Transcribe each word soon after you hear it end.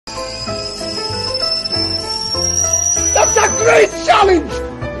great challenge.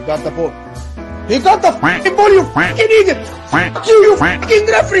 He got the ball. He got the fucking ball, you fucking idiot. Fuck you fucking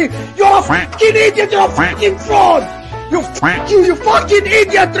referee. You're a fucking idiot. You're a fucking fraud. You fucking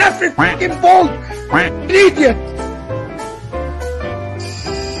idiot referee. Fucking ball. Fucking idiot.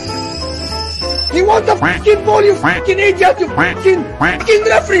 He wants the fucking ball, you fucking idiot. You fucking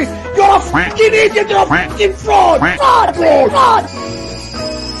referee. You're a fucking idiot. You're a fucking fraud. Fraud.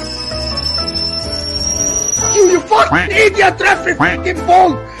 You fucking idiot referee. Fucking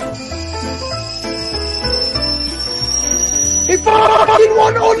ball. He fucking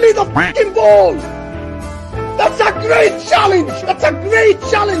won only the fucking ball. That's a great challenge. That's a great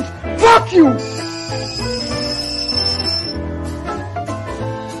challenge. Fuck you.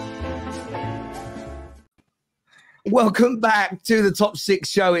 Welcome back to the Top 6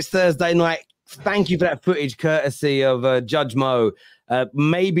 show. It's Thursday night. Thank you for that footage, courtesy of Judge Mo.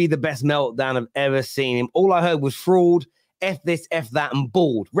 Maybe the best meltdown I've ever seen him. All I heard was fraud, F this, F that, and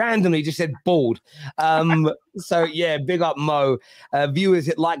bald. Randomly just said bald. So, yeah, big up Mo. Viewers,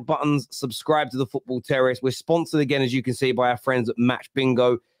 hit like buttons, subscribe to the Football Terrace. We're sponsored again, as you can see, by our friends at Match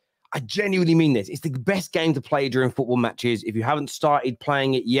Bingo. I genuinely mean this. It's the best game to play during football matches. If you haven't started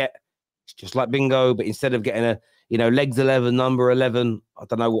playing it yet, it's just like bingo, but instead of getting a legs 11, number 11. I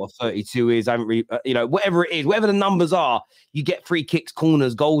don't know what a 32 is. I haven't really, whatever it is, whatever the numbers are, you get free kicks,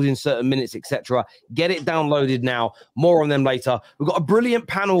 corners, goals in certain minutes, etc. Get it downloaded now. More on them later. We've got a brilliant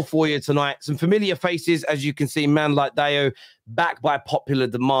panel for you tonight. Some familiar faces, as you can see. Man like Dio, back by popular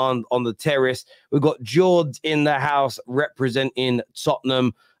demand on the terrace. We've got George in the house representing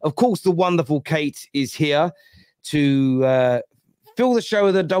Tottenham. Of course, the wonderful Kate is here to fill the show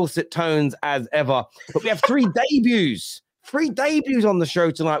with the dulcet tones as ever. But we have three debuts on the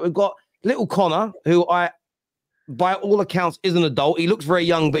show tonight. We've got little Connor, who by all accounts is an adult. He looks very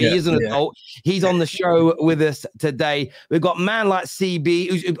young, but he is an adult. He's on the show with us today. We've got man like CB,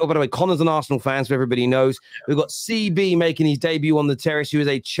 who's, by the way, Connor's an Arsenal fan, so everybody knows. We've got CB making his debut on the terrace, who is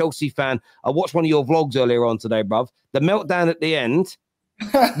a Chelsea fan. I watched one of your vlogs earlier on today, bruv. The meltdown at the end. The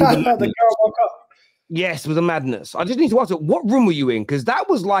Carabao Cup. Yes, it was a madness. I just need to ask, what room were you in? Because that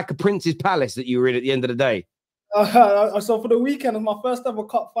was like a Prince's Palace that you were in at the end of the day. So for the weekend, it was my first ever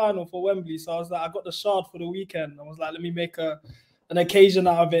cup final for Wembley. So I was like, I got the shard for the weekend. I was like, let me make an occasion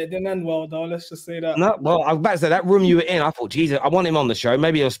out of it. It didn't end well, though. Let's just say that. No, well, I was about to say, that room you were in, I thought, Jesus, I want him on the show.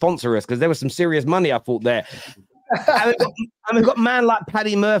 Maybe he'll sponsor us, because there was some serious money, I thought, there. And we've got man like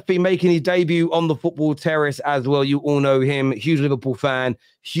Paddy Murphy making his debut on the Football Terrace as well. You all know him, huge Liverpool fan,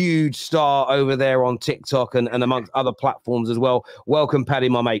 huge star over there on TikTok and amongst other platforms as well. Welcome, Paddy,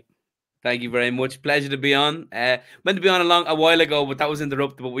 my mate. Thank you very much. Pleasure to be on. Meant to be on a while ago, but that was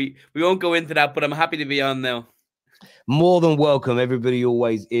interrupted. But we won't go into that. But I'm happy to be on now. More than welcome. Everybody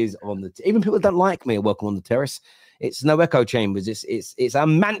always is on the even people that don't like me are welcome on the terrace. It's no echo chambers. It's a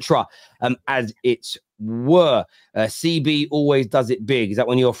mantra, as it were. CB always does it big. Is that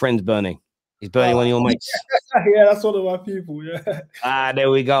one of your friends, Bernie? Is Bernie one of your mates? Yeah, that's one of my people, yeah.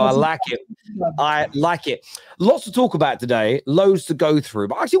 There we go. I like it. I like it. Lots to talk about today, loads to go through.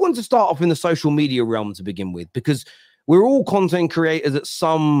 But I actually wanted to start off in the social media realm to begin with, because we're all content creators at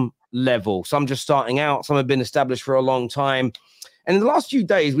some level. Some just starting out, some have been established for a long time. And in the last few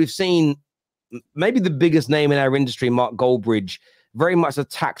days, we've seen maybe the biggest name in our industry, Mark Goldbridge, very much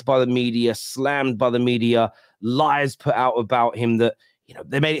attacked by the media, slammed by the media, lies put out about him that,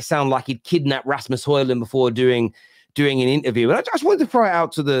 they made it sound like he'd kidnapped Rasmus Højlund before doing an interview. And I just wanted to throw it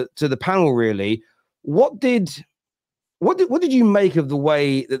out to the panel, really. What did you make of the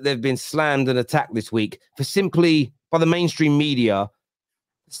way that they've been slammed and attacked this week for simply, by the mainstream media,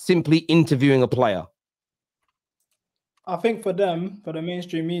 simply interviewing a player? I think for them, for the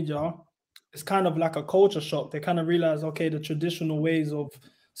mainstream media, it's kind of like a culture shock. They kind of realize, okay, the traditional ways of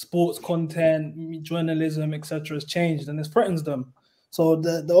sports content, journalism, etc. has changed, and it threatens them. So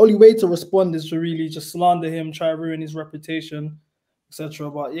the only way to respond is to really just slander him, try to ruin his reputation, etc.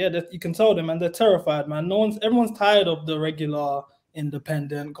 But yeah, you can tell them, and they're terrified, man. Everyone's tired of the regular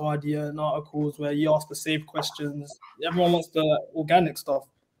independent Guardian articles where you ask the safe questions. Everyone wants the organic stuff.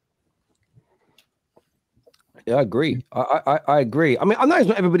 Yeah, I agree. I agree. I mean, I know it's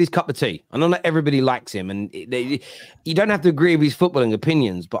not everybody's cup of tea. I know not everybody likes him, and you don't have to agree with his footballing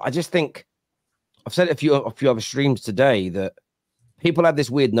opinions. But I just think I've said it a few other streams today that people have this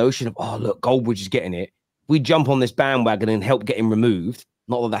weird notion of, oh, look, Goldbridge is getting it. We jump on this bandwagon and help get him removed.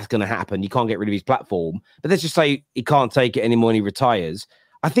 Not that that's going to happen. You can't get rid of his platform. But let's just say he can't take it anymore and he retires.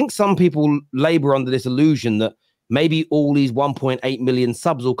 I think some people labor under this illusion that maybe all these 1.8 million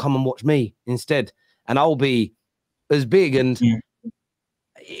subs will come and watch me instead, and I'll be as big. And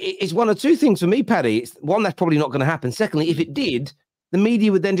it's one of two things for me, Paddy. It's one, that's probably not going to happen. Secondly, if it did, the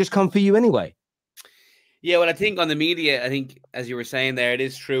media would then just come for you anyway. Yeah, well, I think on the media, I think, as you were saying there, it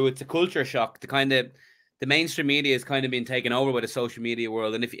is true. It's a culture shock. The mainstream media is kind of being taken over by the social media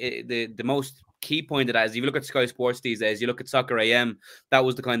world. And if the most key point of that is, if you look at Sky Sports these days, you look at Soccer AM, that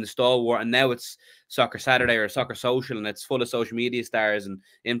was the kind of stalwart, and now it's Soccer Saturday or Soccer Social, and it's full of social media stars and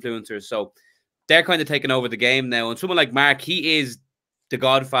influencers. So they're kind of taking over the game now. And someone like Mark, he is the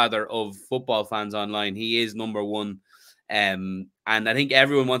godfather of football fans online. He is number one. And I think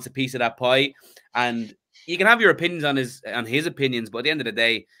everyone wants a piece of that pie. And you can have your opinions on his opinions, but at the end of the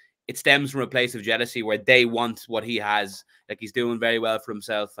day, it stems from a place of jealousy where they want what he has. Like, he's doing very well for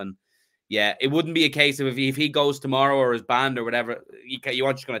himself. And yeah, it wouldn't be a case of if he goes tomorrow or is banned or whatever, you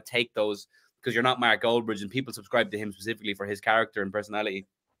aren't just going to take those, because you're not Mark Goldbridge and people subscribe to him specifically for his character and personality.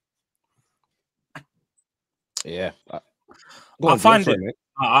 Yeah. I find it.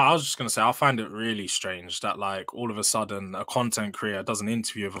 I was just going to say, I find it really strange that, like, all of a sudden a content creator does an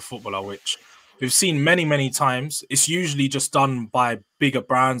interview of a footballer, which we've seen many, many times. It's usually just done by bigger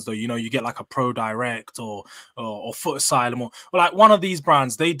brands, though. You know, you get like a Pro Direct or Foot Asylum or like one of these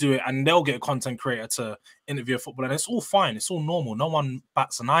brands. They do it and they'll get a content creator to interview a footballer, and it's all fine. It's all normal. No one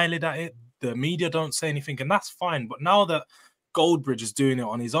bats an eyelid at it. The media don't say anything, and that's fine. But now that Goldbridge is doing it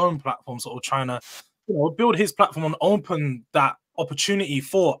on his own platform, sort of trying to, you know, build his platform and open that opportunity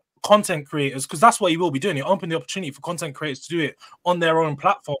for content creators, because that's what he will be doing. He'll open the opportunity for content creators to do it on their own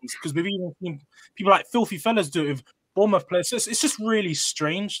platforms, because we've even seen people like Filthy Fellas do it with Bournemouth players. So it's just really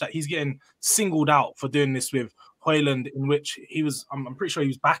strange that he's getting singled out for doing this with Hoyland, in which he was, I'm pretty sure he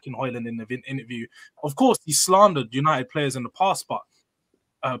was back in Hoyland in the interview. Of course, he slandered United players in the past, but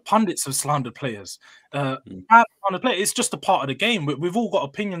pundits have slandered players. It's just a part of the game. We've all got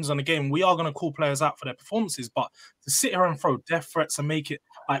opinions on the game. We are going to call players out for their performances, but to sit here and throw death threats and make it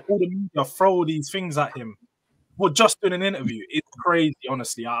like all the media throw these things at him, we're just doing an interview. It's crazy,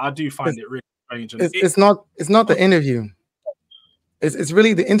 honestly. I do find it really strange. And it's not the interview. It's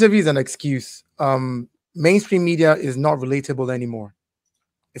really the interview is an excuse. Mainstream media is not relatable anymore.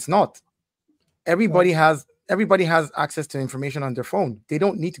 It's not. Everybody has access to information on their phone. They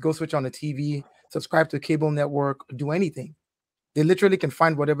don't need to go switch on the TV, subscribe to a cable network, do anything. They literally can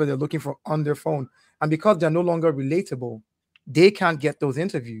find whatever they're looking for on their phone. And because they're no longer relatable, they can't get those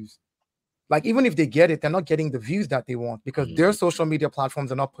interviews. Like, even if they get it, they're not getting the views that they want, because their social media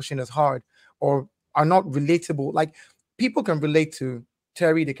platforms are not pushing as hard or are not relatable. Like, people can relate to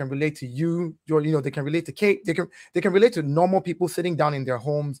Terry, they can relate to you, they can relate to Kate, they can relate to normal people sitting down in their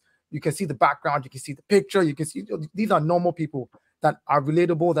homes. You can see the background, you can see the picture, you can see these are normal people that are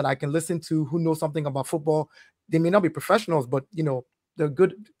relatable, that I can listen to, who know something about football. They may not be professionals, but they're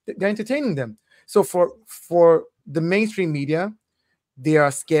good, they're entertaining them. So for the mainstream media, they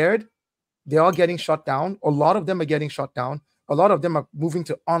are scared. They are getting shut down. A lot of them are getting shut down. A lot of them are moving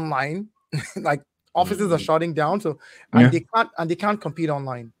to online. Like, offices are shutting down. So they can't compete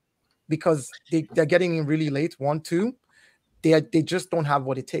online because they're getting in really late. 1, 2. They just don't have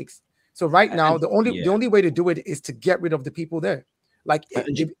what it takes. So right now, the only way to do it is to get rid of the people there. Like,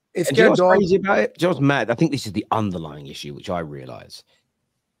 it's scared dog. Crazy about it. Just mad. I think this is the underlying issue, which I realize.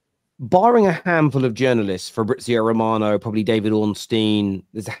 Barring a handful of journalists, Fabrizio Romano, probably David Ornstein,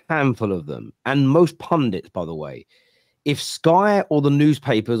 there's a handful of them, and most pundits, by the way. If Sky or the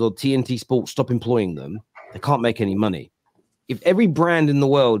newspapers or TNT Sports stop employing them, they can't make any money. If every brand in the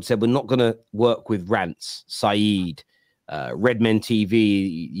world said, we're not going to work with Rants, Saeed, Redmen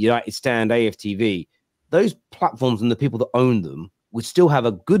TV, United Stand, AFTV, those platforms and the people that own them would still have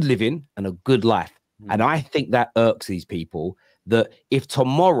a good living and a good life. And I think that irks these people, that if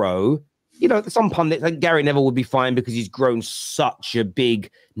tomorrow, some pundits, like Gary Neville, would be fine because he's grown such a big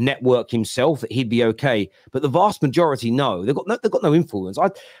network himself that he'd be okay. But the vast majority, no, they've got no influence.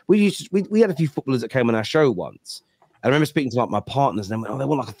 We had a few footballers that came on our show once. I remember speaking to like my partners, and they went, they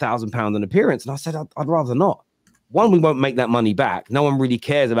want like £1,000 an appearance. And I said, I'd rather not. One, we won't make that money back. No one really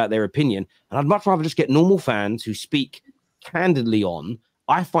cares about their opinion. And I'd much rather just get normal fans who speak candidly on.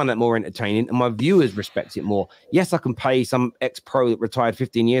 I find that more entertaining, and my viewers respect it more. Yes, I can pay some ex-pro that retired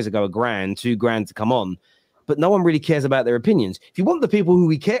 15 years ago £1,000, £2,000 to come on, but no one really cares about their opinions. If you want the people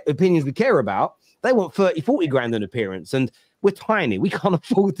who opinions we care about, they want 30, 40 grand an appearance, and we're tiny. We can't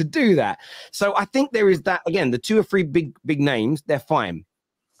afford to do that. So I think there is that, again, the 2 or 3 big names, they're fine.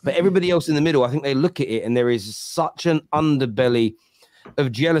 But everybody else in the middle, I think they look at it and there is such an underbelly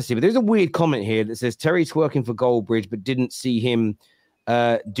of jealousy. But there's a weird comment here that says Terry's working for Goldbridge, but didn't see him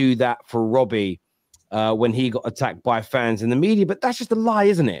do that for Robbie when he got attacked by fans in the media. But that's just a lie,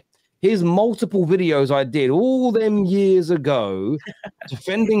 isn't it? Here's multiple videos I did all them years ago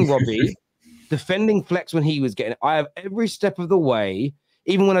defending Robbie, defending Flex when he was getting it. I have every step of the way.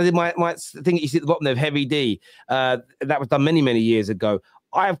 Even when I did my thing that you see at the bottom there, Heavy D, that was done many, many years ago.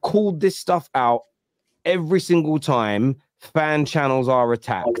 I have called this stuff out every single time fan channels are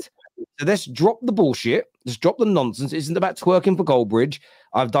attacked. So let's drop the bullshit. Let's drop the nonsense. It isn't about twerking for Goldbridge.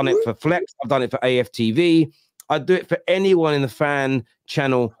 I've done it for Flex. I've done it for AFTV. I do it for anyone in the fan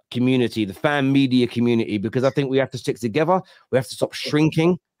channel community, the fan media community, because I think we have to stick together. We have to stop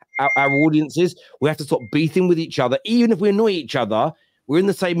shrinking our audiences. We have to stop beefing with each other. Even if we annoy each other, we're in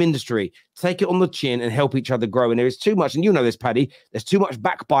the same industry. Take it on the chin and help each other grow. And there is too much, and you know this, Paddy, there's too much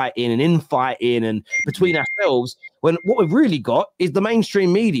backbiting and infighting and between ourselves, when what we've really got is the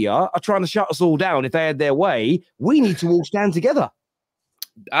mainstream media are trying to shut us all down. If they had their way, we need to all stand together.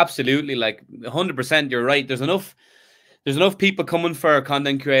 Absolutely, like 100%. You're right. There's enough people coming for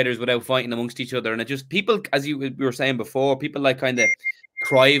content creators without fighting amongst each other, and it just people, as we were saying before, people like kind of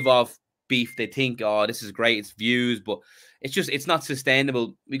thrive off beef. They think, oh, this is great, it's views, but it's not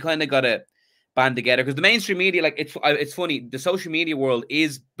sustainable. We kind of gotta band together, because the mainstream media, like it's funny, the social media world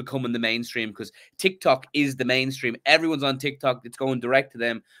is becoming the mainstream because TikTok is the mainstream. Everyone's on TikTok. It's going direct to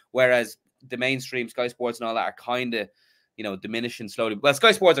them, whereas the mainstream Sky Sports and all that are kind of, you know, diminishing slowly. Well,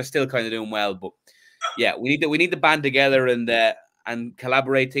 Sky Sports are still kind of doing well, but yeah, we need to band together and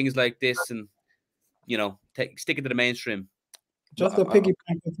collaborate things like this, and you know, stick it to the mainstream. Just to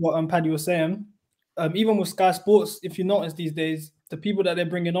piggyback with what Paddy was saying, even with Sky Sports, if you notice these days, the people that they're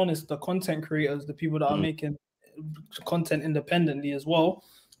bringing on is the content creators, the people that are making content independently as well,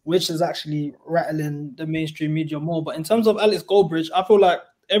 which is actually rattling the mainstream media more. But in terms of Alex Goldbridge, I feel like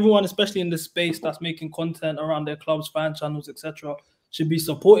everyone, especially in this space that's making content around their clubs, fan channels, etc., should be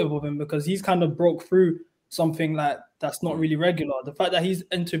supportive of him, because he's kind of broke through something like that's not really regular. The fact that he's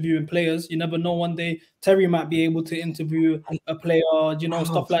interviewing players, you never know, one day Terry might be able to interview a player, you know,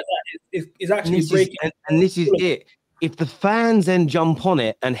 stuff like that. Is actually breaking. And this is it. If the fans then jump on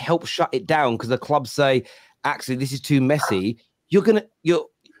it and help shut it down because the clubs say, actually, this is too messy, you're cutting your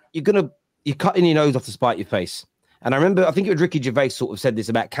nose off to spite your face. And I remember, I think it was Ricky Gervais sort of said this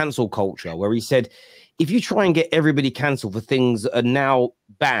about cancel culture, where he said, if you try and get everybody cancelled for things that are now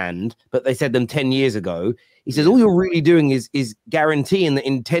banned, but they said them 10 years ago, he says, all you're really doing is guaranteeing that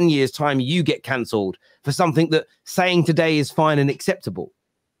in 10 years' time, you get cancelled for something that saying today is fine and acceptable.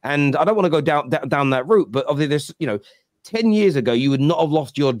 And I don't want to go down that route, but obviously there's, you know, 10 years ago, you would not have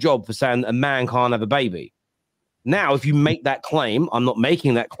lost your job for saying a man can't have a baby. Now, if you make that claim, I'm not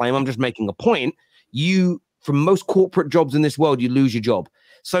making that claim, I'm just making a point, from most corporate jobs in this world, you lose your job.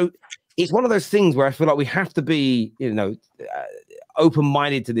 So it's one of those things where I feel like we have to be, you know,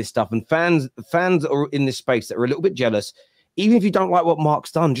 open-minded to this stuff. And fans are in this space that are a little bit jealous. Even if you don't like what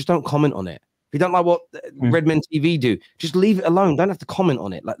Mark's done, just don't comment on it. If you don't like what Redmen TV do, just leave it alone. Don't have to comment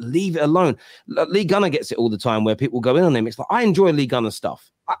on it. Like, leave it alone. Lee Gunner gets it all the time where people go in on him. It's like, I enjoy Lee Gunner stuff.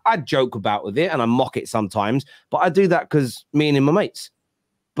 I joke about with it and I mock it sometimes, but I do that because me and him are mates.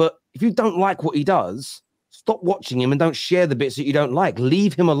 But if you don't like what he does, stop watching him and don't share the bits that you don't like.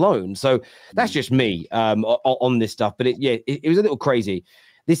 Leave him alone. So that's just me on this stuff. But it was a little crazy.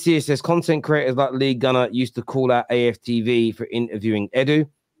 This here says content creators like Lee Gunner used to call out AFTV for interviewing Edu.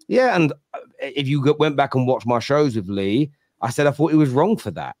 Yeah, and if you went back and watched my shows with Lee, I said I thought he was wrong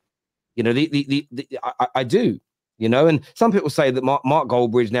for that. You know, I do. You know, and some people say that Mark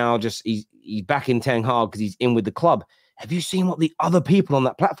Goldbridge now he's back in Ten Hag because he's in with the club. Have you seen what the other people on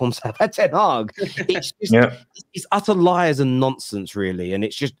that platform say about Ten Hag? It's just, it's utter lies and nonsense, really, and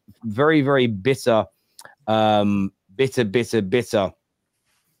it's just very, very bitter, bitter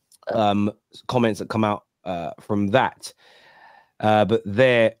comments that come out from that. But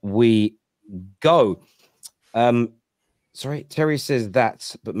there we go. Sorry, Terry says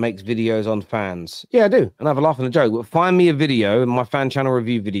that, but makes videos on fans. Yeah, I do, and I have a laugh and a joke. But find me a video in my fan channel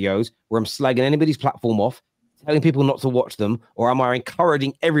review videos where I'm slagging anybody's platform off, telling people not to watch them, or am I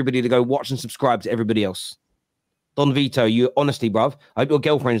encouraging everybody to go watch and subscribe to everybody else? Don Vito, you honestly, bruv, I hope your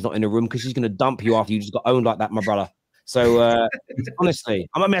girlfriend's not in the room because she's going to dump you after you just got owned like that, my brother. So, honestly,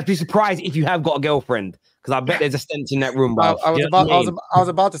 I'd be surprised if you have got a girlfriend, because I bet there's a stench in that room, bruv. I was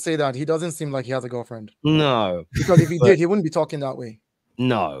about to say that. He doesn't seem like he has a girlfriend. No. Because if he did, he wouldn't be talking that way.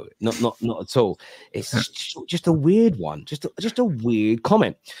 No, not at all. It's just a weird one, just a weird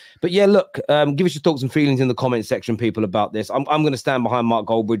comment. But yeah, look, give us your thoughts and feelings in the comment section, people, about this. I'm going to stand behind Mark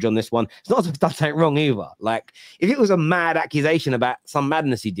Goldbridge on this one. It's not that stuff ain't wrong either. Like, if it was a mad accusation about some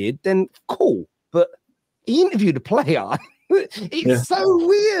madness he did, then cool. But he interviewed a player. It's so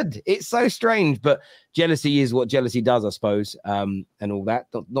weird. It's so strange, but jealousy is what jealousy does, I suppose, and all that.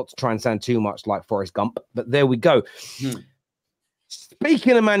 Not to try and sound too much like Forrest Gump, but there we go.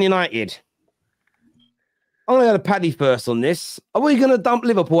 Speaking of Man United, I'm going to go to Paddy first on this. Are we going to dump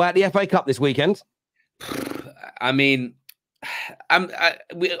Liverpool out the FA Cup this weekend? I mean,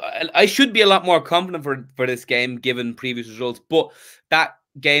 I should be a lot more confident for this game given previous results, but that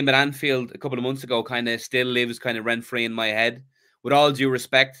game at Anfield a couple of months ago kind of still lives kind of rent-free in my head. With all due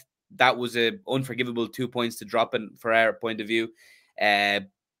respect, that was a unforgivable 2 points to drop in for our point of view.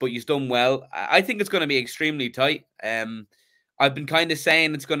 But you've done well. I think it's going to be extremely tight. I've been kind of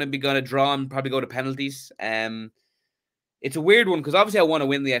saying it's going to draw and probably go to penalties. It's a weird one because obviously I want to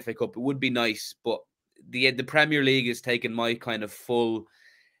win the FA Cup. It would be nice, but the Premier League has taken my kind of full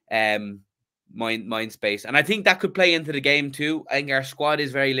mind space, and I think that could play into the game too. I think our squad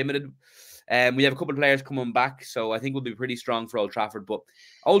is very limited. We have a couple of players coming back, so I think we'll be pretty strong for Old Trafford. But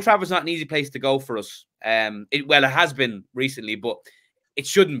Old Trafford's not an easy place to go for us. It has been recently, but it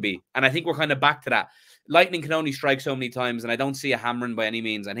shouldn't be. And I think we're kind of back to that. Lightning can only strike so many times, and I don't see a hammering by any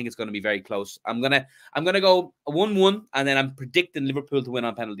means. I think it's going to be very close. I'm gonna go 1-1, and then I'm predicting Liverpool to win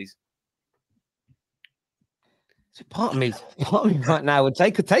on penalties. So part of me right now would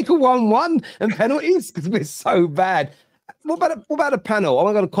take a 1-1 and penalties because we're so bad. What about a panel? I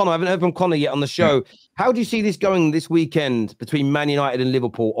want to go to Connor. I haven't heard from Connor yet on the show. How do you see this going this weekend between Man United and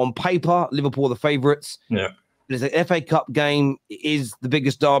Liverpool? On paper, Liverpool are the favourites. Yeah. There's an FA Cup game. It is the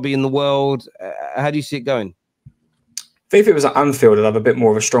biggest derby in the world. How do you see it going? I think if it was at Anfield, I'd have a bit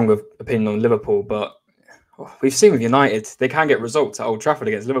more of a stronger opinion on Liverpool, but we've seen with United, they can get results at Old Trafford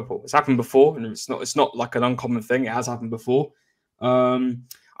against Liverpool. It's happened before, and it's not like an uncommon thing. It has happened before. I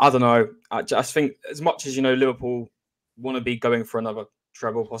don't know. I just think as much as, Liverpool want to be going for another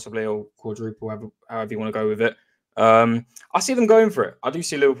treble possibly, or quadruple, however you want to go with it, I see them going for it. I do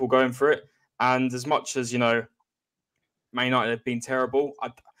see Liverpool going for it. And as much as, Man United have been terrible,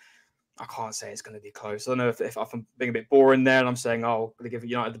 I can't say it's going to be close. I don't know if I'm being a bit boring there and I'm saying, I'm going to give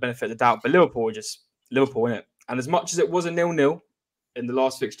United the benefit of the doubt. But Liverpool are just Liverpool, innit? And as much as it was a 0-0 in the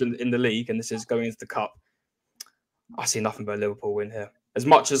last fixture in the league, and this is going into the cup, I see nothing but a Liverpool win here. As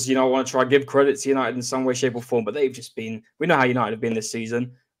much as, I want to try and give credit to United in some way, shape or form, but they've just been, we know how United have been this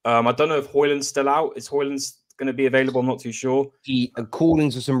season. I don't know if Højlund's still out. Is Højlund's going to be available? I'm not too sure.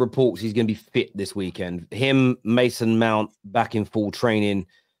 According to some reports, he's going to be fit this weekend. Him, Mason Mount, back in full training.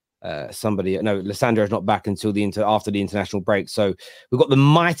 Lissandro's not back until after the international break. So we've got the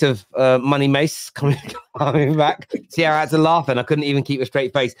might of Money Mace coming back. See how I had to laugh and I couldn't even keep a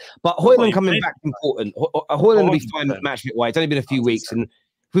straight face. But Højlund coming back important. Højlund will be fine match fit wise. It's only been a few weeks, and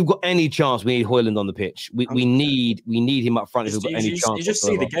if we've got any chance, we need Højlund on the pitch. We need him up front if we've got any chance. You just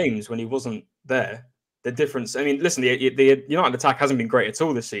see the games when he wasn't there. The difference. I mean, listen, the United attack hasn't been great at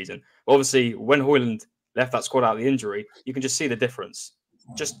all this season. But obviously, when Højlund left that squad out of the injury, you can just see the difference.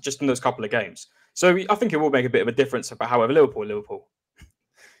 Just in those couple of games. So I think it will make a bit of a difference. But however, Liverpool.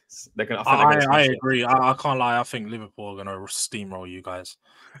 I agree. I can't lie. I think Liverpool are going to steamroll you guys.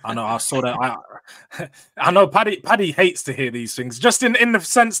 I know. I saw that. I know Paddy hates to hear these things, just in the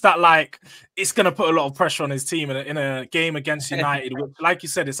sense that like it's going to put a lot of pressure on his team in a game against United. Which, like you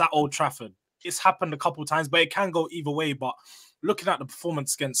said, it's at Old Trafford. It's happened a couple of times, but it can go either way. But looking at the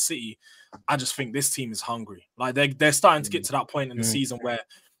performance against City, I just think this team is hungry. Like they're starting to get to that point in the season where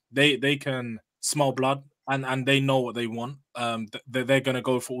they can smell blood and they know what they want. They're going to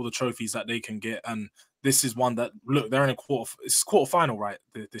go for all the trophies that they can get, and this is one that they're in it's quarterfinal, right?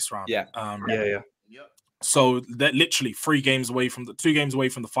 This round, yeah. So they're literally 2 games away from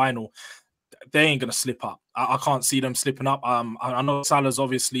the final. They ain't gonna slip up. I can't see them slipping up. I know Salah's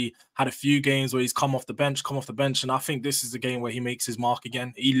obviously had a few games where he's come off the bench, and I think this is the game where he makes his mark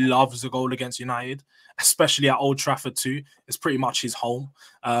again. He loves a goal against United, especially at Old Trafford too. It's pretty much his home.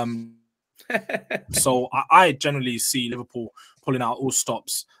 So I generally see Liverpool pulling out all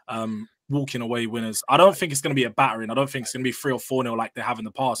stops, walking away winners. I don't think it's going to be a battering. I don't think it's going to be 3 or 4-0 like they have in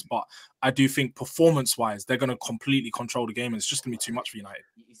the past, but I do think performance-wise, they're going to completely control the game, and it's just going to be too much for United.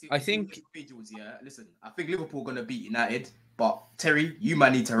 I think individuals, listen, I think Liverpool are going to beat United, but Terry, you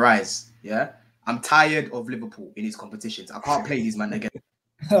might need to rise, yeah? I'm tired of Liverpool in these competitions. I can't play these man again.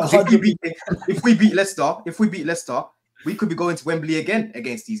 If we beat Leicester, we could be going to Wembley again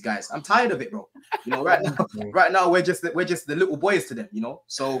against these guys. I'm tired of it, bro. Right now we're just the little boys to them,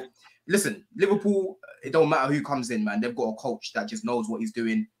 So listen, Liverpool, it don't matter who comes in, man. They've got a coach that just knows what he's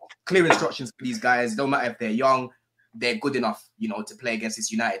doing. Clear instructions for these guys. It don't matter if they're young, they're good enough, to play against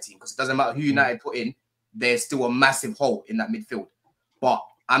this United team. Because it doesn't matter who United put in, there's still a massive hole in that midfield. But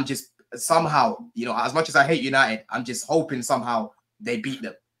I'm just somehow, you know, as much as I hate United, I'm just hoping somehow they beat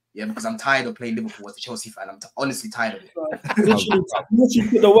them. Yeah, because I'm tired of playing Liverpool as a Chelsea fan. I'm honestly tired of it. Literally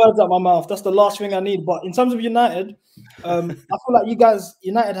put the words out my mouth. That's the last thing I need. But in terms of United, I feel like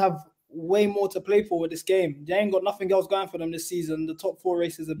United have way more to play for with this game. They ain't got nothing else going for them this season. The top 4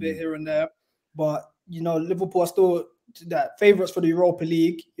 races a bit here and there, but you know, Liverpool are still that favourites for the Europa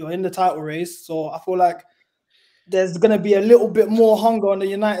League. You're in the title race, so I feel like there's going to be a little bit more hunger on the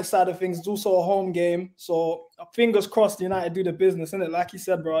United side of things. It's also a home game. So fingers crossed United do the business, isn't it? Like you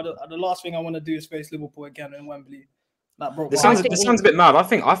said, bro, the last thing I want to do is face Liverpool again in Wembley. That broke. This sounds a bit mad. I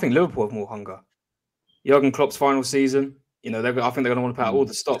think Liverpool have more hunger. Jurgen Klopp's final season, you know, I think they're going to want to put out all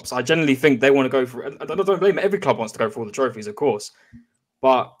the stops. I generally think they want to go for it. I don't blame it. Every club wants to go for all the trophies, of course.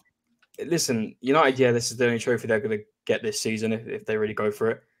 But listen, United, yeah, this is the only trophy they're going to get this season if they really go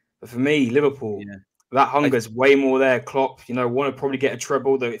for it. But for me, Liverpool... Yeah. That hunger is way more there. Klopp, you know, want to probably get a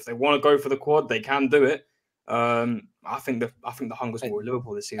treble. Though if they want to go for the quad, they can do it. I think the hunger's more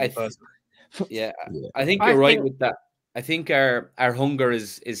Liverpool this season. Yeah, I think you're right with that. I think our hunger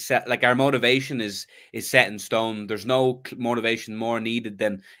is set. Like our motivation is set in stone. There's no motivation more needed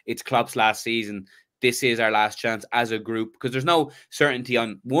than it's Klopp's last season. This is our last chance as a group because there's no certainty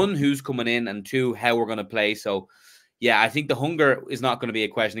on one who's coming in and two how we're going to play. So. Yeah, I think the hunger is not going to be a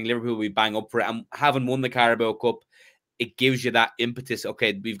question. I think Liverpool will be bang up for it. And having won the Carabao Cup, it gives you that impetus.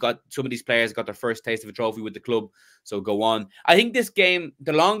 Okay, we've got some of these players got their first taste of a trophy with the club, so go on. I think this game,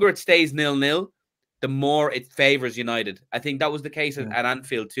 the longer it stays 0-0, the more it favours United. I think that was the case at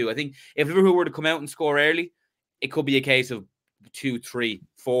Anfield too. I think if Liverpool were to come out and score early, it could be a case of 2, 3,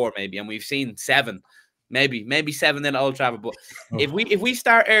 4 maybe, and we've seen 7. Maybe 7 then at Old Trafford. But if we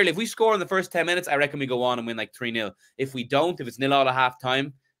start early, if we score in the first 10 minutes, I reckon we go on and win like 3-0. If we don't, if it's 0-0 at half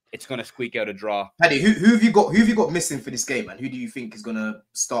time, it's gonna squeak out a draw. Paddy, who have you got missing for this game, and who do you think is gonna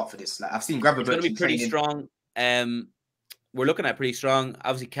start for this? Like I've seen Gravenberch. It's gonna be pretty strong. We're looking at pretty strong.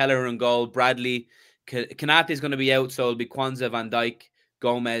 Obviously, Keller in goal, Bradley, Kanate is going to be out, so it'll be Kwanzaa, Van Dijk,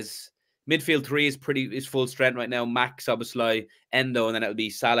 Gomez. Midfield 3 is full strength right now. Mac, Szoboszlai, Endo, and then it'll be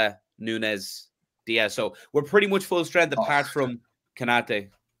Salah, Nunez, Diaz. So we're pretty much full strength apart from Kanate.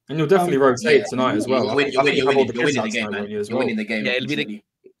 And you'll definitely rotate tonight as well. You're winning the game, man. You're winning the game. Yeah, it'll be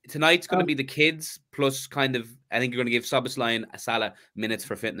tonight's going to be the kids plus kind of. I think you're going to give Szoboszlai and Salah minutes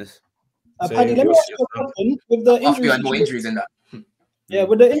for fitness. Paddy, let me ask you a question. With the injuries, you had more injuries in that. Yeah,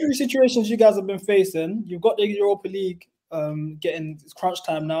 with the injury situations you guys have been facing, you've got the Europa League getting it's crunch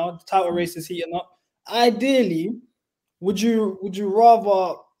time now. The title race is heating up. Ideally, would you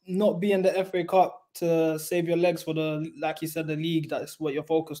rather not be in the FA Cup to save your legs for like you said, the league? That's what you're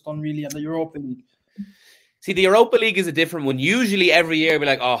focused on really, and the Europa League. See, the Europa League is a different one. Usually every year we're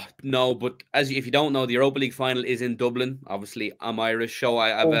like, oh, no. But if you don't know, the Europa League final is in Dublin. Obviously, I'm Irish, so I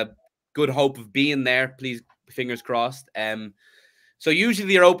have a good hope of being there. Please, fingers crossed. So usually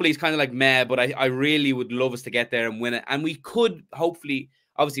the Europa League is kind of like meh, but I really would love us to get there and win it. And we could hopefully,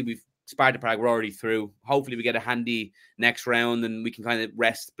 obviously we've Sparta Prague, we're already through. Hopefully we get a handy next round and we can kind of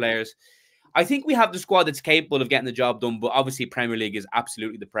rest players. I think we have the squad that's capable of getting the job done, but obviously Premier League is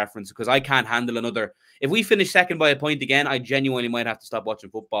absolutely the preference because I can't handle another. If we finish second by a point again, I genuinely might have to stop watching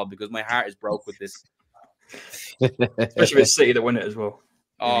football because my heart is broke with this. Especially with City to win it as well.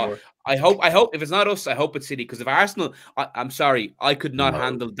 I hope if it's not us, I hope it's City. Because if Arsenal, I'm sorry, I could not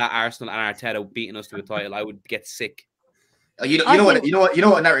handle that Arsenal and Arteta beating us to a title. I would get sick. You know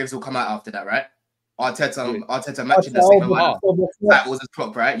what narratives will come out after that, right? Arteta matching the same amount that was his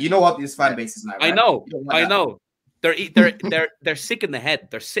prop, right? You know what this fan base is like, right? I know. They're sick in the head.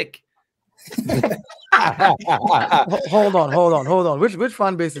 They're sick. Hold on. Which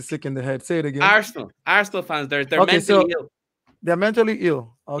fan base is sick in the head? Say it again. Arsenal fans. They're mentally ill. They're mentally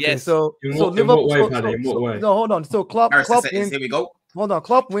ill. Okay, yes. So Liverpool. No, hold on. So Klopp wins. Here we go. Hold on.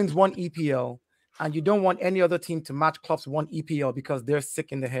 Klopp wins one EPL, and you don't want any other team to match Klopp's one EPL because they're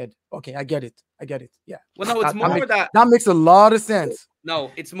sick in the head. Okay, I get it. Yeah. Well, no, it's more that makes a lot of sense.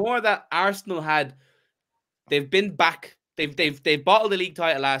 No, it's more that Arsenal they've been back. They've bottled the league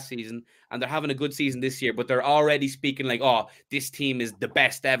title last season and they're having a good season this year, but they're already speaking like, oh, this team is the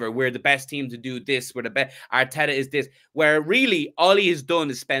best ever. We're the best team to do this. We're the best. Arteta is this. Where really all he has done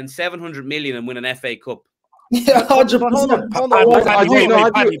is spend 700 million and win an FA Cup. Yeah, 100%. Hold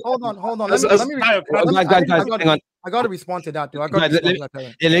on. I got to respond to that, though.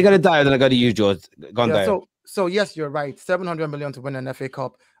 They got to die, then I got to use yours. So yes, you're right. 700 million to win an FA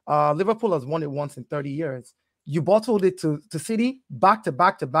Cup. Liverpool has won it once in 30 years. You bottled it to City back to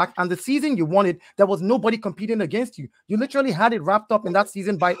back, and the season you won it, there was nobody competing against you. You literally had it wrapped up in that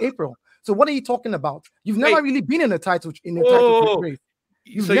season by April. So what are you talking about? You've never really been in a title race.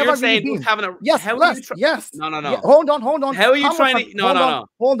 So you're saying who's having a yes, yes. No. Yeah, hold on. How are you trying to? No.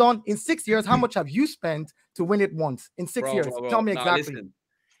 Hold on. In 6 years, how much have you spent to win it once? In 6 years, tell me exactly. Listen.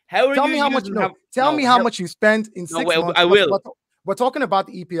 How are tell you me how much? Tell me how much you spent in 6 months. I will. We're talking about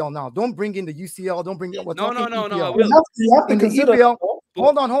the EPL now. Don't bring in the UCL. Don't bring in. No. EPL. I will. You have to in the consider EPL.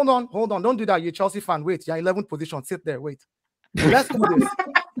 Hold on. Don't do that. You're a Chelsea fan. Wait. You're 11th position. Sit there. Wait. Let's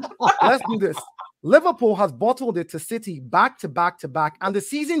do this. Liverpool has bottled it to City back to back to back. And the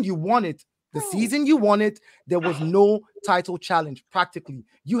season you won it, there was no title challenge practically.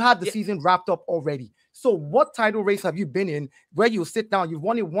 You had the season wrapped up already. So what title race have you been in where you sit down, you've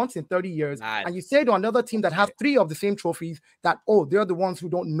won it once in 30 years, and you say to another team that has 3 of the same trophies that, oh, they're the ones who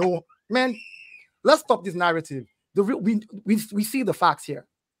don't know. Man, let's stop this narrative. We see the facts here.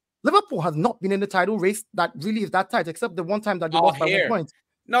 Liverpool has not been in the title race that really is that tight, except the one time that they lost by 1 point.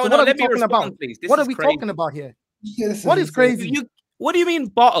 No, so no, what let me respond, please. What are we talking about here? What is crazy? What do you mean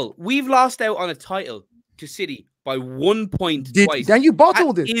bottle? We've lost out on a title to City by 1 point twice. Then you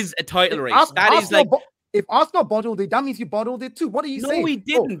bottled it. That is a title race. That is like... If Arsenal bottled it, that means you bottled it too. What are you saying? No, we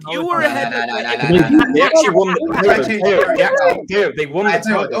didn't. You were ahead. They actually won the They won the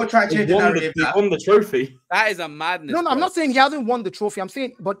title. Don't try to change the narrative. They won the trophy. That is a madness. No, I'm not saying he hasn't won the trophy. I'm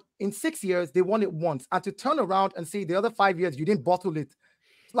saying, but in 6 years, they won it once. And to turn around and say the other 5 years, you didn't bottle it.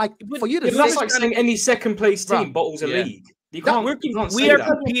 Like, for you to that's like saying any second place team bottles a league. You can't, we are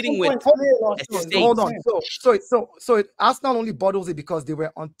competing with. Hold on. So Arsenal only bottles it because they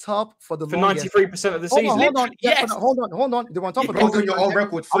were on top for the 93% of the season. Hold on. They were on top of the your own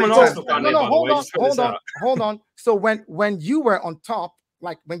record. Hold on. So when you were on top,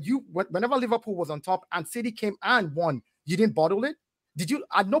 like whenever Liverpool was on top and City came and won, you didn't bottle it? Did you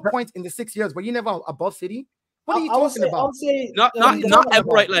at no point in the 6 years were you never above City? What are you talking about? Not ever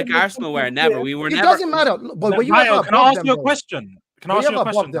right like Arsenal were. Never. We were never. It doesn't matter. But were you ever can I ask you a question?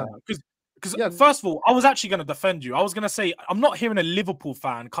 Because first of all, I was actually going to defend you. I was going to say I'm not hearing a Liverpool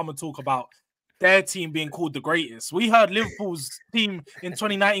fan come and talk about their team being called the greatest. We heard Liverpool's team in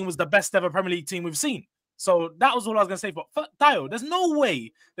 2019 was the best ever Premier League team we've seen. So that was all I was going to say. But Dio, there's no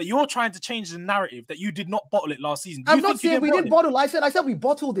way that you're trying to change the narrative that you did not bottle it last season. I'm not saying we didn't bottle. I said we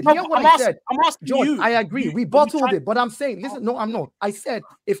bottled it. No, Hear what I said. I'm asking George, you. I agree. We bottled it. But I'm saying, listen, no, I'm not. I said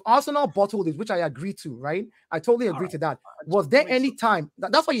if Arsenal bottled it, which I agree to, right? I totally agree to that. Was there any time?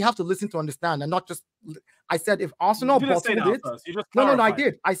 That's why you have to listen to understand and not just. I said if Arsenal bottled it. No, I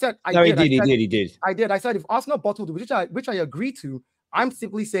did. I said I did. He did. I did. I said if Arsenal bottled it, which I agree to, I'm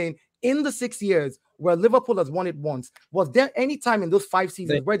simply saying in the 6 years where Liverpool has won it once, was there any time in those 5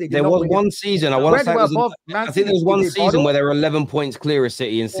 seasons where they did there was one season? I think there was one season where they were 11 points clear of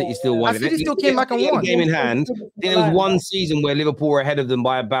City and City still won. City still came back and won. Game in hand. I think there was one season where Liverpool were ahead of them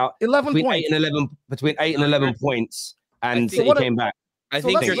by about 11 points. Between 8 and 11 points, and City came back. I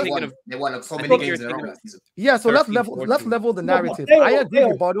think you're thinking of they won so many games in a row that season. Yeah, so let's level the narrative. I agree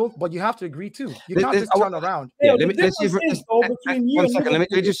with Bottles, but you have to agree too. You can't just turn around. Yeah, let's see. 1 second. Let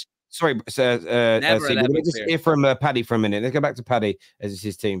me just. Sorry, let me just hear from Paddy for a minute. Let's go back to Paddy as it's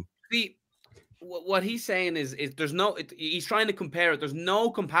his team. See, what he's saying is there's no. He's trying to compare it. There's no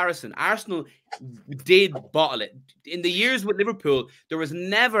comparison. Arsenal did bottle it in the years with Liverpool. There was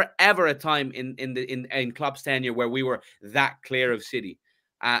never ever a time in Klopp's tenure where we were that clear of City.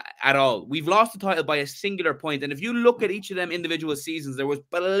 At all. We've lost the title by a singular point. And if you look at each of them individual seasons, there was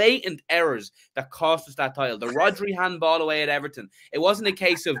blatant errors that cost us that title. The Rodri handball away at Everton. It wasn't a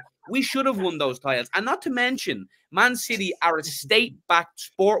case of we should have won those titles. And not to mention, Man City are a state-backed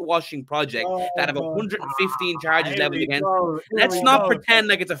sport washing project that have 115 charges leveled against them. Let's not pretend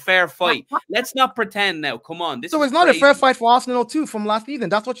like it's a fair fight. Let's not pretend now. Come on. So it's not a fair fight for Arsenal too from last season.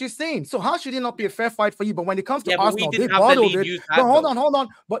 That's what you're saying. So how should it not be a fair fight for you? But when it comes to Arsenal, they bottled it. But hold on.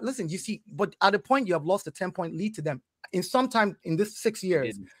 But listen, you see, but at a point you have lost a 10-point lead to them in some time in this 6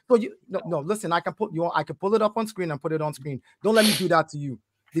 years. So listen, I can pull it up on screen and put it on screen. Don't let me do that to you.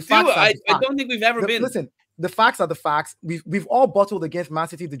 I don't think we've ever been. Listen, the facts are the facts. We've all bottled against Man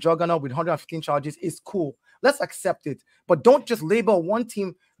City, the juggernaut with 115 charges. It's cool. Let's accept it. But don't just label one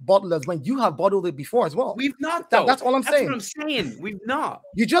team bottlers when you have bottled it before as well. We've not. That's all I'm saying. That's what I'm saying. We've not.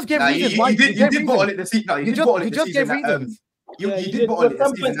 You just gave reasons. You did bottle it the season. You just gave reasons. You did bottle it the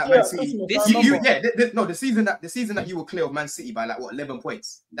season that Man City. The season that you were clear of Man City by 11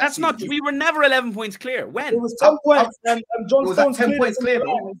 points. That's not. We were never 11 points clear. When it was 10 points, and John Stones 10 points clear.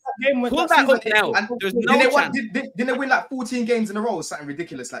 Pull that up now. There's no chance. Didn't they win 14 games in a row or something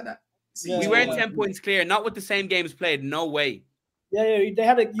ridiculous like that? We weren't 10 points clear. Not with the same games played. No way. Yeah, they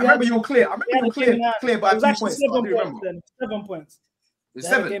had a. I remember you were clear. I remember you were clear by 2 points. 7 points. 7 points. It was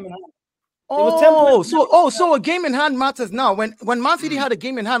 7. So a game in hand matters now. When Man City had a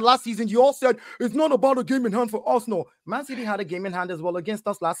game in hand last season, you all said it's not about a game in hand for us. No, Man City had a game in hand as well against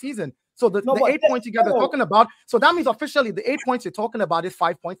us last season. So the 8 points you guys are talking about, so that means officially the 8 points you're talking about is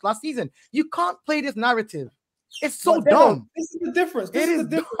 5 points last season. You can't play this narrative. It's so dumb. This is the difference. This is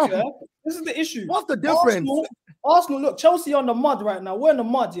the difference. Yeah? This is the issue. What's the difference? Arsenal, look, Chelsea on the mud right now. We're in the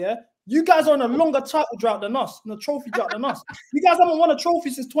mud, yeah. You guys are on a longer title drought than us, a trophy drought than us. You guys haven't won a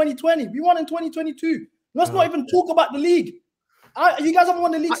trophy since 2020. We won in 2022. Let's not even talk about the league. You guys haven't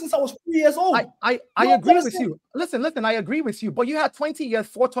won the league since I was 3 years old. I agree with you. Listen, I agree with you. But you had 20 years,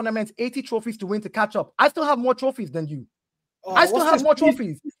 4 tournaments, 80 trophies to win to catch up. I still have more trophies than you. I still have more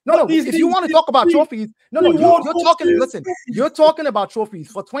trophies. No. If you want to talk about trophies, you're talking about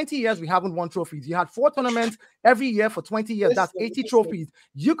trophies. For 20 years, we haven't won trophies. You had 4 tournaments every year for 20 years. That's 80 trophies.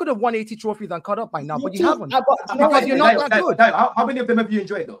 You could have won 80 trophies and caught up by now, but you haven't. Because you're not that good. How many of them have you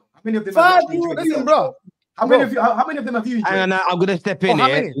enjoyed, though? How many of them have you enjoyed? Listen, bro. How many of them have you enjoyed? I'm going to step in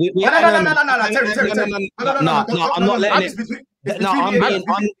here. No, I'm not letting it. I'm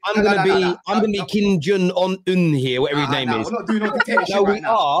gonna be Kim Jun on Un here, whatever his name is. We're not doing no dictatorship right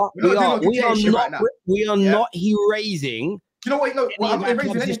now. We are not erasing. You know what? No, I'm not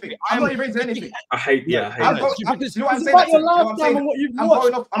erasing anything. I'm not erasing anything. I hate that. You know what I'm saying? I'm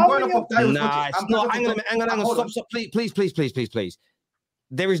going off of Dio's logic. No, hang on. Stop. Please.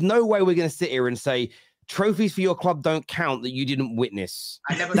 There is no way we're going to sit here and say trophies for your club don't count that you didn't witness.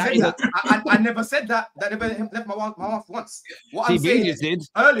 I never said that. I never said that. That never left my mouth once. What I'm saying is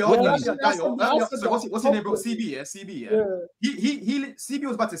earlier. So what's his name, bro? CB, yeah. CB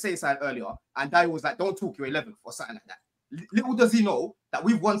was about to say something earlier, and Dio was like, "Don't talk, you're 11th" or something like that. Little does he know that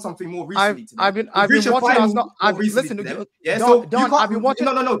we've won something more recently. I've been watching us. I've been listening. Yeah, so Don, I've been watching.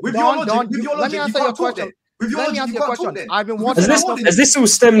 No. With your logic, let me answer your question. Let me ask you a question. I've been watching. Has this all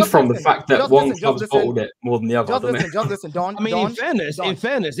stemmed from the fact that one club's bottled it more than the other? Just listen, Don. I mean, in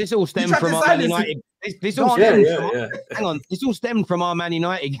fairness, this all stemmed from our Man United. This all stemmed from our Man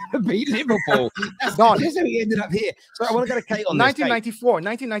United beat Liverpool. This is how we ended up here. So I want to get a Kate on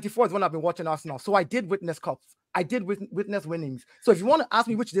 1994 is when I've been watching Arsenal. So I did witness cups. I did witness winnings. So if you want to ask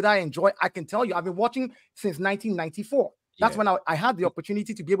me which did I enjoy, I can tell you I've been watching since 1994. That's when I had the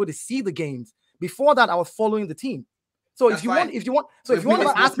opportunity to be able to see the games. Before that, I was following the team. So if you want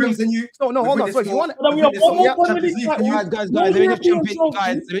to ask me, hold on. So if you want, guys, let me just jump in.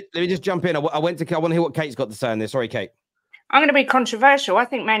 Guys, let me just jump in. I want to hear what Kate's got to say on this. Sorry, Kate. I'm going to be controversial. I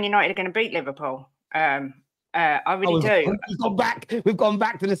think Man United are going to beat Liverpool. I really do. We've gone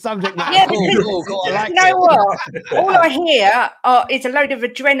back to the subject matter. Yeah, you know what? All I hear is a load of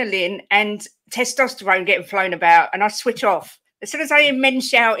adrenaline and testosterone getting flown about, and I switch off. As soon as I hear men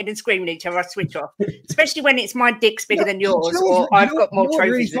shouting and screaming at each other, I switch off. Especially when it's my dick's bigger than yours, or I've got more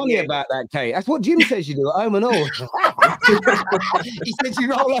trophies than you. Funny about that, Kate. That's what Jim says you do at home and all. He said you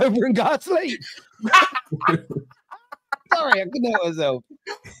roll over and go to sleep. Sorry, I couldn't help myself.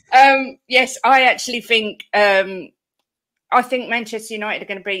 Yes, I actually think I think Manchester United are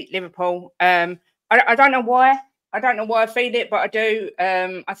going to beat Liverpool. I don't know why. I don't know why I feel it, but I do.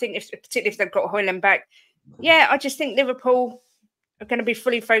 I think particularly if they've got Højlund back. Yeah, I just think Liverpool are going to be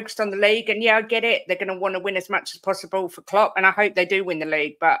fully focused on the league. And yeah, I get it. They're going to want to win as much as possible for Klopp. And I hope they do win the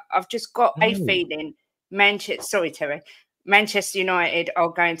league. But I've just got a feeling Manchester United are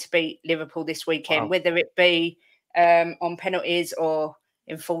going to beat Liverpool this weekend, whether it be on penalties or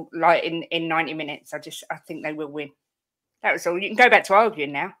in full, like in 90 minutes. I think they will win. That was all. You can go back to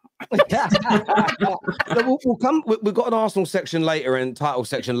arguing now. We've got an Arsenal section later and title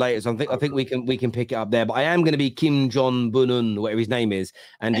section later, so I think we can pick it up there. But I am going to be Kim Jong Bunun, whatever his name is,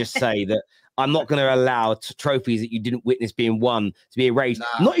 and just say that I'm not going to allow trophies that you didn't witness being won to be erased.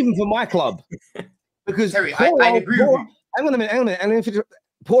 Not even for my club, because Terry, I agree with you. Hang on a minute.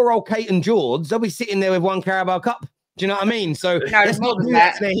 Poor old Kate and George, they'll be sitting there with one Carabao Cup. Do you know what I mean? So let's not do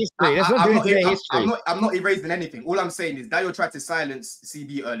that to their history. I'm not erasing anything. All I'm saying is Dio tried to silence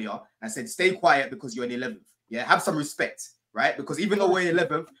CB earlier and said, stay quiet because you're in 11th. Yeah, have some respect, right? Because even though we're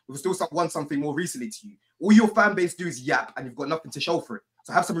 11th, we've still won something more recently to you. All your fan base do is yap and you've got nothing to show for it.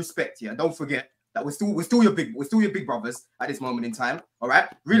 So have some respect here. Don't forget that we're still your big brothers at this moment in time. All right,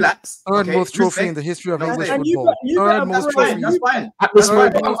 relax. Third most trophy in the history of English football. Third most trophy. That's fine.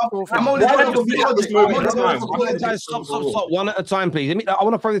 Stop. One at a time, please. I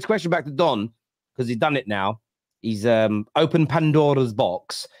want to throw this question back to Don because he's done it now. He's opened Pandora's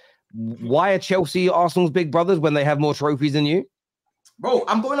box. Why are Chelsea Arsenal's big brothers when they have more trophies than you? Bro,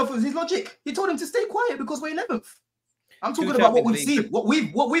 I'm going off of his logic. He told him to stay quiet because we're 11th. I'm talking about what we've seen, what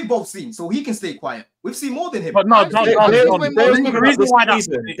we've both seen. So he can stay quiet. We've seen more than him. But no, the reason why I'm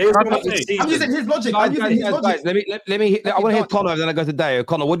using his logic. Guys, let me. I want to hear Connor, then I go to Dale.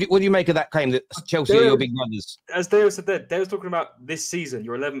 Connor, what do you make of that claim that Chelsea are your big brothers? As Dale said, there, Dale's talking about this season,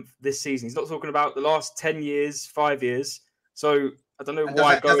 your 11th this season. He's not talking about the last 10 years, 5 years. So I don't know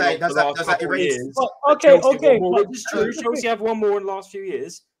why going on the last couple of years. Okay. It's true. Chelsea have one more in the last few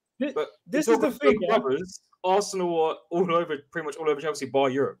years. But this is the thing, brothers. Arsenal are pretty much all over Chelsea, bar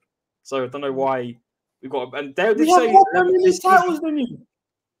Europe. So I don't know why we've got. And they we have more Premier League titles than you.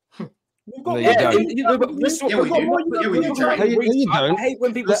 We've got I hate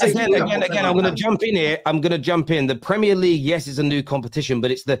when people say again. I'm going to jump in here. The Premier League, yes, is a new competition,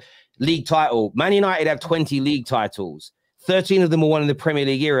 but it's the league title. Man United have 20 league titles. 13 of them were won in the Premier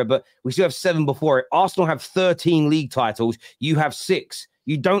League era, but we still have 7 before it. Arsenal have 13 league titles. You have 6.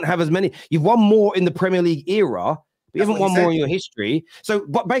 You don't have as many. You've won more in the Premier League era, but you haven't won more in your history. So,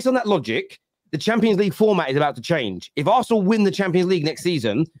 but based on that logic, the Champions League format is about to change. If Arsenal win the Champions League next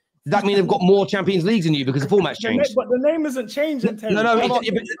season, does that mean they've got more Champions Leagues than you because the format's changed? But the name isn't changing. No,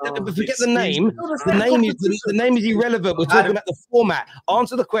 but forget the name. The name is irrelevant. We're talking about the format.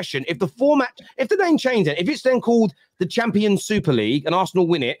 Answer the question. If the name changed, if it's then called the Champions Super League and Arsenal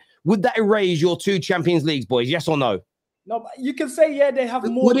win it, would that erase your 2 Champions Leagues, boys? Yes or no? No, but you can say, yeah, they have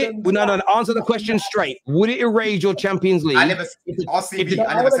more. No. Answer the question straight. Would it erase your Champions League? I never said that.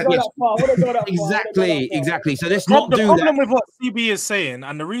 Exactly. So let's not do that. The problem with what CB is saying,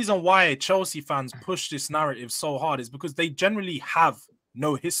 and the reason why Chelsea fans push this narrative so hard, is because they generally have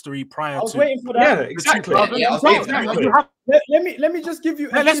no history prior to. I was waiting for that. Yeah, exactly. Let me just give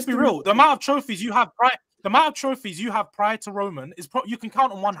you. Let's be real. The amount of trophies you have prior to Roman is you can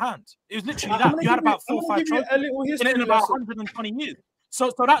count on one hand. It was literally that. You had about 4 or 5 trophies in about 120 years.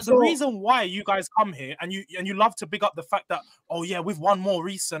 So that's the reason why you guys come here and you love to big up the fact that, oh yeah, we've won more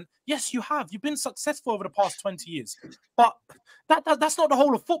recent. Yes, you have. You've been successful over the past 20 years. But that's not the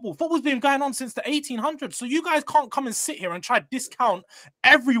whole of football. Football's been going on since the 1800s. So you guys can't come and sit here and try to discount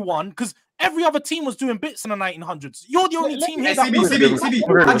everyone, because every other team was doing bits in the 1900s. You're the only team here.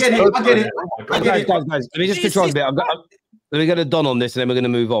 CB. I get it. Guys, let me just control a bit. Let me get a Don on this, and then we're going to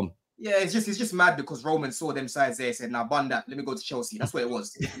move on. Yeah, it's just mad because Roman saw them sides there, said, "Now, bun that. Let me go to Chelsea." That's what it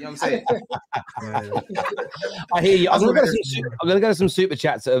was. You know what I'm saying? I hear you. I'm going to go to some super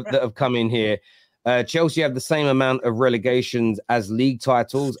chats that have come in here. Chelsea have the same amount of relegations as league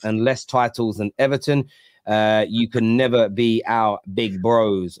titles and less titles than Everton. You can never be our big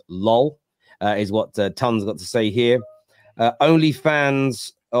bros. Lol. Is what Tons got to say here. Only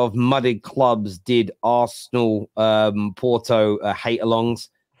fans of mudded clubs did Arsenal, Porto hate-alongs.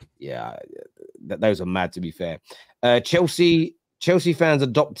 Yeah, those are mad, to be fair. Chelsea fans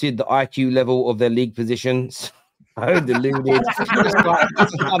adopted the IQ level of their league positions. Oh, deluded.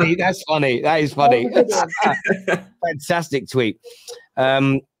 That's funny. That is funny. Fantastic tweet.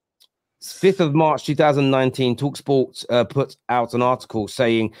 5th of March 2019, TalkSport put out an article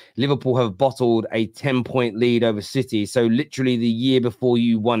saying Liverpool have bottled a 10-point lead over City. So literally the year before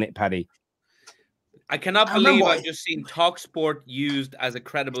you won it, Paddy. I cannot believe I've just seen TalkSport used as a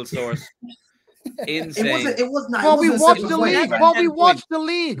credible source. Insane. It wasn't. Well, we watched the league. We watched the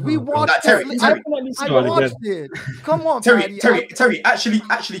league. We watched it. I watched it. Come on, Terry.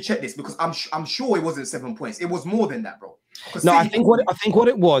 Actually, check this, because I'm sure it wasn't 7 points. It was more than that, bro. No, I think what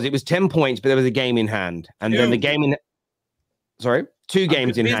it was 10 points, but there was a game in hand, and then the game in. Sorry, 2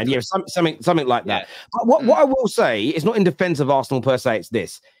 games in hand. Yeah, something like that. But what I will say is not in defense of Arsenal per se. It's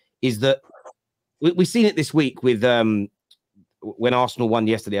this: is that we've seen it this week with when Arsenal won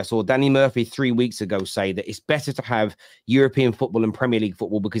yesterday. I saw Danny Murphy 3 weeks ago say that it's better to have European football and Premier League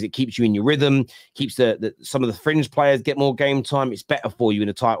football because it keeps you in your rhythm, keeps some of the fringe players get more game time. It's better for you in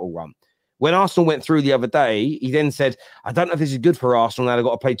a title run. When Arsenal went through the other day, he then said, I don't know if this is good for Arsenal now. They've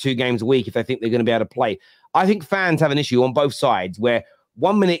got to play 2 games a week if they think they're going to be able to play. I think fans have an issue on both sides where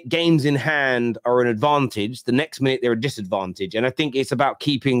 1 minute games in hand are an advantage, the next minute they're a disadvantage. And I think it's about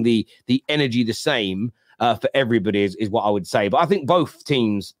keeping the energy the same for everybody is what I would say. But I think both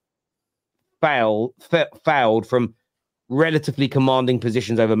teams failed from relatively commanding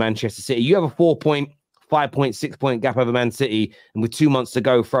positions over Manchester City. You have a 4-point, 5-point, 6-point gap over Man City, and with 2 months to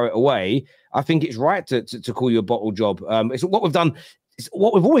go, throw it away. I think it's right to call you a bottle job. It's what we've done. It's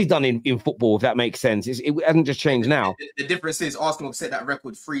what we've always done in football, if that makes sense. It hasn't just changed now. The difference is Arsenal have set that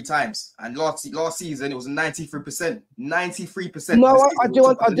record 3 times, and last season it was 93%. 93%. No, I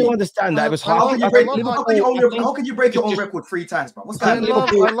do understand that. It was how can you break your own record 3 times, bro? What's that? I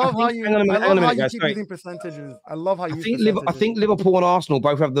love how you keep using percentages. I love how you. I think Liverpool and Arsenal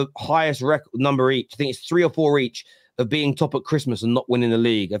both have the highest record number each. I think it's 3 or 4 each of being top at Christmas and not winning the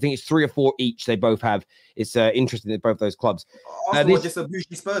league. I think it's 3 or 4 each they both have. It's interesting at both those clubs. Arsenal are just a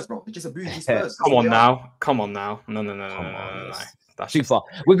bougie Spurs, bro. They're just a bougie Spurs. Come on now. No. That's too far.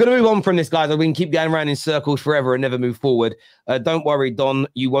 We're going to move on from this, guys. We can keep going around in circles forever and never move forward. Don't worry, Don.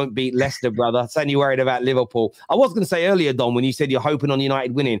 You won't beat Leicester, brother. Saying you're worried about Liverpool. I was going to say earlier, Don, when you said you're hoping on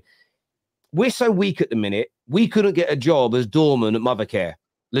United winning. We're so weak at the minute. We couldn't get a job as doorman at Mothercare.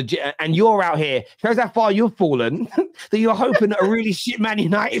 Legit, and you're out here. Shows how far you've fallen that you're hoping that a really shit Man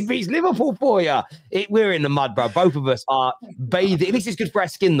United beats Liverpool for you. We're in the mud, bro. Both of us are bathing. At least it's good for our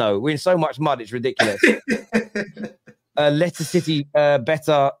skin, though. We're in so much mud, it's ridiculous. Leicester City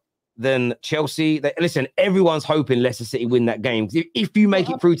better than Chelsea. Listen, everyone's hoping Leicester City win that game. If you make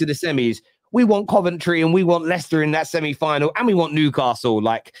it through to the semis, we want Coventry and we want Leicester in that semi-final and we want Newcastle.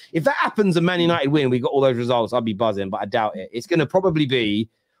 Like, if that happens and Man United win, we got all those results, I'll be buzzing, but I doubt it. It's going to probably be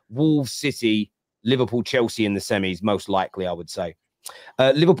Wolves, City, Liverpool, Chelsea in the semis, most likely, I would say.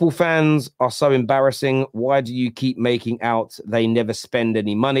 Liverpool fans are so embarrassing. Why do you keep making out they never spend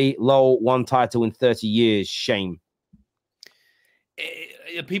any money? Lol, 1 title in 30 years. Shame.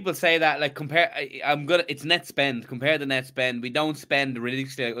 People say that, like, it's net spend. Compare the net spend. We don't spend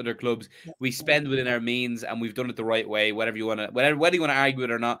ridiculously like other clubs. We spend within our means, and we've done it the right way. Whether you want to argue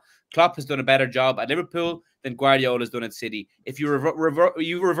it or not, Klopp has done a better job at Liverpool than Guardiola's done at City. If you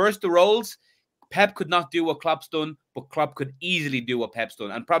reverse the roles, Pep could not do what Klopp's done, but Klopp could easily do what Pep's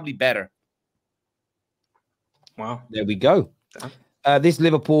done, and probably better. Wow, there we go. This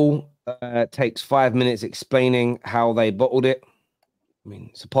Liverpool takes 5 minutes explaining how they bottled it. I mean,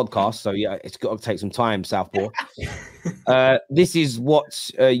 it's a podcast, so yeah, it's got to take some time, Southpaw. This is what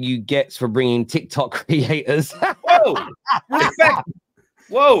you get for bringing TikTok creators. Whoa, respect.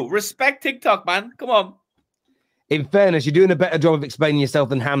 Whoa, respect TikTok, man. Come on. In fairness, you're doing a better job of explaining yourself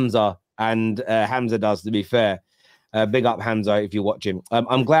than Hamza, and Hamza does, to be fair. Big up, Hamza, if you're watching.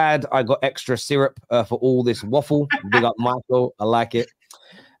 I'm glad I got extra syrup for all this waffle. Big up, Michael. I like it.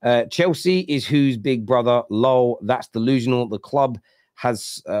 Chelsea is whose big brother? Lol, that's delusional. The club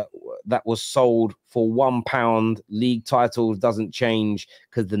has that was sold for £1. League titles doesn't change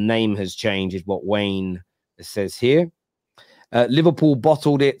because the name has changed, is what Wayne says here. Liverpool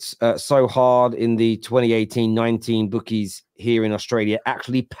bottled it so hard in the 2018-19 bookies here in Australia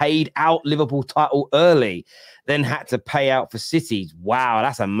actually paid out Liverpool title early, then had to pay out for City's. Wow,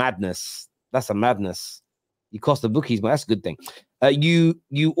 that's a madness. That's a madness. You cost the bookies, but that's a good thing.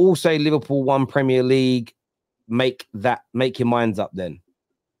 You all say Liverpool won Premier League. Make your minds up then.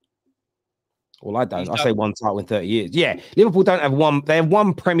 Well, I don't. I say 1 title in 30 years. Yeah, Liverpool don't have one. They have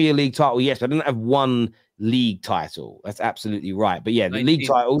 1 Premier League title, yes, but they don't have 1 league title. That's absolutely right. But yeah, the league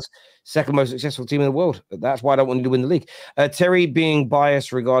titles, second most successful team in the world. That's why I don't want you to win the league. Terry being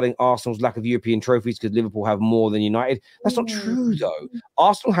biased regarding Arsenal's lack of European trophies because Liverpool have more than United. That's not true, though.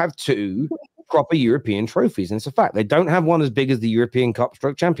 Arsenal have 2 proper European trophies, and it's a fact. They don't have one as big as the European Cup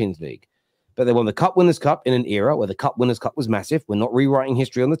 / Champions League. But they won the Cup Winners' Cup in an era where the Cup Winners' Cup was massive. We're not rewriting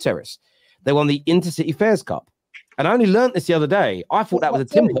history on the terrace. They won the Intercity Fairs Cup. And I only learned this the other day. I thought that was a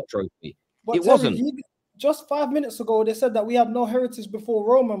Tim Pot trophy. It wasn't. Just 5 minutes ago, they said that we have no heritage before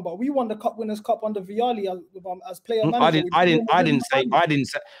Roman, but we won the Cup Winners' Cup under Vialli as player manager. I didn't say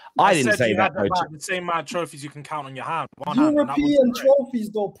that. The same amount of trophies you can count on your hand. European trophies,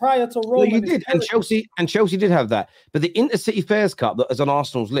 though, prior to Roman. Well, you did, and Chelsea did have that. But the Intercity Fairs Cup that is on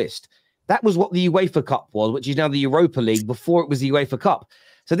Arsenal's list, that was what the UEFA Cup was, which is now the Europa League. Before it was the UEFA Cup.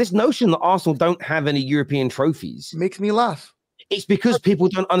 So this notion that Arsenal don't have any European trophies makes me laugh. It's because people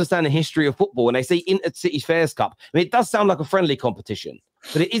don't understand the history of football. When they say Intercity Fairs Cup, I mean, it does sound like a friendly competition,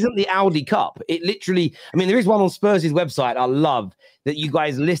 but it isn't the Audi Cup. It literally, I mean, there is one on Spurs' website I love that you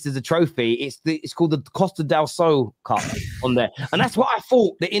guys list as a trophy. It's called the Costa del Sol Cup on there. And that's what I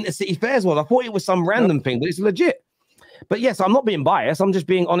thought the Intercity Fairs was. I thought it was some random thing, but it's legit. But yes, I'm not being biased. I'm just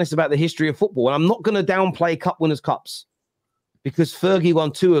being honest about the history of football. And I'm not going to downplay Cup Winners' Cups, because Fergie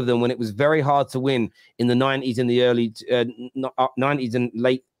won 2 of them when it was very hard to win in the 90s and the early 90s and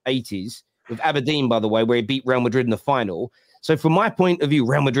late 80s with Aberdeen, by the way, where he beat Real Madrid in the final. So from my point of view,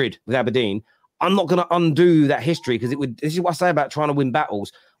 Real Madrid with Aberdeen, I'm not going to undo that history because this is what I say about trying to win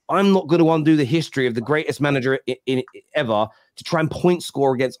battles. I'm not going to undo the history of the greatest manager ever to try and point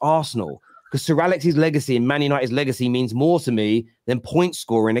score against Arsenal, because Sir Alex's legacy and Man United's legacy means more to me than point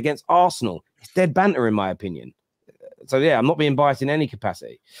scoring against Arsenal. It's dead banter, in my opinion. So, yeah, I'm not being biased in any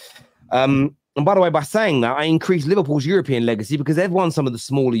capacity. And by the way, by saying that, I increased Liverpool's European legacy because they've won some of the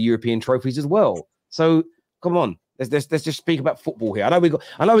smaller European trophies as well. So, come on. Let's just speak about football here. I know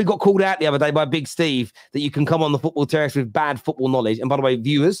we got called out the other day by Big Steve that you can come on the football terrace with bad football knowledge. And by the way,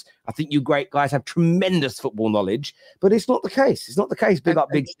 viewers, I think you great guys have tremendous football knowledge, but it's not the case. It's not the case. Big up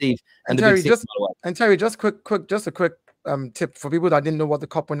Big Steve and Terry. Big Six, Terry, just a quick tip for people that didn't know what the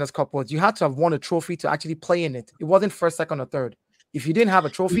Cup Winners' Cup was. You had to have won a trophy to actually play in it. It wasn't first, second, or third. If you didn't have a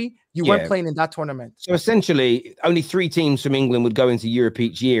trophy, you weren't playing in that tournament. So essentially, only 3 teams from England would go into Europe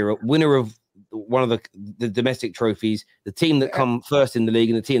each year. A winner of one of the domestic trophies, the team that come first in the league,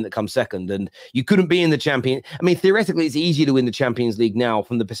 and the team that comes second. And you couldn't be in the champion. I mean, theoretically, it's easier to win the Champions League now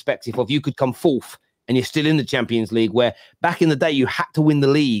from the perspective of you could come fourth and you're still in the Champions League, where back in the day you had to win the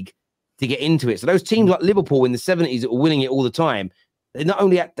league to get into it. So those teams like Liverpool in the 70s that were winning it all the time, they not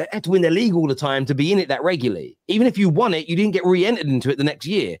only had to win their league all the time to be in it that regularly. Even if you won it, you didn't get re-entered into it the next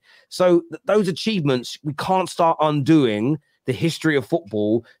year. So those achievements, we can't start undoing the history of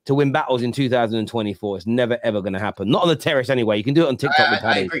football to win battles in 2024. It's never, ever going to happen. Not on the terrace anyway. You can do it on TikTok with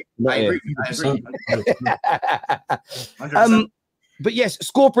Paddy. I agree. But yes,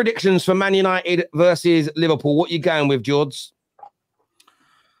 score predictions for Man United versus Liverpool. What are you going with, George?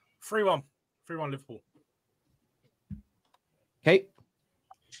 3-1. 3-1 Liverpool. Okay.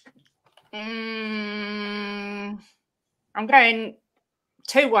 I'm going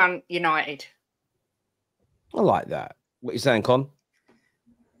 2-1 United. I like that. What are you saying, Con?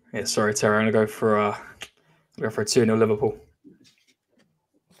 Yeah, sorry, Terry. I'm gonna go for a 2-0 Liverpool.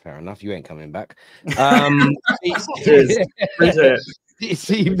 Fair enough. You ain't coming back. Cheers.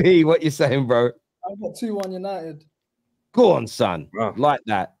 CB, what you saying, bro? I've got 2-1 United. Go on, son. Wow. Like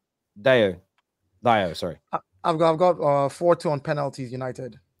that. Dio, sorry. I've got 4-2 on penalties,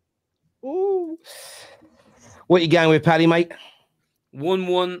 United. Ooh. What you going with, Paddy, mate?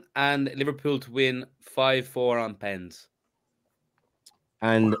 1-1 and Liverpool to win 5-4 on pens.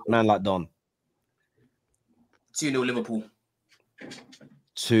 And man like Don. 2-0 Liverpool.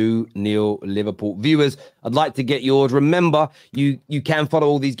 2-0 Liverpool. Viewers, I'd like to get yours. Remember, you can follow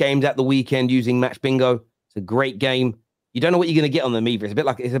all these games at the weekend using Match Bingo. It's a great game. You don't know what you're going to get on them either. It's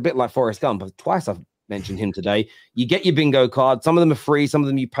a bit like Forrest Gump. Twice I've mentioned him today. You get your bingo card. Some of them are free. Some of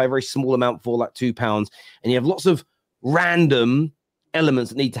them you pay a very small amount for, like £2. And you have lots of random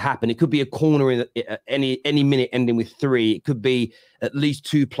elements that need to happen. It could be a corner in any minute ending with 3. It could be at least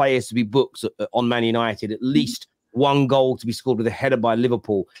 2 players to be booked on Man United, at least 1 goal to be scored with a header by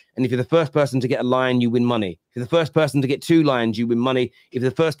Liverpool. And if you're the first person to get a line, you win money. If you're the first person to get 2 lines, you win money. If you're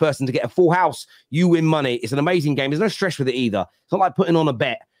the first person to get a full house, you win money. It's an amazing game. There's no stress with it either. It's not like putting on a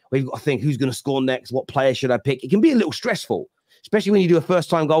bet where you've got to think who's going to score next, what player should I pick. It can be a little stressful, especially when you do a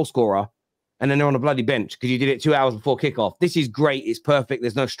first-time goal scorer and then they're on a bloody bench because you did it 2 hours before kickoff. This is great. It's perfect.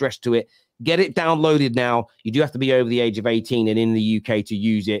 There's no stress to it. Get it downloaded now. You do have to be over the age of 18 and in the UK to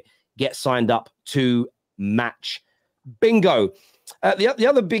use it. Get signed up to Match Bingo. The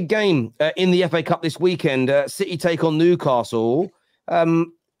other big game in the FA Cup this weekend, City take on Newcastle.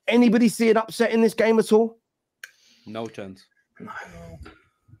 Anybody see an upset in this game at all? No chance. No.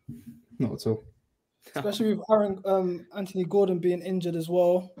 Not at all. Especially with Anthony Gordon being injured as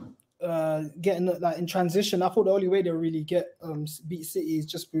well. Getting like in transition, I thought the only way they really get beat City is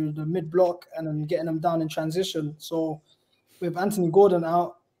just through the mid block and then getting them down in transition. So with Anthony Gordon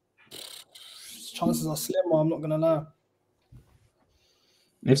out, chances are slimmer. I'm not gonna lie.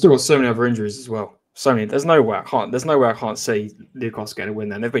 They've still got so many other injuries as well. So many. There's no way I can't see Newcastle getting a win.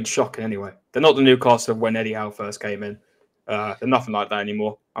 Then they've been shocking anyway. They're not the Newcastle when Eddie Howe first came in. They're nothing like that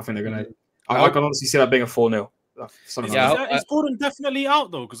anymore. I think they're gonna. I can honestly see that being a 4-0. Is Gordon definitely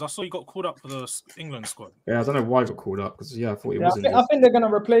out though? Because I saw he got called up for the England squad. Yeah, I don't know why he got called up because I thought he wasn't. I think they're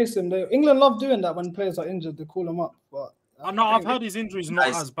gonna replace him. England love doing that when players are injured. They call them up, but. I've heard his injury's not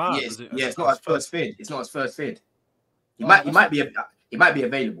as bad. It's not his first fid. It's not his first fid. He might be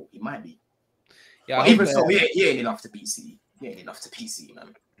available. He might be. Yeah, even so, he ain't enough to beat City. He ain't enough to beat City,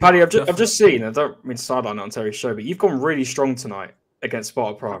 man. Paddy, I've just seen. I don't mean to sideline on Terry's show, but you've gone really strong tonight against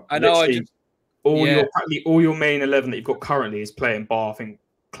Sparta Prague. I know. All your main 11 that you've got currently is playing bar. I think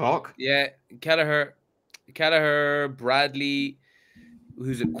Clark. Yeah, Kelleher, Bradley.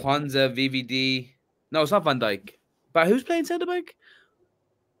 Who's it? Kwanzaa, VVD. No, it's not Van Dijk. But who's playing centre back?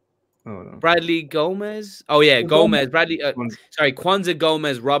 Oh, no. Bradley Gomez. Oh yeah, Gomez. Bradley. Sorry, Kwanzaa,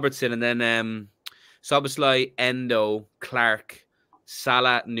 Gomez, Robertson, and then Soboslai, Endo, Clark,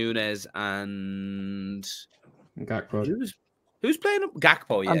 Salah, Nunes, and Gakpo. Who's playing him?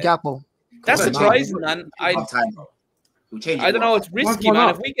 Gakpo. Yeah, I'm Gakpo. That's surprising, man. I don't know. It's risky, man.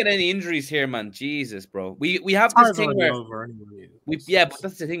 If we get any injuries here, man, Jesus, bro. We have this thing where but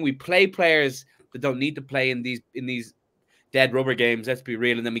that's the thing. We play players that don't need to play in these dead rubber games. Let's be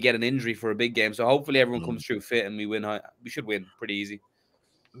real, and then we get an injury for a big game. So hopefully everyone comes through fit and we win. We should win pretty easy.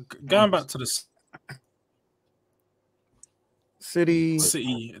 Going back to the City,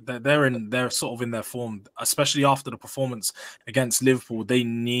 they're sort of in their form, especially after the performance against Liverpool. They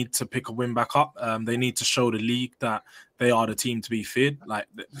need to pick a win back up. They need to show the league that they are the team to be feared, like,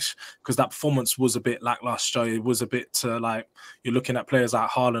 because that performance was a bit lackluster. It was a bit like you're looking at players like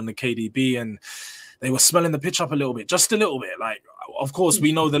Haaland and KDB, and they were smelling the pitch up a little bit, just a little bit. Like, of course,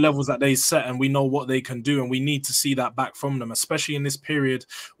 we know the levels that they set and we know what they can do, and we need to see that back from them, especially in this period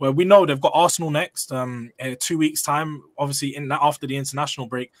where we know they've got Arsenal next in 2 weeks' time. Obviously, after the international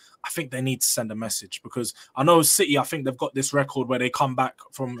break, I think they need to send a message, because I know City, I think they've got this record where they come back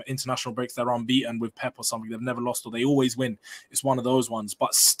from international breaks, they're unbeaten with Pep or something. They've never lost, or they always win. It's one of those ones,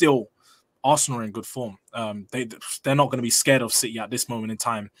 but still, Arsenal are in good form. They're not going to be scared of City at this moment in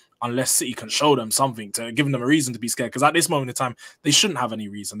time, unless City can show them something to give them a reason to be scared. Because at this moment in time, they shouldn't have any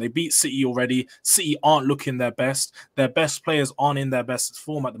reason. They beat City already. City aren't looking their best. Their best players aren't in their best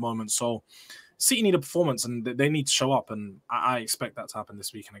form at the moment. So City need a performance, and they need to show up. And I expect that to happen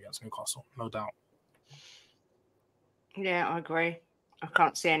this weekend against Newcastle, no doubt. Yeah, I agree. I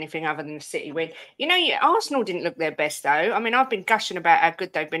can't see anything other than the City win. You know, Arsenal didn't look their best, though. I mean, I've been gushing about how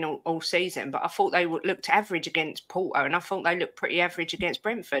good they've been all season, but I thought they looked average against Porto, and I thought they looked pretty average against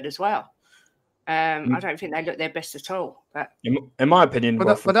Brentford as well. I don't think they looked their best at all. But in my opinion,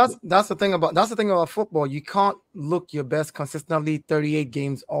 but that's the thing about football. You can't look your best consistently 38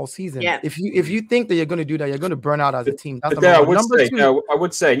 games all season. Yeah. If you think that you're going to do that, you're going to burn out as a team. That's I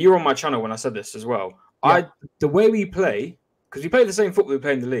would say, and you were on my channel when I said this as well. Yeah. The way we play, because we play the same football we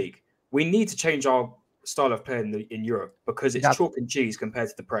play in the league, we need to change our style of playing in Europe, because it's chalk and cheese compared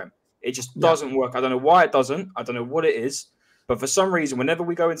to the Prem. It just doesn't work. I don't know why it doesn't. I don't know what it is. But for some reason, whenever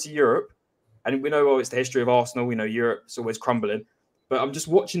we go into Europe, and we know it's the history of Arsenal, we know Europe's always crumbling. But I'm just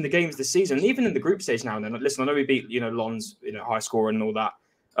watching the games this season, and even in the group stage now and then. Listen, I know we beat, Lons, high scorer and all that.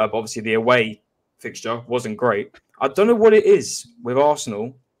 But obviously the away fixture wasn't great. I don't know what it is with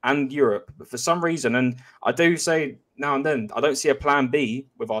Arsenal and Europe, but for some reason, and I do say now and then, I don't see a plan B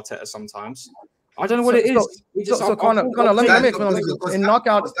with Arteta sometimes. I don't know what it is. Connor, let me explain.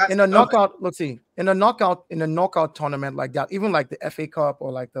 In a knockout tournament like that, even like the FA Cup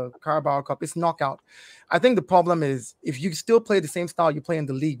or like the Carabao Cup, it's knockout. I think the problem is if you still play the same style you play in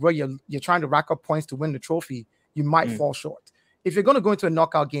the league, where you're trying to rack up points to win the trophy, you might fall short. If you're going to go into a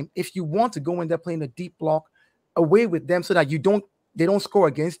knockout game, if you want to go in there playing a deep block away with them so that they don't score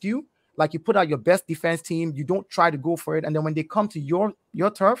against you, like you put out your best defense team, you don't try to go for it, and then when they come to your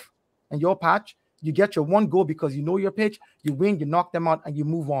turf and your patch, you get your one goal because you know your pitch, you win, you knock them out, and you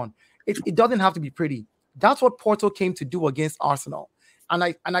move on. It doesn't have to be pretty. That's what Porto came to do against Arsenal.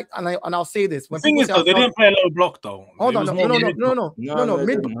 And I'll say this: when the thing is, though, they didn't play a low block, though. Hold on, no.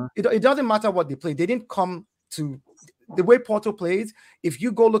 It doesn't matter what they play. They didn't come to the way Porto plays. If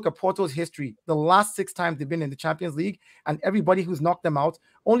you go look at Porto's history, the last 6 times they've been in the Champions League, and everybody who's knocked them out,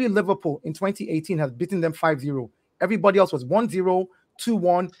 only Liverpool in 2018 has beaten them 5-0. Everybody else was 1-0.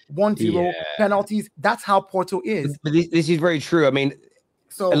 2-1, 1-0, penalties. That's how Porto is. But this is very true. I mean,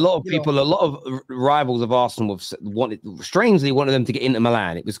 so a lot of people, a lot of rivals of Arsenal strangely wanted them to get Inter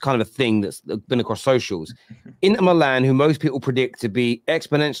Milan. It was kind of a thing that's been across socials. Inter Milan, who most people predict to be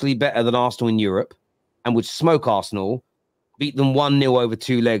exponentially better than Arsenal in Europe and would smoke Arsenal, beat them 1-0 over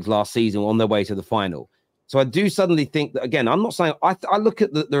 2 legs last season on their way to the final. So I do suddenly think that, again, I'm not saying, I look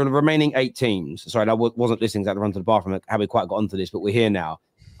at the remaining 8 teams. Sorry, I wasn't listening to that run to the bathroom, how we quite got onto this, but we're here now.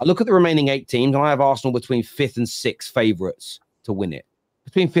 I look at the remaining 8 teams, and I have Arsenal between 5th and 6th favourites to win it.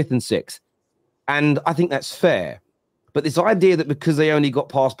 Between 5th and 6th. And I think that's fair. But this idea that because they only got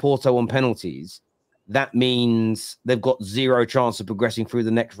past Porto on penalties, that means they've got 0 chance of progressing through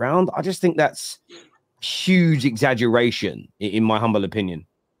the next round, I just think that's huge exaggeration, in my humble opinion.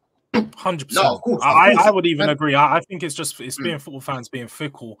 100%. No, of course. I would even agree. I think it's being football fans being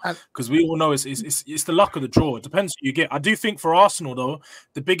fickle, because we all know it's the luck of the draw. It depends who you get. I do think for Arsenal, though,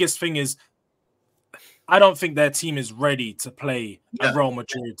 the biggest thing is I don't think their team is ready to play a Real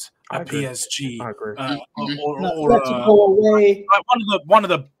Madrid, a PSG, one of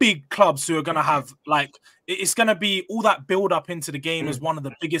the big clubs who are going to have, like, it's going to be all that build up into the game as one of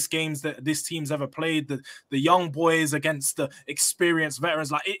the biggest games that this team's ever played. The young boys against the experienced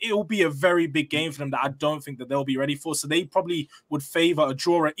veterans, like it'll be a very big game for them that I don't think that they'll be ready for. So they probably would favor a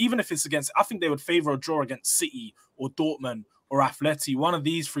draw, even if it's against. I think they would favor a draw against City or Dortmund or Atleti, one of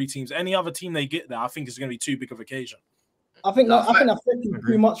these 3 teams. Any other team they get there, I think is going to be too big of an occasion. I think that's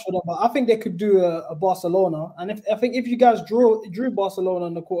too much for them, but I think they could do a Barcelona. And if you guys drew Barcelona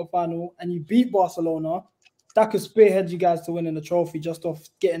in the quarterfinal and you beat Barcelona, that could spearhead you guys to winning the trophy just off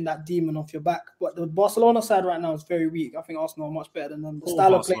getting that demon off your back. But the Barcelona side right now is very weak. I think Arsenal are much better than them. The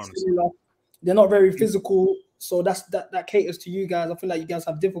style of play is similar. They're not very physical, so that caters to you guys. I feel like you guys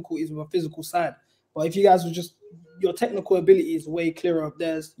have difficulties with a physical side. But if you guys were just, your technical ability is way clearer of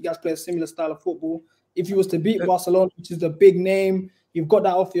theirs. You guys play a similar style of football. If you was to beat Barcelona, which is the big name, you've got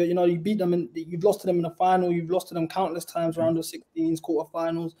that off your, you beat them and you've lost to them in the final. You've lost to them countless times around the 16s,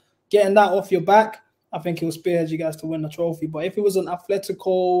 quarterfinals. Getting that off your back, I think it will spearhead you guys to win the trophy. But if it was an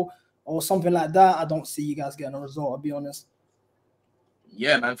Atletico or something like that, I don't see you guys getting a result, I'll be honest.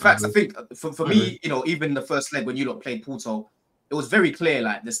 Yeah, man. Facts. I think for me, even the first leg when you lot played Porto, it was very clear,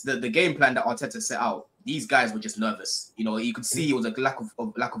 like the game plan that Arteta set out, these guys were just nervous. You could see it was a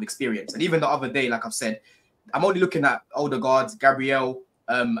lack of experience. And even the other day, like I've said, I'm only looking at Odegaard, Gabriel,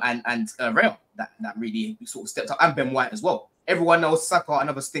 and Real that really sort of stepped up, and Ben White as well. Everyone else, Saka,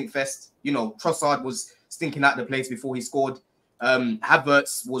 another stink fest. Trossard was stinking out the place before he scored.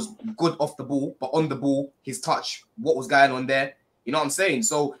 Havertz was good off the ball, but on the ball, his touch, what was going on there? You know what I'm saying?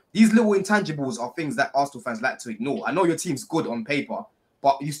 So these little intangibles are things that Arsenal fans like to ignore. I know your team's good on paper,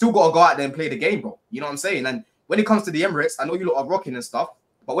 but you still got to go out there and play the game, bro. You know what I'm saying? And when it comes to the Emirates, I know you lot are rocking and stuff,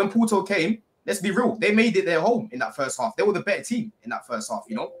 but when Porto came, let's be real, they made it their home in that first half. They were the better team in that first half,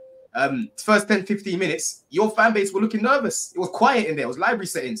 First 10, 15 minutes, your fan base were looking nervous. It was quiet in there. It was library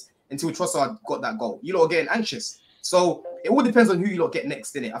settings until Trossard got that goal. You lot are getting anxious. So it all depends on who you lot get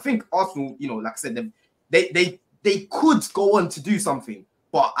next, innit? I think Arsenal, like I said, they could go on to do something,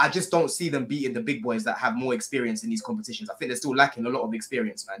 but I just don't see them beating the big boys that have more experience in these competitions. I think they're still lacking a lot of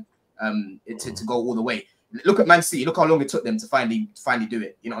experience, man, to go all the way. Look at Man City. Look how long it took them to finally do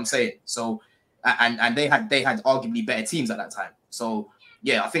it. You know what I'm saying? So, and they had arguably better teams at that time. So,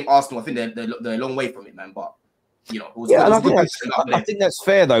 yeah, I think Arsenal, they're a long way from it, man. But, I think that's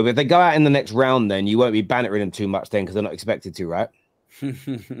fair, though. If they go out in the next round, then you won't be bantering them too much then because they're not expected to, right?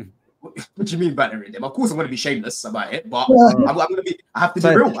 What do you mean bantering them? Of course, I'm going to be shameless about it, but I'm going to be. I have to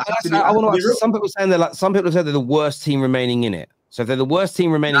be real. Some people saying some people have said they're the worst team remaining in it. So if they're the worst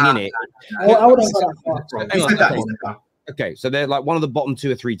team remaining in it, I wouldn't go that far. Okay, so they're like one of the bottom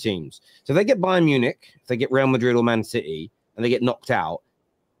 2 or 3 teams. So if they get Bayern Munich, if they get Real Madrid or Man City, and they get knocked out,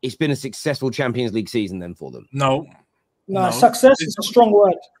 it's been a successful Champions League season then for them. No, success is a strong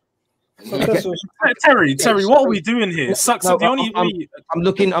word. Terry, what are we doing here? I'm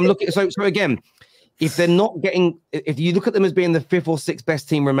looking. So again, if they're not getting, if you look at them as being the 5th or 6th best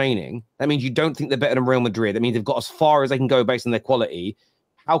team remaining, that means you don't think they're better than Real Madrid. That means they've got as far as they can go based on their quality.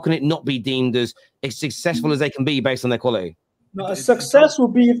 How can it not be deemed as successful as they can be based on their quality? No, a success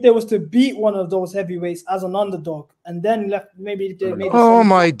would be if they was to beat one of those heavyweights as an underdog, and then maybe. Oh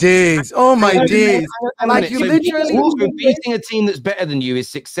my days! Like you literally beating a team that's better than you is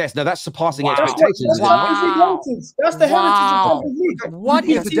success. No, that's surpassing expectations. That's the heritage of Champions League. What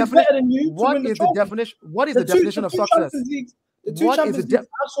is the definition? What is the definition? What is the definition of success? What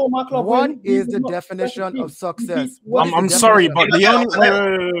is the definition of success? I'm sorry, but the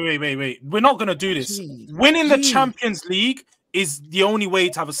only wait. We're not gonna do this. Winning the Champions League is the only way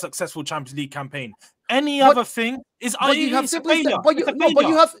to have a successful Champions League campaign. Any other thing is you have simply said, but you have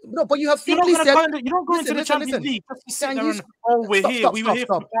simply said you don't go into the Champions League just to sit there and we're here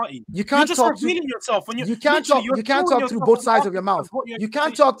for the party. You can't talk yourself when you can't talk through both sides of your mouth. You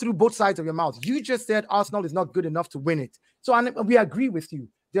can't talk through both sides of your mouth. You just said Arsenal is not good enough to win it. So we agree with you.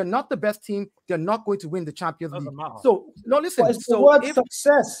 They're not the best team. They're not going to win the Champions League. So no, listen. It's the word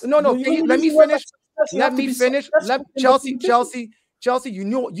success. No. Let me finish. Let me finish. Chelsea, you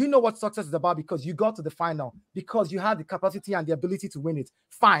know what success is about because you got to the final, because you had the capacity and the ability to win it.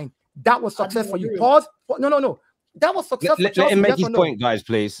 Fine. That was success for you. Pause. No. That was success for Chelsea. Let him make his point, guys,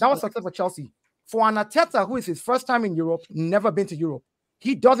 please. That was success for Chelsea. For an Arteta, who is his first time in Europe, never been to Europe.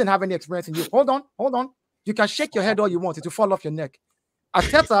 He doesn't have any experience in Europe. Hold on. You can shake your head all you want. It will fall off your neck.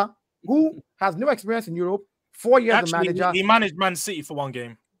 Arteta, who has no experience in Europe, 4 years as manager. He managed Man City for one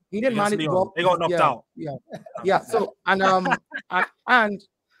game. He didn't manage well. They got knocked out. Yeah. So and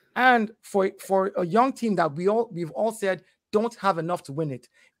for a young team that we've all said don't have enough to win it.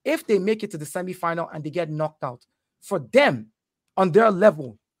 If they make it to the semi-final and they get knocked out, for them on their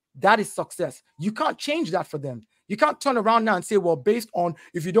level, that is success. You can't change that for them. You can't turn around now and say, well, based on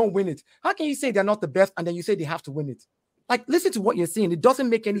if you don't win it, how can you say they're not the best and then you say they have to win it? Like, listen to what you're saying. It doesn't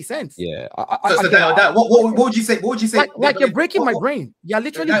make any sense. Yeah. What would you say? What would you say? Like you're breaking my brain. You're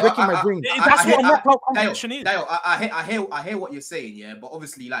literally breaking my brain. That's what a knockout competition is. I hear what you're saying, yeah. But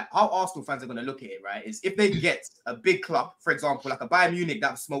obviously, like how Arsenal fans are going to look at it, right? Is if they get a big club, for example, like a Bayern Munich that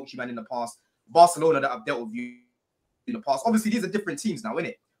have smoked you, man, in the past, Barcelona that have dealt with you in the past. Obviously, these are different teams now,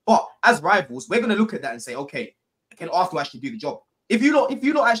 innit? But as rivals, we're going to look at that and say, okay, can Arsenal actually do the job? If you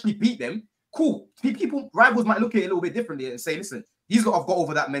don't actually beat them, cool. Rivals might look at it a little bit differently and say, listen, these lot have got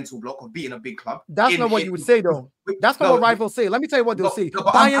over that mental block of beating a big club. That's not what you would say, though. That's not what rivals say. Let me tell you what they'll say.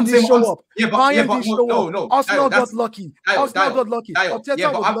 Bayern didn't show up. Bayern didn't show up. Arsenal got lucky. Arsenal got lucky.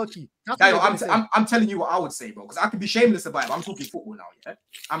 Arteta was lucky. I'm telling you what I would say, bro, because I can be shameless about it, but I'm talking football now, yeah?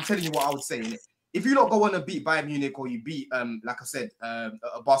 I'm telling you what I would say, innit? If you don't go on and beat Bayern Munich or you beat, like I said,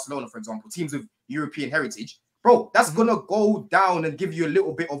 Barcelona, for example, teams with European heritage, bro, that's going to go down and give you a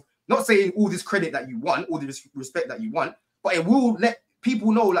little bit of, not saying all this credit that you want, all the respect that you want, but it will let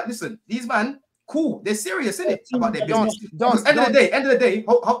people know, like, listen, these man, cool, they're serious, innit, about their business. Because end of the day,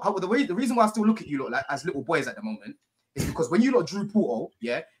 the reason why I still look at you lot like as little boys at the moment is because when you lot drew Porto,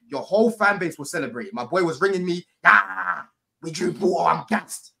 yeah, your whole fan base was celebrating. My boy was ringing me, we drew Porto, I'm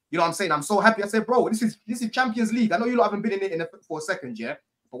gassed. You know what I'm saying? I'm so happy. I said, bro, this is Champions League. I know you lot haven't been in it for a second, yeah,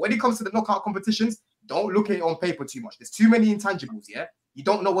 but when it comes to the knockout competitions, don't look at it on paper too much. There's too many intangibles, yeah. You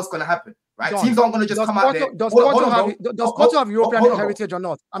don't know what's going to happen, right? Teams aren't going to just come out there. Does Porto have European heritage or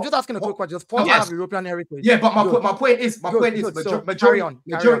not? I'm just asking a quick question. Does Porto have European heritage? Yeah, but my point is, majority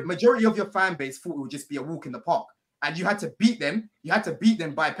of your fan base thought it would just be a walk in the park, and you had to beat them. You had to beat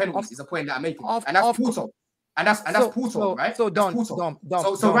them by penalties. Is the point that I'm making, and that's Porto. And that's Porto, right? So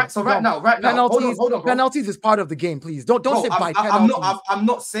right now, hold on, penalties is part of the game. Please don't say by penalties. I'm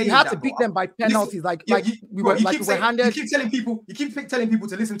not saying you had to beat them by penalties. We were handed. You keep telling people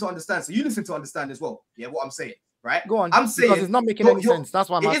to listen to understand. So you listen to understand as well. Yeah, what I'm saying, right? Go on. I'm saying because it's not making any sense. That's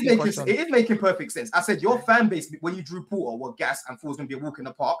why I'm asking the question. It is making perfect sense. I said your fan base when you drew Porto were gas and thought it was going to be a walk in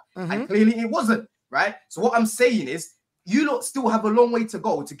the park, and clearly it wasn't, right? So what I'm saying is you lot still have a long way to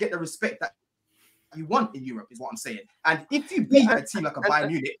go to get the respect that you want in Europe, is what I'm saying. And if you beat a team like a Bayern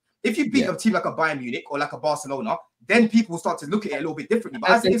Munich, a team like a Bayern Munich or like a Barcelona, then people will start to look at it a little bit differently.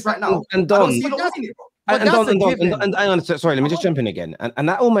 But as it is right now, sorry, let me just jump in again. And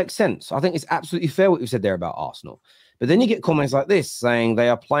that all makes sense. I think it's absolutely fair what you said there about Arsenal. But then you get comments like this saying they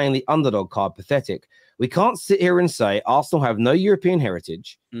are playing the underdog card. Pathetic. We can't sit here and say Arsenal have no European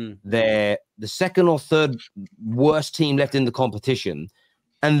heritage. They're the second or third worst team left in the competition.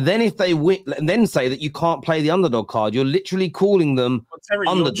 And then if they win, and then say that you can't play the underdog card, you're literally calling them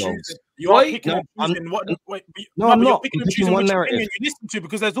underdogs. I'm not. You're choosing one narrative you listen to,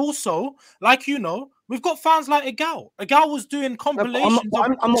 because there's also, like, you know, we've got fans like Egal. Egal was doing compilations.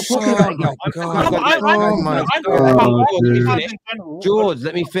 I'm not talking about George,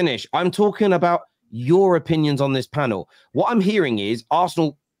 let me finish. I'm talking about your opinions on this panel. What I'm hearing is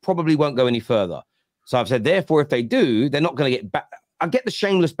Arsenal probably won't go any further. So I've said, therefore, if they do, they're not going to get back. I get the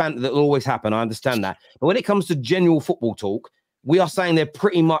shameless banter that will always happen. I understand that. But when it comes to general football talk, we are saying they're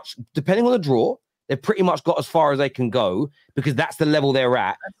pretty much, depending on the draw, they've pretty much got as far as they can go because that's the level they're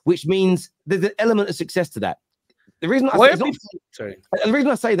at, which means there's an element of success to that. The reason I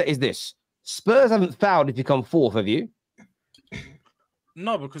say that is this. Spurs haven't fouled if you come fourth, have you?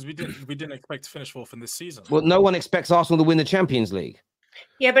 No, because we didn't expect to finish fourth in this season. Well, no one expects Arsenal to win the Champions League.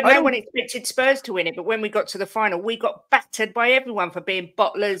 Yeah, but no one expected Spurs to win it. But when we got to the final, we got battered by everyone for being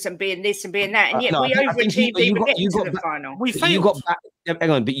bottlers and being this and being that. And yet we overachieved even getting to the final. We failed. Hang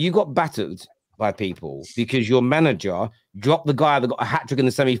on, but you got battered by people because your manager dropped the guy that got a hat-trick in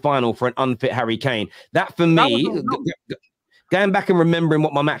the semi-final for an unfit Harry Kane. That, for me, going back and remembering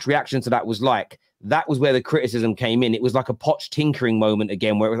what my match reaction to that was like, that was where the criticism came in. It was like a Poch tinkering moment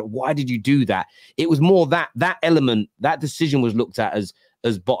again, where it was like, why did you do that? It was more that element, that decision was looked at as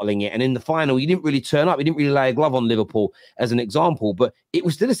bottling it. And in the final, you didn't really turn up. You didn't really lay a glove on Liverpool as an example, but it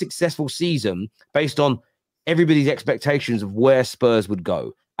was still a successful season based on everybody's expectations of where Spurs would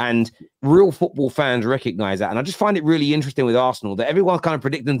go. And real football fans recognize that. And I just find it really interesting with Arsenal that everyone's kind of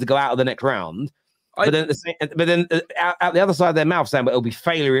predicting them to go out of the next round. But then out the other side of their mouth saying, but it'll be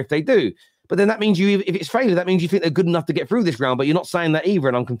failure if they do. But then that means if it's failure, that means you think they're good enough to get through this round, but you're not saying that either,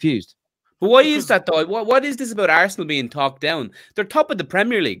 and I'm confused. But why is that, though? What is this about Arsenal being talked down? They're top of the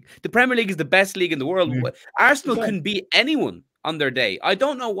Premier League. The Premier League is the best league in the world. Arsenal can beat anyone on their day. I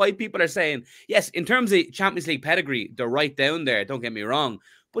don't know why people are saying, yes, in terms of Champions League pedigree, they're right down there, don't get me wrong.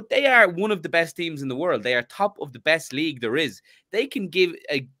 But they are one of the best teams in the world. They are top of the best league there is. They can give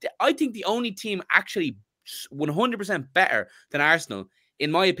I think the only team actually 100% better than Arsenal, in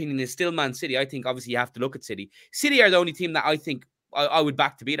my opinion, is still Man City. I think obviously you have to look at City. City are the only team that I think I would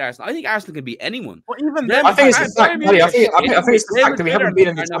back to beat Arsenal. I think Arsenal can beat anyone. Well, even them, I think it's the fact that we haven't been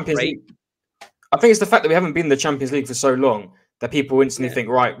in the Champions League. I think it's the fact that we haven't been in the Champions League for so long that people instantly think,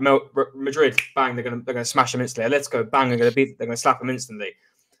 right, Madrid, bang, they're gonna smash them instantly. Let's go, bang, they're gonna slap them instantly.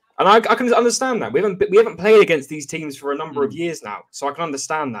 And I can understand that. We haven't played against these teams for a number of years now, so I can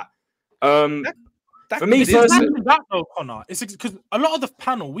understand that. For me, personally, that though, Connor, it's because a lot of the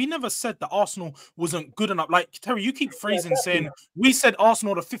panel, we never said that Arsenal wasn't good enough. Like Terry, you keep phrasing saying we said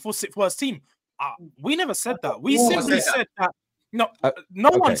Arsenal the 5th or 6th worst team. We never said that. We simply said that. No,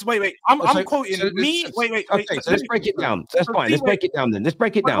 one's. Wait. I'm quoting me. Wait. Okay, so let's break it down. That's fine. Let's break it down then. Let's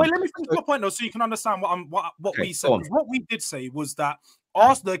break it down. Wait, let me finish my point though, so you can understand what we said. What we did say was that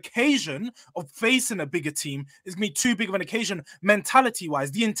the occasion of facing a bigger team is going to be too big of an occasion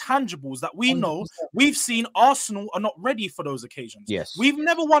mentality-wise. The intangibles that we know, we've seen Arsenal are not ready for those occasions. Yes. We've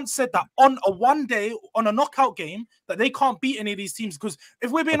never once said that on a one day, on a knockout game, that they can't beat any of these teams. Because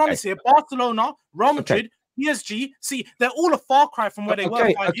if we're being honest here, Barcelona, Real Madrid, PSG, see, they're all a far cry from where they were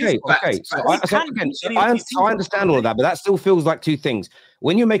 5 years ago. I understand all of that, but that still feels like two things.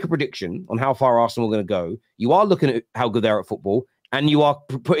 When you make a prediction on how far Arsenal are going to go, you are looking at how good they are at football, and you are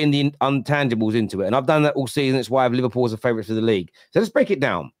putting the intangibles into it. And I've done that all season. It's why I have Liverpool as a favourite for the league. So let's break it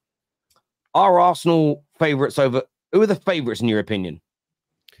down. Are Arsenal favourites over... Who are the favourites in your opinion?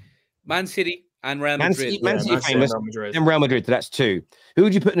 Man City and Real Madrid. Man City famous, and Real Madrid. So that's 2. Who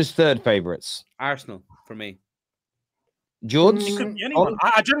would you put in as third favourites? Arsenal, for me. George?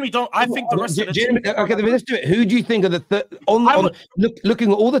 I generally don't. I think the rest of the team... Okay, let's do it. Who do you think are the third...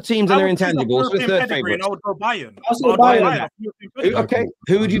 looking at all the teams and their intangibles, the third favourites? I would go Bayern. Okay,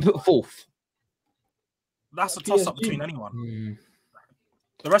 who would you put fourth? That's a toss-up between anyone.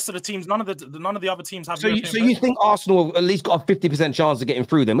 The rest of the teams, none of the other teams have. So you think Arsenal at least got a 50% chance of getting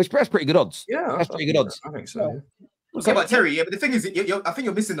through them? Which that's pretty good odds. Yeah, that's pretty good odds. I think so. Okay, but Terry, but the thing is, I think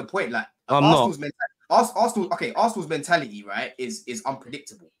you're missing the point. Like Arsenal's mentality, right, is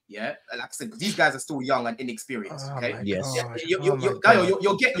unpredictable. Yeah, like I said, because these guys are still young and inexperienced. Okay, yes,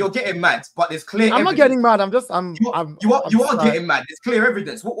 you're getting mad, but there's clear. I'm not getting mad. You are getting mad. There's clear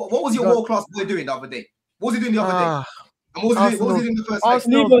evidence. What was your world class boy doing the other day? What was he doing the other day? And what was he doing the first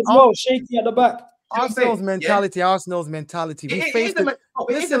leg? Shaky at the back. Arsenal's mentality. We faced it.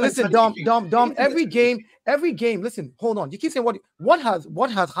 Listen, Dom. Every game. Listen, hold on. You keep saying what has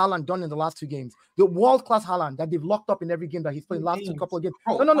Haaland done in the last 2 games? The world class Haaland that they've locked up in every game that he's played in the last couple of games.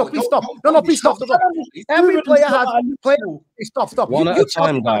 No, please stop. Please stop. Every player has played. Stop. One at a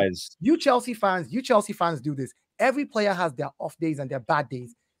time, guys. You Chelsea fans do this. Every player has their off days and their bad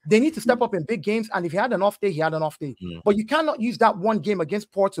days. They need to step up in big games, and if he had an off day, he had an off day. But you cannot use that one game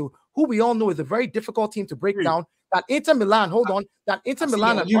against Porto, who we all know is a very difficult team to break down. That Inter Milan, Inter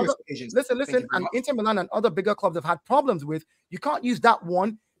Milan and other bigger clubs have had problems with. You can't use that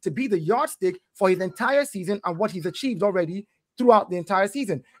one to be the yardstick for his entire season and what he's achieved already throughout the entire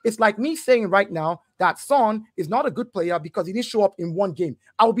season. It's like me saying right now that Son is not a good player because he didn't show up in one game.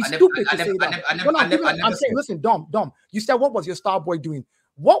 I would be stupid to say that. I'm saying, listen, Dom, you said, what was your star boy doing?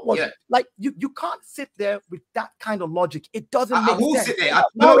 What was like? You can't sit there with that kind of logic. It doesn't make sense.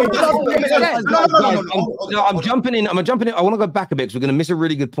 No, I'm jumping in. I want to go back a bit because we're going to miss a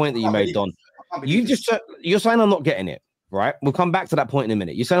really good point that you made, Don. You're saying I'm not getting it, right? We'll come back to that point in a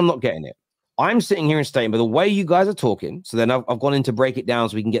minute. You're saying I'm not getting it. I'm sitting here and stating, but the way you guys are talking, so then I've gone in to break it down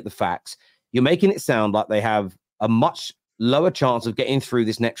so we can get the facts. You're making it sound like they have a much lower chance of getting through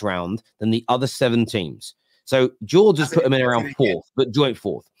this next round than the other 7 teams. So George has put them in around 4th, but joint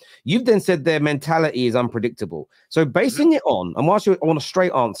 4th. You've then said their mentality is unpredictable. So basing it on, and whilst I want a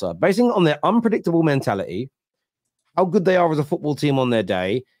straight answer, basing it on their unpredictable mentality, how good they are as a football team on their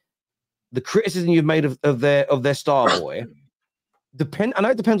day, the criticism you've made of their star boy, I know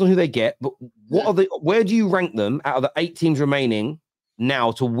it depends on who they get, but where do you rank them out of the 8 teams remaining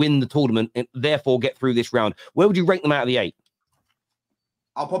now to win the tournament and therefore get through this round? Where would you rank them out of the 8?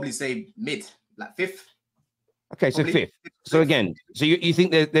 I'll probably say mid, like 5th. Okay, so 5th. So again, so you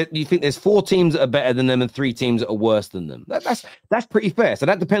think there's 4 teams that are better than them and 3 teams that are worse than them. That's pretty fair. So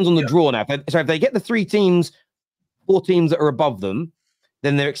that depends on the draw now. So if they get the 4 teams that are above them,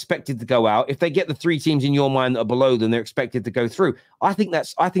 then they're expected to go out. If they get the 3 teams in your mind that are below them, they're expected to go through. I think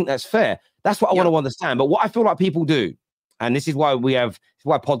that's fair. That's what I want to understand. But what I feel like people do, and this is why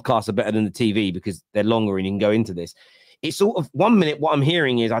podcasts are better than the TV, because they're longer and you can go into this. It's sort of 1 minute what I'm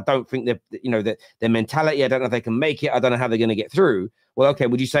hearing is I don't think that their mentality, I don't know if they can make it, I don't know how they're going to get through. Well, okay,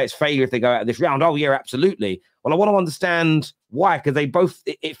 would you say it's failure if they go out of this round? Oh yeah, absolutely. Well, I want to understand why, because they both,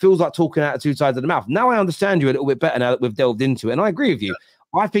 it feels like talking out of 2 sides of the mouth. Now I understand you a little bit better now that we've delved into it, and I agree with you.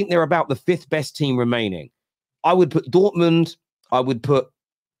 I think they're about the 5th best team remaining. I would put Dortmund,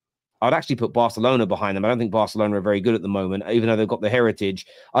 I'd actually put Barcelona behind them. I don't think Barcelona are very good at the moment, even though they've got the heritage.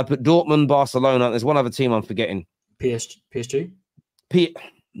 I'd put Dortmund, Barcelona, there's one other team I'm forgetting. PSG?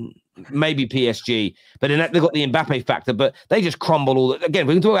 maybe PSG, but then they've got the Mbappe factor, but they just crumble all that. Again,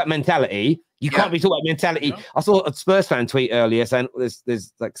 we can talk about mentality. You can't be talking about mentality. Yeah. I saw a Spurs fan tweet earlier saying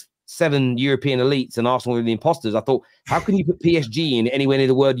there's like 7 European elites and Arsenal are the imposters. I thought, how can you put PSG in anywhere near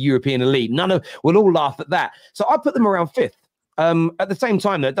the word European elite? We'll all laugh at that. So I put them around 5th. At the same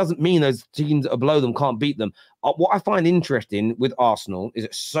time, that doesn't mean those teams that are below them can't beat them. What I find interesting with Arsenal is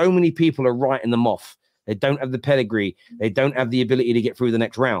that so many people are writing them off. They don't have the pedigree. They don't have the ability to get through the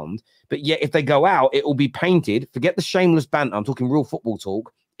next round. But yet, if they go out, it will be painted. Forget the shameless banter. I'm talking real football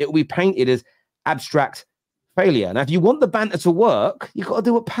talk. It will be painted as abstract failure. Now, if you want the banter to work, you've got to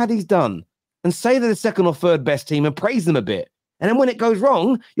do what Paddy's done and say they're the 2nd or 3rd best team and praise them a bit. And then when it goes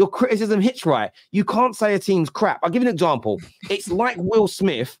wrong, your criticism hits right. You can't say a team's crap. I'll give you an example. It's like Will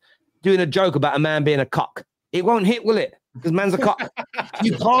Smith doing a joke about a man being a cuck. It won't hit, will it? Because man's a cuck.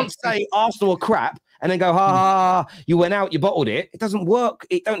 You can't say Arsenal are crap and then go, ha, you went out, you bottled it. It doesn't work.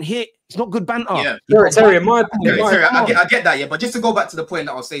 It don't hit. It's not good banter. Yeah, Terry, I get that, yeah. But just to go back to the point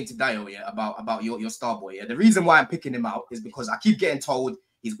that I was saying to Dio, yeah, about your star boy, yeah. The reason why I'm picking him out is because I keep getting told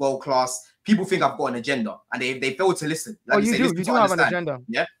he's world class. People think I've got an agenda, and they fail to listen. Like you do have an agenda.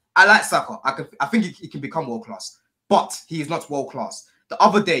 Yeah, I like Saka. I think he can become world class, but he is not world class. The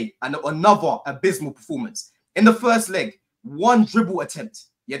other day, another abysmal performance in the first leg. 1 dribble attempt,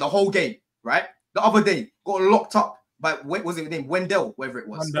 yeah, the whole game, right? The other day, got locked up by, what was it named? Wendell, whatever it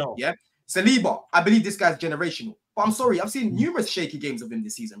was. Yeah. Saliba, I believe this guy's generational. But I'm sorry, I've seen numerous shaky games of him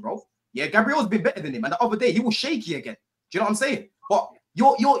this season, bro. Yeah, Gabriel's been better than him. And the other day, he was shaky again. Do you know what I'm saying? But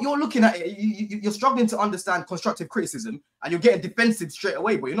you're looking at it, you're struggling to understand constructive criticism, and you're getting defensive straight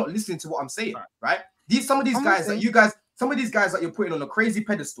away, but you're not listening to what I'm saying, right? Some of these guys that you're putting on a crazy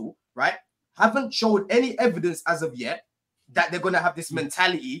pedestal, right, haven't showed any evidence as of yet that they're going to have this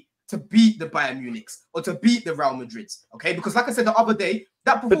mentality to beat the Bayern Munichs or to beat the Real Madrids, okay? Because like I said the other day,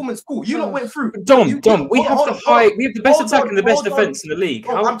 that performance, cool. You lot went through. Dom, we have the best attack and the best defense in the league.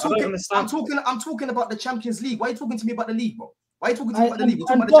 Bro, I'm talking about the Champions League. Why are you talking to me about the league, bro? Why are you talking to me about the league? We're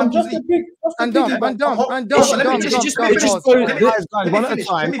talking about the Champions League. One at a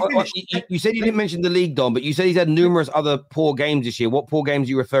time. You said you didn't mention the league, Dom, but you said he's had numerous other poor games this year. What poor games are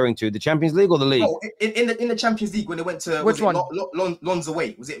you referring to? The Champions League or the league? In the Champions League when they went to Lons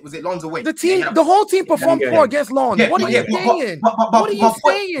away. Was it Lons away? The whole team performed poor against Lons. What are you saying? What are you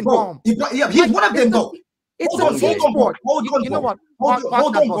saying, Dom? Yeah, he's one of them though. It's a team sport. You know what?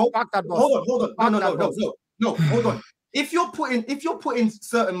 Hold on. If you're putting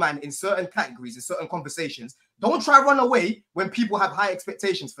certain man in certain categories, in certain conversations, don't try to run away when people have high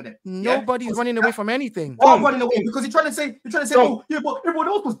expectations for them. Nobody's running away from anything. I'm running away because you're trying to say, oh, yeah, but everyone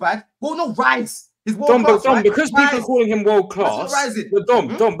else was bad. Well, no, rise. He's world class, right? Because people are calling him world class.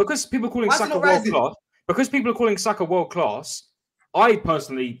 Dom, because people are calling Saka world class. Because people are calling Saka world class. I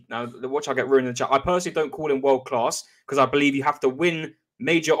personally, now watch, I get ruined in the chat. I personally don't call him world class because I believe you have to win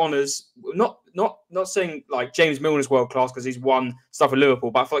major honours. Not saying like James Milner's world class because he's won stuff with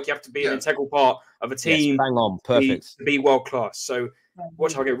Liverpool, but I feel like you have to be an integral part of a team. Yes, bang on, perfect. To be world class. So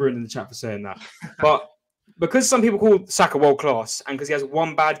watch, I get ruined in the chat for saying that. But because some people call Saka world class, and because he has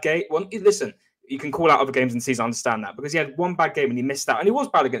one bad game, listen, you can call out other games in the season. I understand that because he had one bad game and he missed out, and he was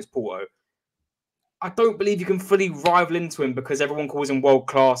bad against Porto. I don't believe you can fully rival into him because everyone calls him world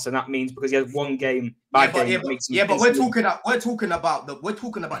class, and that means because he has one game bad game. But we're talking about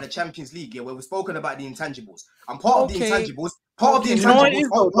the Champions League, where we've spoken about the intangibles. And part of the intangibles. Hold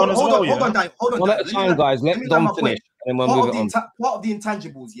on. One at a time, guys. Let Dom finish, and we'll move it on. Part of the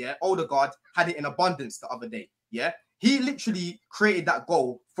intangibles, Odegaard had it in abundance the other day. Yeah, he literally created that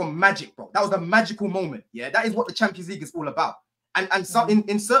goal from magic, bro. That was a magical moment. Yeah, that is what the Champions League is all about. And so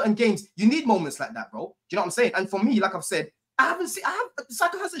in certain games, you need moments like that, bro. Do you know what I'm saying? And for me, like I've said,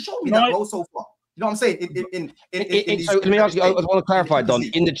 Saka hasn't shown me that, bro, so far. You know what I'm saying? So let me ask you, I want to clarify, Don.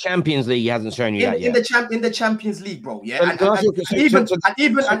 In the Champions League, he hasn't shown you that yet. In the Champions League, bro. Yeah. And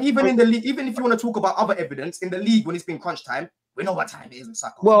even in the league, even if you want to talk about other evidence, in the league when it's been crunch time, we know what time it is in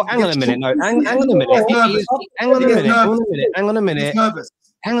Saka. Well, hang on a minute. No, hang on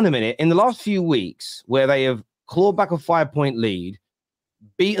a minute. In the last few weeks, where they have clawed back a 5-point lead,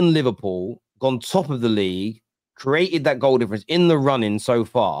 beaten Liverpool, gone top of the league, created that goal difference in the run-in so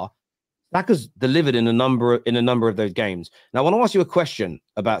far, Saka's delivered in a number of those games. Now, I want to ask you a question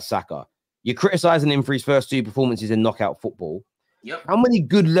about Saka. You're criticizing him for his first 2 performances in knockout football. Yep. How many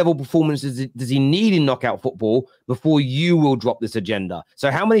good level performances does he need in knockout football before you will drop this agenda?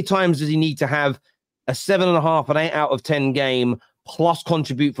 So how many times does he need to have a 7.5, an 8 out of 10 game plus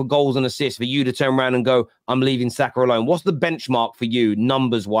contribute for goals and assists for you to turn around and go, I'm leaving Saka alone? What's the benchmark for you,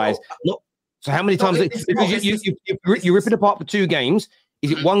 numbers-wise? So how many times? Because you rip it apart for 2 games.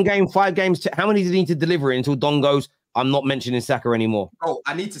 Is it 1 game, 5 games? How many does he need to deliver until Don goes, I'm not mentioning Saka anymore? Oh,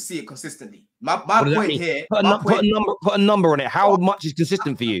 I need to see it consistently. My point here. Put a number on it. How much is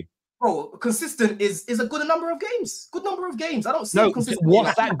consistent for you? Bro, consistent is a good number of games. Good number of games. I don't see it consistent.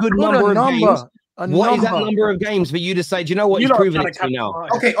 What's that good number of games? What is that number of games for you to say, do you know what? He's proven it to me now.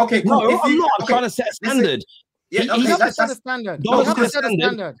 Okay, cool. No, I'm not. I'm trying to set a standard. Yeah, okay, that's a standard.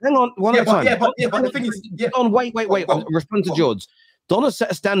 Hang on, one at a time. But the thing is, wait. I'll respond to George. Don has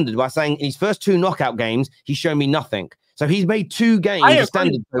set a standard by saying in his first 2 knockout games, he's shown me nothing. So he's made 2 games a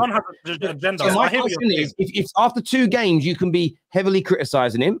standard. So my question is, if after 2 games you can be heavily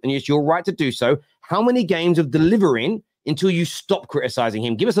criticizing him, and it's your right to do so, how many games of delivering until you stop criticizing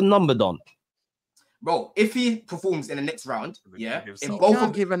him? Give us a number, Don. Bro, if he performs in the next round, he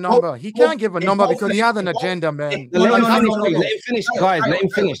can't give a number. He can't give a number because he has an agenda, man. Let him finish, guys. Let him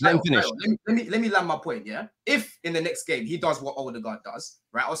finish. Let me land my point, yeah? If in the next game he does what Odegaard does,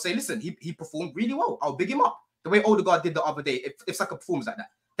 right, I'll say, listen, he performed really well. I'll big him up. The way Odegaard did the other day, if Saka performs like that.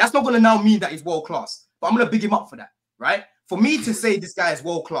 That's not going to now mean that he's world-class, but I'm going to big him up for that, right? For me to say this guy is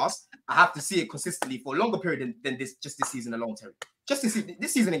world-class, I have to see it consistently for a longer period than this season alone, Terry. Just to see,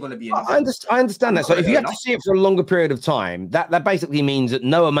 this season ain't going to be enough. I understand that. So if you have to see it for a longer period of time, that basically means that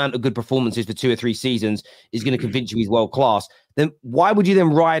no amount of good performances for 2 or 3 seasons is going to convince you he's world-class. Then why would you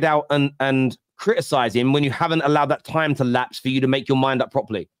then ride out and criticize him when you haven't allowed that time to lapse for you to make your mind up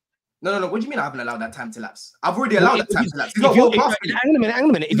properly? No. What do you mean I haven't allowed that time to lapse? I've already allowed that time to lapse. He's not world-class to me. Hang on a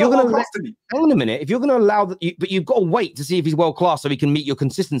minute. If you're going to allow that, but you've got to wait to see if he's world-class so he can meet your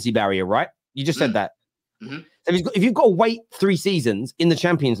consistency barrier, right? You just said that. Mm-hmm. So if you've got to wait 3 seasons in the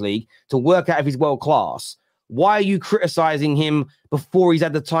Champions League to work out if he's world-class, why are you criticizing him before he's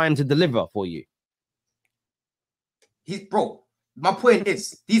had the time to deliver for you? Bro, my point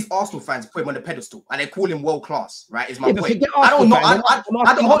is, these Arsenal fans put him on the pedestal and they call him world class, right? Is my point. I don't know.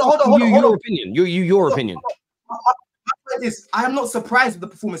 Hold on. Your opinion. Your opinion. My point is, I am not surprised with the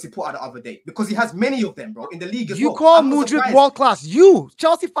performance he put out the other day because he has many of them, bro, in the league as well. You call Mudryk world class. You,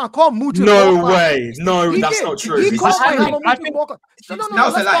 Chelsea fan, call Mudryk. No way. No, that's not true. He called Mudryk world class. Now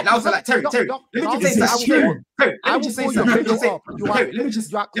it's a lie. Now it's a lie. Terry, let me just say something. Let me just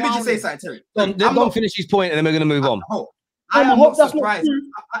say something, Terry. Don't finish his point and then we're going to move on. I am not surprised.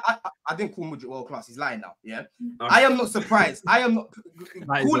 I didn't call Mudryk world class. He's lying now. Yeah, I am not surprised. I am not.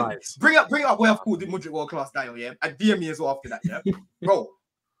 Bring up where I've called Mudryk world class, Daniel. Yeah, and DM me as well after that. Yeah, bro,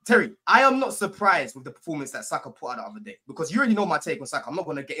 Terry, I am not surprised with the performance that Saka put out the other day because you already know my take on Saka. I'm not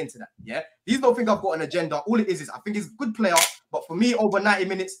going to get into that. Yeah, these don't think I've got an agenda. All it is I think he's a good player, but for me, over 90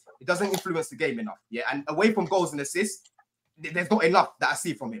 minutes, it doesn't influence the game enough. Yeah, and away from goals and assists, there's not enough that I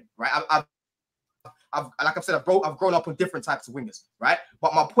see from him. Right, like I've said, I've grown up on different types of wingers, right?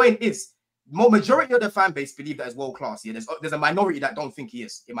 But my point is, majority of the fan base believe that he's world class. Yeah, there's a minority that don't think he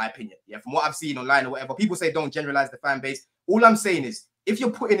is, in my opinion. Yeah, from what I've seen online or whatever, people say don't generalize the fan base. All I'm saying is, if you're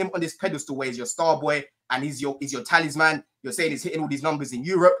putting him on this pedestal where he's your star boy and he's your talisman, you're saying he's hitting all these numbers in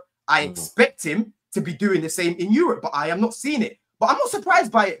Europe. I expect him to be doing the same in Europe, but I am not seeing it. But I'm not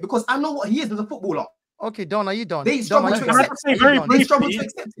surprised by it because I know what he is as a footballer. Okay, Don, are you done? They struggle to accept it.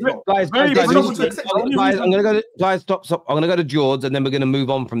 Guys, I'm gonna go to stop. I'm gonna go to George, and then we're gonna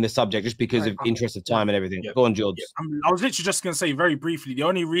move on from this subject just because of interest of time and everything. Go on, George. I was literally just gonna say very briefly, the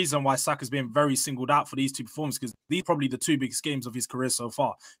only reason why Saka's been very singled out for these 2 performances because these are probably the 2 biggest games of his career so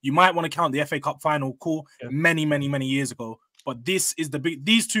far. You might want to count the FA Cup final many years ago, but these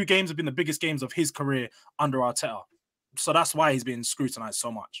 2 games have been the biggest games of his career under Arteta. So that's why he's been scrutinized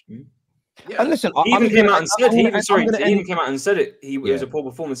so much. Yeah. And listen, he even came out and said it. He even came out and said it. It was a poor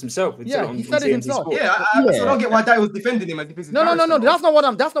performance himself. He said it himself. So I don't get why Daddy was defending him. No. That's not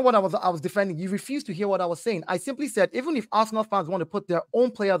what I was defending. You refused to hear what I was saying. I simply said, even if Arsenal fans want to put their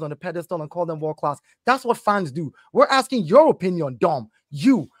own players on the pedestal and call them world class, that's what fans do. We're asking your opinion, Dom.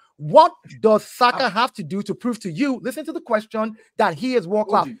 What does Saka have to do to prove to you? Listen to the question that he is world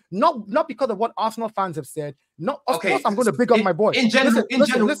class. Not because of what Arsenal fans have said. Of course, I'm going to big up my boy. Listen,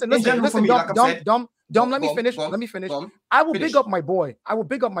 Dom, let me finish. I will big up my boy.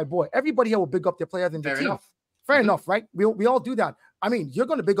 Everybody here will big up their players in the team. Fair enough, right? We all do that. I mean, you're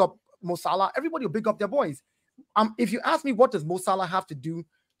going to big up Mo Salah. Everybody will big up their boys. If you ask me what does Mo Salah have to do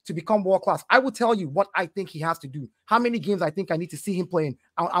to become world class, I will tell you what I think he has to do. How many games I think I need to see him playing,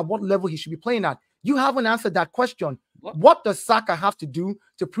 at what level he should be playing at. You haven't answered that question. What does Saka have to do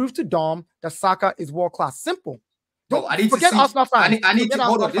to prove to Dom that Saka is world class? Simple. Bro, I need to see. Arsenal fans. I need to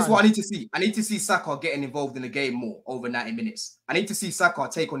hold on. This is what I need to see. I need to see Saka getting involved in the game more over 90 minutes. I need to see Saka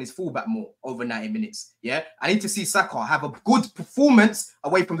take on his fullback more over 90 minutes. Yeah, I need to see Saka have a good performance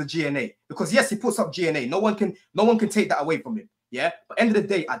away from the GNA because yes, he puts up GNA. No one can take that away from him. Yeah, but end of the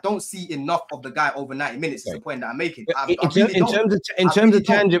day, I don't see enough of the guy over 90 minutes. Is the point that I'm making. In terms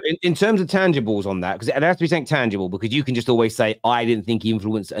of tangibles on that, because it has to be something tangible. Because you can just always say, "I didn't think he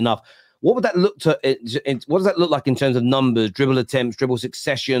influenced it enough." What would that look to? What does that look like in terms of numbers, dribble attempts, dribble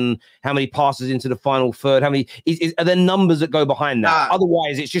succession? How many passes into the final third? How many? Are there numbers that go behind that?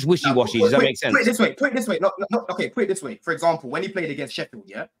 Otherwise, it's just wishy-washy. Does that make sense? Put it this way. Okay, put it this way. For example, when he played against Sheffield,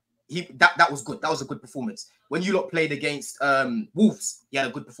 yeah, that was good. That was a good performance. When you lot played against Wolves, he had a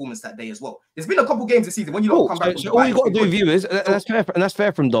good performance that day as well. There's been a couple games this season when you lot come back. So all you've got to do, viewers, that's fair, and that's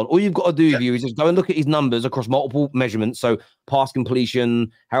fair from Don. All you've got to do, viewers, is go and look at his numbers across multiple measurements. So pass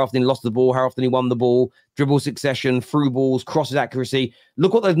completion, how often he lost the ball, how often he won the ball, dribble succession, through balls, crosses accuracy.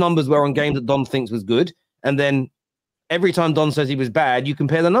 Look what those numbers were on games that Don thinks was good, and then every time Don says he was bad, you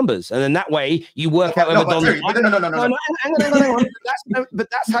compare the numbers, and then that way you work out whether Don. No. Hang on. But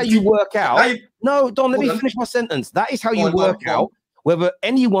that's how you work out. No, Don, let me finish my sentence. That is how you work out whether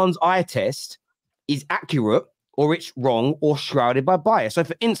anyone's eye test is accurate or it's wrong or shrouded by bias. So,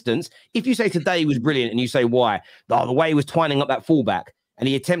 for instance, if you say today he was brilliant and you say why, the way he was twining up that fullback and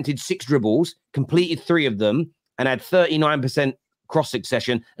he attempted 6 dribbles, completed 3 of them, and had 39% cross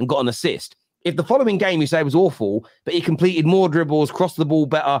succession and got an assist. If the following game you say was awful, but he completed more dribbles, crossed the ball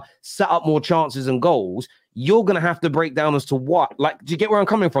better, set up more chances and goals, you're going to have to break down as to what. Like, do you get where I'm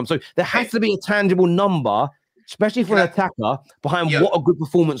coming from? So there has to be a tangible number, especially for an attacker, behind what a good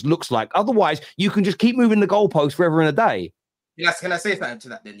performance looks like. Otherwise, you can just keep moving the goalpost forever and a day. Yes, can I say something to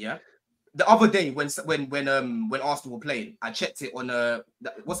that then? Yeah. The other day when Arsenal were playing, I checked it on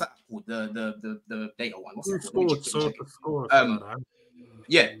what's that called? The data one. What's that called?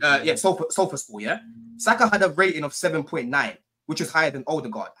 SofaScore, yeah. Saka had a rating of 7.9, which is higher than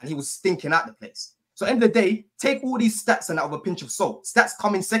Odegaard, and he was stinking out the place. So end of the day, take all these stats and out of a pinch of salt. Stats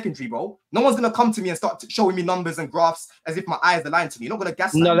come in secondary, bro. No one's gonna come to me and start showing me numbers and graphs as if my eyes are lying to me. You're not gonna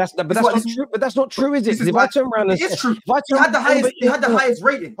gaslight. No, that's not true. But that's not true, is it? If I turn around and it is true. He had the highest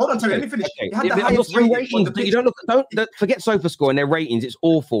rating. Hold on, Terry. Let me finish. He had the highest rating. You don't forget SofaScore and their ratings. It's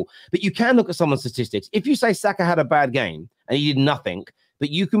awful. But you can look at someone's statistics. If you say Saka had a bad game and he did nothing, but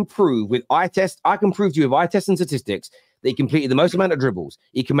you can prove with eye test, I can prove to you with eye test and statistics that he completed the most amount of dribbles.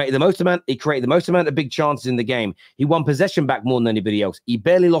 He created the most amount of big chances in the game. He won possession back more than anybody else. He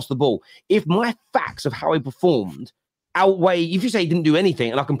barely lost the ball. If my facts of how he performed outweigh, if you say he didn't do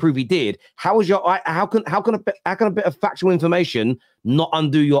anything and I can prove he did, how can a bit of factual information not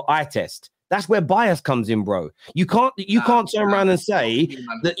undo your eye test? That's where bias comes in, bro. You can't turn around and say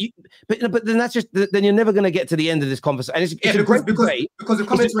that you, but then that's just, then you're never going to get to the end of this conversation. It's a great debate. Because it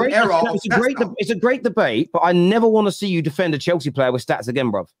comes into an era. It's a great debate, but I never want to see you defend a Chelsea player with stats again,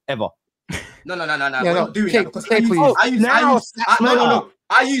 bro. Ever. No. We're not doing that because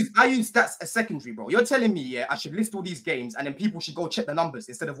I use stats as secondary, bro. You're telling me, I should list all these games and then people should go check the numbers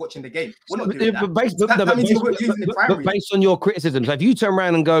instead of watching the game. We're not doing that. But based on your criticism, so if you turn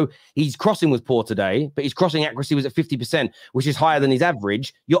around and go, his crossing was poor today, but his crossing accuracy was at 50%, which is higher than his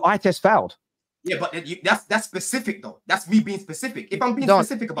average, your eye test fouled. Yeah, but that's specific though. That's me being specific. If I'm being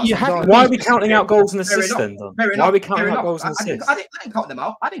specific about something, why are we counting out goals and assists then? Why are we counting out goals and assists? I didn't count them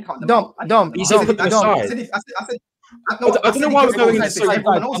out. I didn't count them out. I don't know why we're going into this.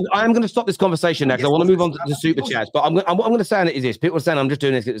 I'm going to stop this conversation now because I want to move on to super chats. But what I'm going to say on it is this: people are saying I'm just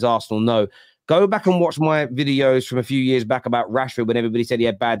doing this because it's Arsenal. No, go back and watch my videos from a few years back about Rashford when everybody said he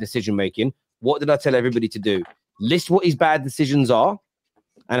had bad decision making. What did I tell everybody to do? List what his bad decisions are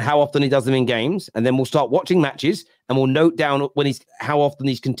and how often he does them in games, and then we'll start watching matches and we'll note down how often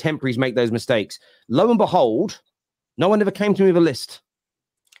these contemporaries make those mistakes. Lo and behold, no one ever came to me with a list.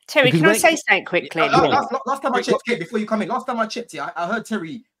 Terry, can I say something quickly? Last time I checked, Kate, before you come in, last time I checked, I heard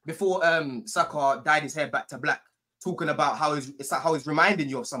Terry before Saka dyed his hair back to black, talking about how it's reminding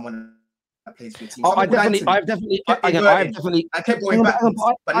you of someone that plays for your team. I kept going back.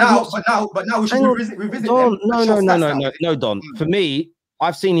 But now we should revisit them. No, Don. For me,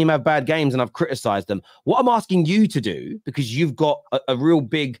 I've seen him have bad games and I've criticized them. What I'm asking you to do, because you've got a real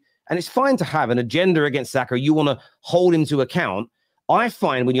big, and it's fine to have an agenda against Saka, you want to hold him to account. I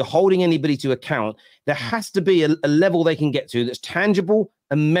find when you're holding anybody to account, there has to be a level they can get to that's tangible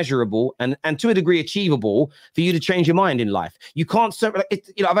and measurable and to a degree achievable for you to change your mind in life. You can't,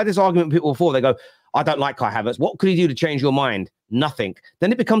 I've had this argument with people before. They go, I don't like Kai Havertz. What could he do to change your mind? Nothing.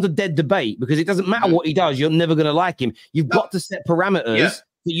 Then it becomes a dead debate because it doesn't matter what he does. You're never going to like him. You've got to set parameters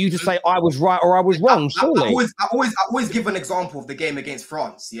for you to say I was right or I was wrong. Surely. I always give an example of the game against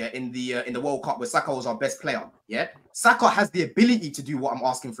France. Yeah, in the World Cup where Saka was our best player. Yeah, Saka has the ability to do what I'm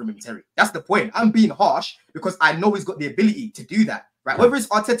asking from him, Terry. That's the point. I'm being harsh because I know he's got the ability to do that. Right? Whether it's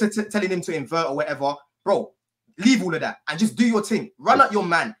Arteta telling him to invert or whatever, bro. leave all of that and just do your thing. Run at your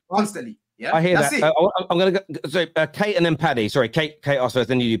man constantly. Yeah, I hear that's that. it. I'm gonna go. So Kate and then Paddy. Sorry, Kate asked first,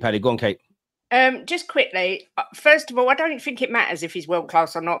 then you do Paddy. Go on, Kate. Just quickly, first of all, I don't think it matters if he's world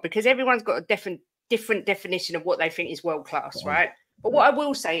class or not, because everyone's got a different definition of what they think is world class, right? But what I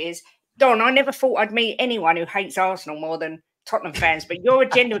will say is, Don, I never thought I'd meet anyone who hates Arsenal more than Tottenham fans, but your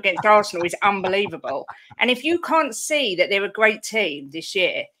agenda against Arsenal is unbelievable. And if you can't see that they're a great team this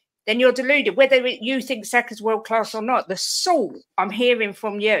year, then you're deluded. Whether you think Saka's world class or not, the salt I'm hearing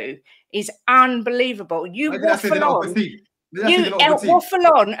from you is unbelievable. You waffle on. You waffle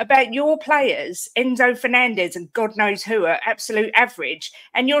on about your players, Enzo Fernandez and God knows who, are absolute average,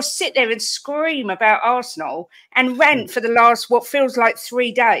 and you'll sit there and scream about Arsenal and rant for the last what feels like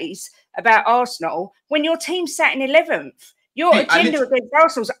 3 days about Arsenal when your team sat in 11th. Your agenda against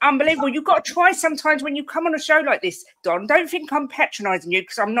Arsenal is unbelievable. You've got to try sometimes when you come on a show like this, Don. Don't think I'm patronising you,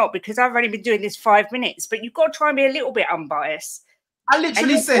 because I'm not, because I've only been doing this 5 minutes. But you've got to try and be a little bit unbiased. I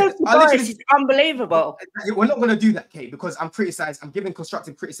literally said, it's unbelievable. We're not going to do that, Kate, because I'm giving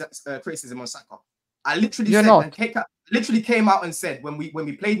constructive criticism on Saka. I literally said, and Kate literally came out and said, when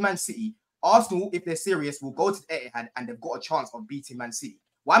we played Man City, Arsenal, if they're serious, will go to Etihad and they've got a chance of beating Man City.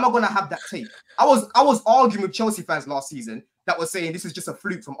 Why am I going to have that tape? I was arguing with Chelsea fans last season that was saying this is just a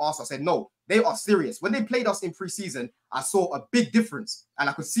fluke from Arsenal. I said, no, they are serious. When they played us in pre-season, I saw a big difference and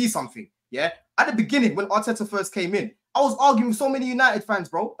I could see something. Yeah. At the beginning, when Arteta first came in, I was arguing with so many United fans,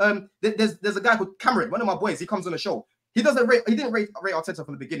 bro. There's a guy called Cameron, one of my boys. He comes on the show. He didn't rate Arteta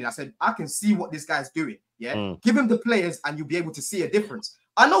from the beginning. I said, I can see what this guy's doing. Yeah. Give him the players and you'll be able to see a difference.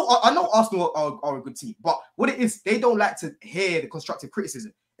 I know Arsenal are a good team, but what it is, they don't like to hear the constructive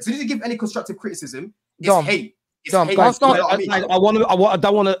criticism. As soon as you give any constructive criticism, it's hate. It's hate. I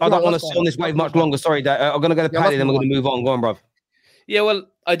don't want to stay on this wave much longer. Sorry, I'm going to go to Paddy, then we're going to move on. Go on, bruv. Yeah, well,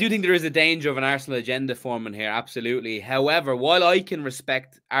 I do think there is a danger of an Arsenal agenda forming here, absolutely. However, while I can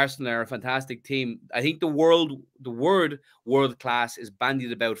respect Arsenal are a fantastic team, I think the word world class is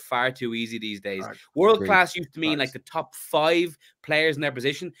bandied about far too easy these days. World class used to mean like the top 5 players in their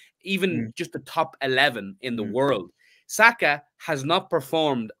position, even just the top 11 in the world. Saka has not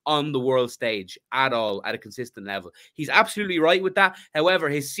performed on the world stage at all at a consistent level. He's absolutely right with that. However,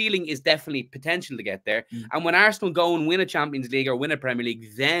 his ceiling is definitely potential to get there. And when Arsenal go and win a Champions League or win a Premier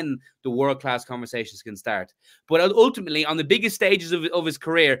League, then the world-class conversations can start. But ultimately, on the biggest stages of his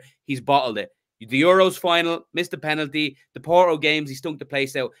career, he's bottled it. The Euros final, missed a penalty. The Porto games, he stunk the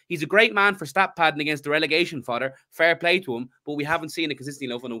place out. He's a great man for stat padding against the relegation fodder. Fair play to him, but we haven't seen it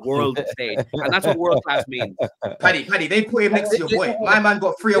consistently enough on a world stage. And that's what world class means. Paddy, they put him next to your boy. My man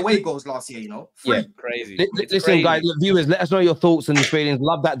got 3 away goals last year, you know? 3. Yeah, crazy. Listen, crazy. Guys, viewers, let us know your thoughts and feelings.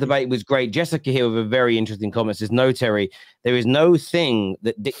 Love that debate. It was great. Jessica here with a very interesting comment says, no, Terry, there is no thing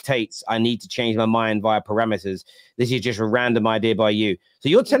that dictates I need to change my mind via parameters. This is just a random idea by you. So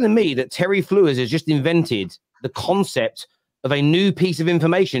you're telling me that Terry Flewers has just invented the concept of a new piece of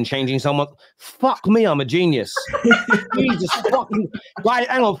information changing someone? Fuck me, I'm a genius. Jesus fucking guy,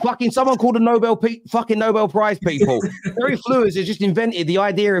 hang on, fucking someone called a Nobel Prize people. Terry Flewers has just invented the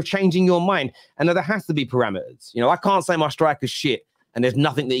idea of changing your mind, and there has to be parameters. You know, I can't say my striker's shit and there's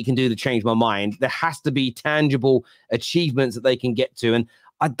nothing that he can do to change my mind. There has to be tangible achievements that they can get to, and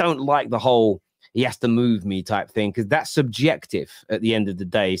I don't like the whole he has to move me type thing, because that's subjective at the end of the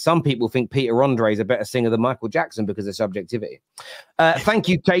day. Some people think Peter Andre is a better singer than Michael Jackson because of subjectivity. Thank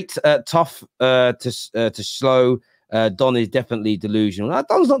you, Kate. Tough to slow. Don is definitely delusional. No,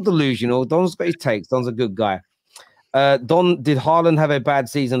 Don's not delusional. Don's got his takes. Don's a good guy. Don, did Haaland have a bad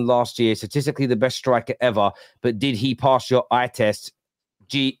season last year? Statistically the best striker ever, but did he pass your eye test?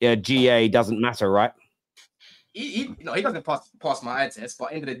 GA doesn't matter, right? He doesn't pass my eye test, but at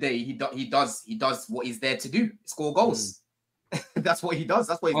the end of the day, he does what he's there to do: score goals. That's what he does.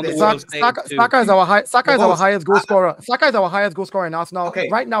 That's what he's there. Saka is our highest goal scorer. Saka is our highest goal scorer in Arsenal. Okay.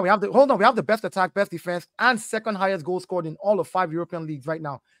 Right now, we have the best attack, best defense, and second highest goal scored in all of 5 European leagues right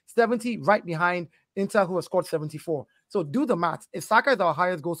now. 70, right behind Inter, who has scored 74. So do the math. If Saka is our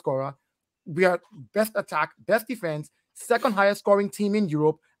highest goal scorer, we are best attack, best defense, second highest scoring team in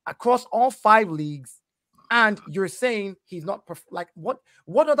Europe across all 5 leagues. And you're saying he's not like what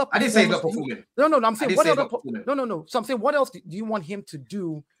other? I didn't say he's not performing. No. I'm saying what other? No. So I'm saying what else do you want him to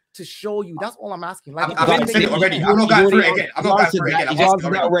do to show you? That's all I'm asking. Like I've said it already. I'm not going through it again. I'm not going through it again. He's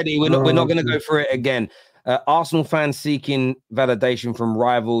answered that already. We're not going to go through it again. Arsenal fans seeking validation from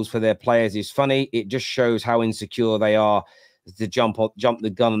rivals for their players is funny. It just shows how insecure they are to jump the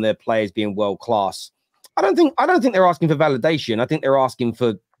gun on their players being world class. I don't think they're asking for validation. I think they're asking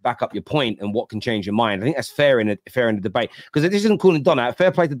for back up your point and what can change your mind. I think that's fair in the debate, because this isn't calling Don out.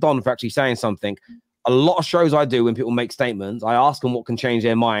 Fair play to Don for actually saying something. a lot of shows I do when people make statements, I ask them what can change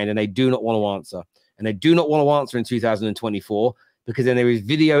their mind, and they do not want to answer. And they do not want to answer in 2024 because then there is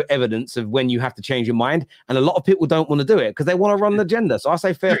video evidence of when you have to change your mind. And a lot of people don't want to do it because they want to run the agenda. So I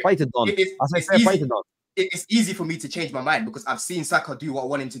say fair play to Don. It's easy for me to change my mind because I've seen Saka do what I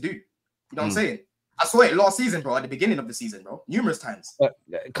want him to do. You know what I'm saying? I saw it last season, bro, at the beginning of the season, bro, numerous times.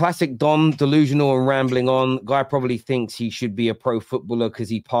 Classic Don, delusional and rambling on. Guy probably thinks he should be a pro footballer because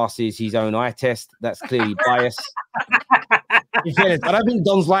he passes his own eye test. That's clearly bias. I don't think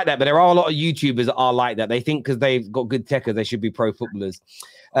Don's like that, but there are a lot of YouTubers that are like that. They think because they've got good techers, they should be pro footballers.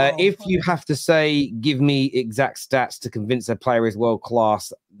 If you have to say, give me exact stats to convince a player is world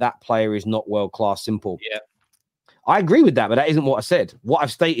class, that player is not world class. Simple. Yeah. I agree with that, but that isn't what I said. What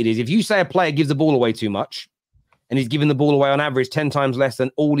I've stated is if you say a player gives the ball away too much and he's giving the ball away on average 10 times less than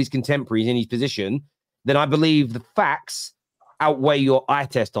all his contemporaries in his position, then I believe the facts outweigh your eye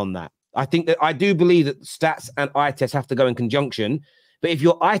test on that. I do believe that stats and eye test have to go in conjunction. But if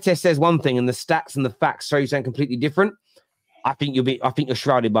your eye test says one thing and the stats and the facts show you something completely different, I think you're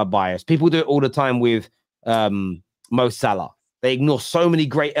shrouded by bias. People do it all the time with Mo Salah. They ignore so many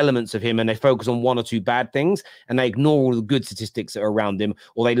great elements of him and they focus on one or two bad things and they ignore all the good statistics that are around him,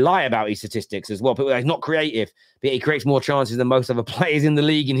 or they lie about his statistics as well. But he's not creative, but he creates more chances than most other players in the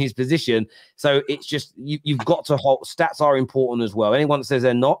league in his position. So it's just, you've got to hold, stats are important as well. Anyone that says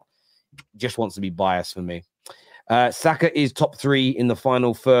they're not just wants to be biased for me. Saka is top 3 in the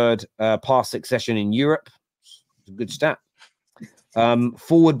final third pass succession in Europe. It's a good stat.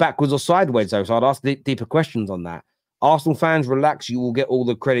 Forward, backwards or sideways though. So I'd ask deeper questions on that. Arsenal fans, relax. You will get all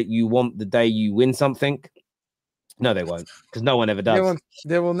the credit you want the day you win something. No, they won't, because no one ever does.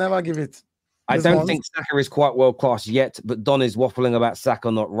 They will never give it. I don't think Saka is quite world class yet, but Don is waffling about Saka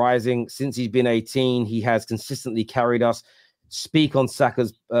not rising. Since he's been 18, he has consistently carried us. Speak on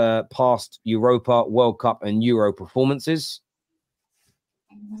Saka's past Europa, World Cup, and Euro performances.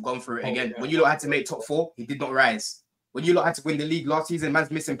 We've gone through it again. When you lot had to make top 4, he did not rise. When you lot had to win the league last season,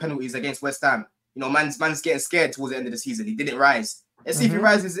 man's missing penalties against West Ham. You know, man's getting scared towards the end of the season. He didn't rise. Let's see if he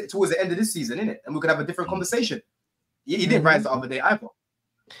rises towards the end of this season, innit? And we could have a different conversation. He didn't rise the other day either.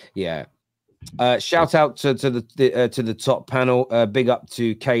 Yeah. Shout out to the top panel. Big up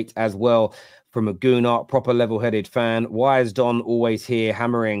to Kate as well from a Gooner, proper level-headed fan. Why is Don always here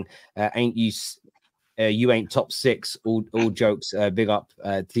hammering? Ain't you? You ain't top 6. All jokes. Big up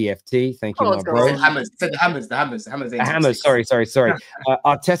TFT. Thank you, my bro. The hammers. Sorry.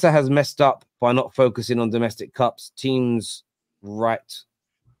 Arteta has messed up by not focusing on domestic cups. Teams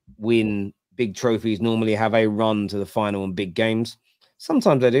win big trophies normally have a run to the final in big games.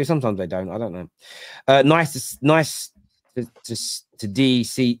 Sometimes they do, sometimes they don't. I don't know. Nice to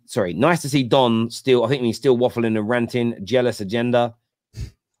see Don still. I think he's still waffling and ranting. Jealous agenda.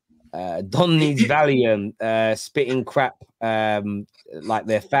 Don needs Valium, spitting crap like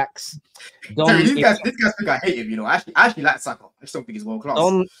they're facts. Don, sorry, these guys think I hate him, you know. I actually like Saka. I just don't think he's world class.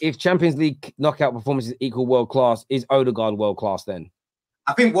 Don, if Champions League knockout performances equal world class, is Odegaard world class then?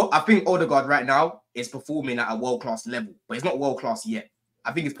 I think Odegaard right now is performing at a world class level, but it's not world class yet.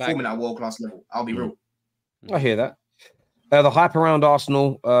 I think it's performing at a world class level. I'll be real. I hear that. The hype around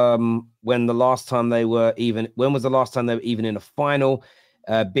Arsenal, when was the last time they were even in a final?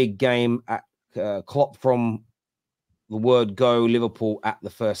 Big game at Klopp from the word go, Liverpool at the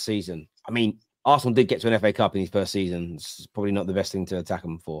first season. I mean, Arsenal did get to an FA Cup in his first season. It's probably not the best thing to attack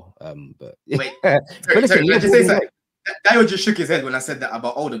them for. But wait, Daniel just shook his head when I said that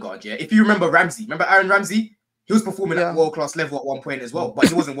about Odegaard. Yeah, if you remember Aaron Ramsey? He was performing at world class level at one point as well, but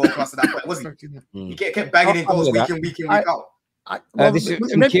he wasn't world class at that point, was he? He kept banging in goals week in, week out.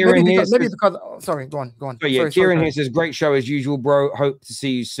 Sorry, go on. So yeah, Kieran here says, great show as usual, bro. Hope to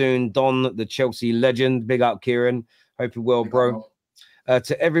see you soon. Don, the Chelsea legend. Big up, Kieran. Hope you're well, bro.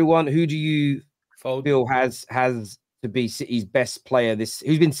 To everyone, who do you feel has to be City's best player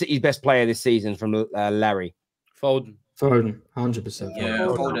who's been City's best player this season from Larry? Foden, 100%. Yeah,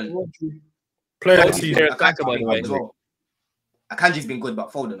 Foden. Player of the season. Akanji's been good,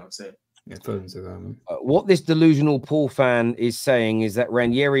 but Foden, I'd say. Yeah, Foden's a guy, man. What this delusional Paul fan is saying is that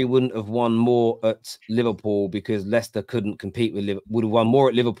Ranieri wouldn't have won more at Liverpool because Leicester couldn't compete with Liverpool. Would have won more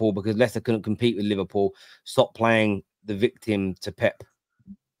at Liverpool because Leicester couldn't compete with Liverpool. Stop playing the victim to Pep.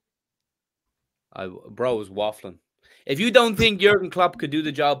 Bro was waffling. If you don't think Jurgen Klopp could do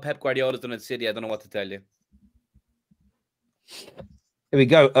the job Pep Guardiola's done at City, I don't know what to tell you. Here we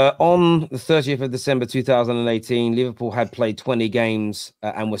go. On the 30th of December 2018, Liverpool had played 20 games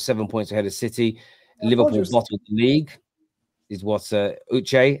and were 7 points ahead of City. Liverpool bottled the league, is what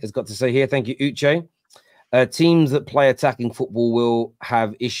Uche has got to say here. Thank you, Uche. Teams that play attacking football will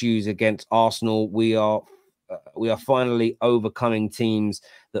have issues against Arsenal. We are finally overcoming teams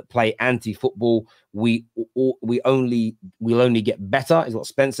that play anti-football. We'll only get better, is what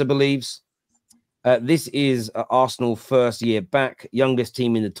Spencer believes. This is Arsenal first year back, youngest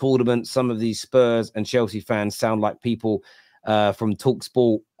team in the tournament. Some of these Spurs and Chelsea fans sound like people from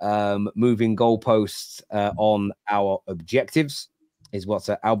TalkSport moving goalposts on our objectives, is what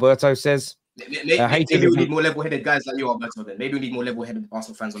Alberto says. Maybe we need more level-headed guys like you, Alberto. Then maybe we need more level-headed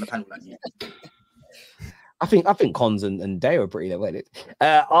Arsenal fans on the panel like you. I think Cons and Day are pretty level-headed.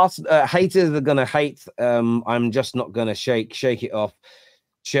 Haters are gonna hate. I'm just not gonna shake it off.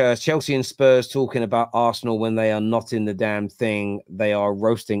 Chelsea and Spurs talking about Arsenal when they are not in the damn thing. They are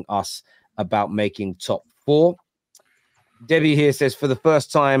roasting us about making top 4. Debbie here says, for the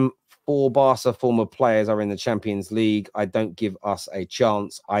first time, 4 Barca former players are in the Champions League. I don't give us a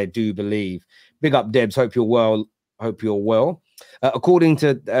chance. I do believe. Big up, Debs. Hope you're well. According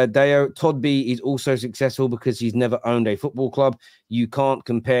to Deo, Todby is also successful because he's never owned a football club. You can't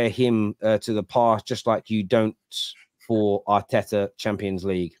compare him to the past, just like you don't for Arteta Champions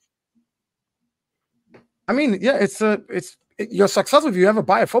League. I mean, yeah, you're successful if you ever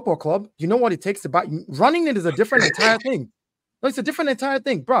buy a football club. You know what it takes to buy. Running it is a different entire thing. No, it's a different entire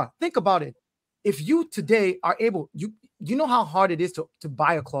thing, bruh. Think about it. If you today are able, you know how hard it is to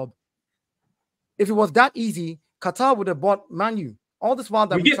buy a club. If it was that easy, Qatar would have bought Man U. All this while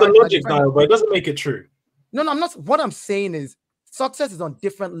that we get the logic now, but it doesn't make it true. No, I'm not. What I'm saying is, success is on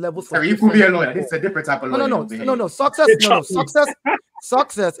different levels. Sorry, you could be a lawyer. This is a different type of lawyer. No. Success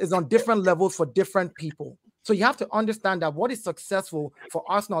is on different levels for different people. So you have to understand that what is successful for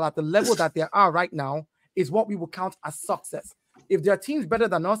Arsenal at the level that they are right now is what we will count as success. If there are teams better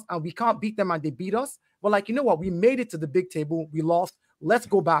than us and we can't beat them and they beat us, well, like, you know what? We made it to the big table. We lost. Let's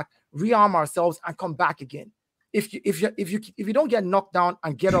go back, rearm ourselves, and come back again. If you don't get knocked down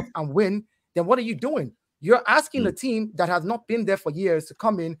and get up and win, then what are you doing? You're asking a team that has not been there for years to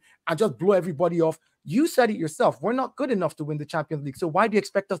come in and just blow everybody off. You said it yourself. We're not good enough to win the Champions League. So why do you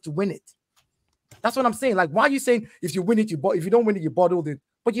expect us to win it? That's what I'm saying. Like, why are you saying if you win it, if you don't win it, you bottled it?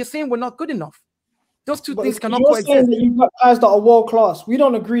 But you're saying we're not good enough. Those two things cannot coexist. You're saying that you've got guys that are world class. We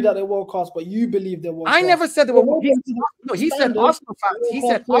don't agree that they're world class, but you believe they're world class. I never said they were world class. No, he said Arsenal fans. He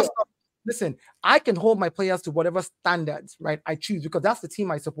said Arsenal. Listen, I can hold my players to whatever standards, right, I choose, because that's the team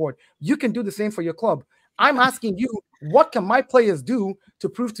I support. You can do the same for your club. I'm asking you, what can my players do to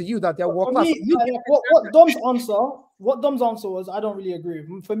prove to you that they're world class? What Dom's answer was, I don't really agree.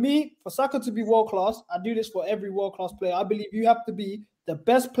 For me, for Saka to be world class, I do this for every world class player. I believe you have to be the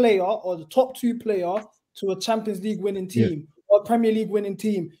best player or the top 2 player to a Champions League winning team or a Premier League winning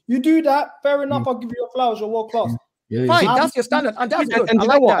team. You do that, fair enough. I'll give you your flowers. You're world class. Fine, that's your standard, and that's good. And you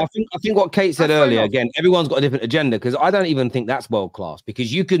know what? I think what Kate said earlier. Again, everyone's got a different agenda, because I don't even think that's world class,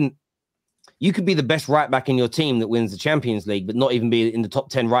 because you could be the best right back in your team that wins the Champions League, but not even be in the top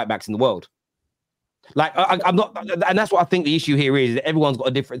 10 right backs in the world. Like, I'm not, and that's what I think the issue here is. That everyone's got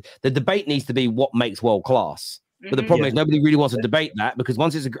a different. The debate needs to be what makes world class. But the problem is nobody really wants to debate that, because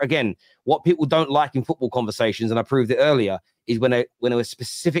once it's, again, what people don't like in football conversations, and I proved it earlier, is when a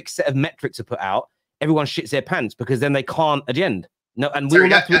specific set of metrics are put out, everyone shits their pants, because then they can't agenda. No, and we will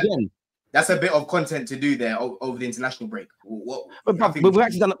have to again. That's a bit of content to do there over the international break. We've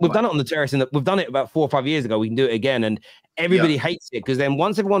actually done it. We've done it on the terrace, and we've done it about 4 or 5 years ago. We can do it again, and everybody hates it, because then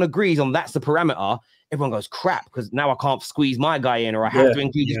once everyone agrees on that's the parameter, everyone goes, crap, because now I can't squeeze my guy in, or I have to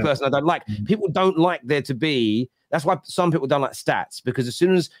include this person I don't like. People don't like there to be. That's why some people don't like stats, because as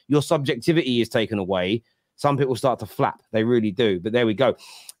soon as your subjectivity is taken away, some people start to flap. They really do. But there we go.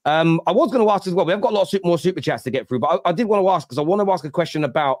 I was going to ask as well. We have got lots more super chats to get through, but I did want to ask, because I want to ask a question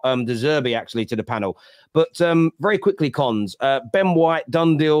about the Zerbi actually to the panel. But very quickly, Cons, Ben White,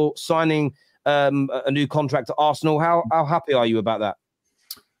 done deal, signing a new contract to Arsenal. How happy are you about that?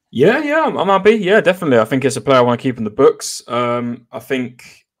 Yeah, I'm happy. Yeah, definitely. I think it's a player I want to keep in the books. I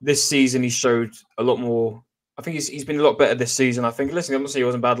think this season he showed a lot more. I think he's been a lot better this season. I think, listen, I'm not saying he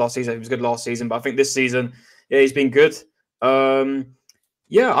wasn't bad last season. He was good last season, but I think this season, he's been good.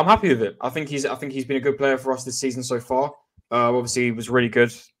 Yeah, I'm happy with it. I think he's been a good player for us this season so far. Obviously, he was really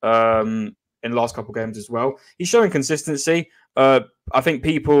good in the last couple of games as well. He's showing consistency. I think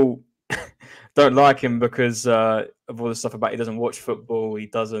people don't like him because of all the stuff about he doesn't watch football, he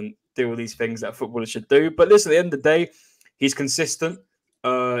doesn't do all these things that a footballer should do. But listen, at the end of the day, he's consistent.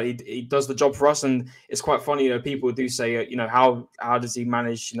 He does the job for us, and it's quite funny. People do say, how does he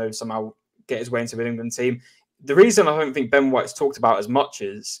manage, somehow get his way into the England team? The reason I don't think Ben White's talked about as much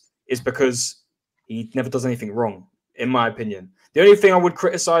is because he never does anything wrong, in my opinion. The only thing I would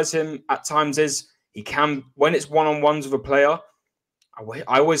criticize him at times is He can, when it's one-on-ones with a player,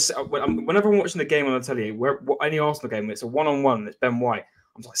 I always, whenever I'm watching the game on the telly, any Arsenal game, it's a one-on-one, it's Ben White.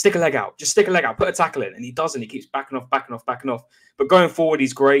 I'm like, stick a leg out, just stick a leg out, put a tackle in. And he doesn't. He keeps backing off. But going forward,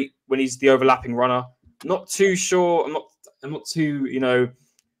 he's great when he's the overlapping runner. Not too sure. I'm not too,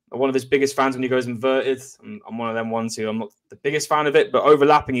 one of his biggest fans when he goes inverted. I'm one of them ones who I'm not the biggest fan of it, but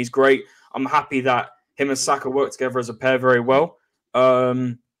overlapping, he's great. I'm happy that him and Saka work together as a pair very well.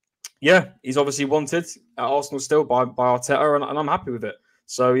 Yeah, he's obviously wanted at Arsenal still by Arteta, and I'm happy with it.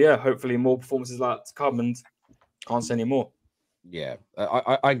 So, yeah, hopefully more performances like that to come, and can't say any more. Yeah,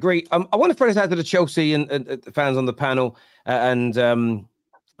 I agree. I want to throw this out to the Chelsea and fans on the panel and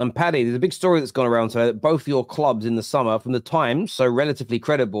Paddy. There's a big story that's gone around today that both your clubs in the summer from the Times, so relatively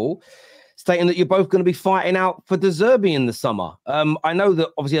credible, stating that you're both going to be fighting out for Zerbi in the summer. I know that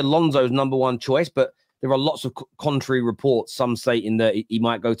obviously Alonso's #1 choice, but there are lots of contrary reports, some stating that he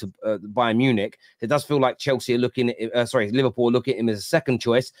might go to Bayern Munich. It does feel like Chelsea are looking at, Liverpool are looking at him as a second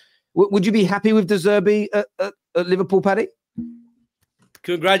choice. Would you be happy with Zerbi at Liverpool, Paddy?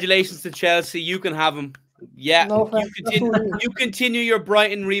 Congratulations to Chelsea. You can have him. Yeah, No, you continue your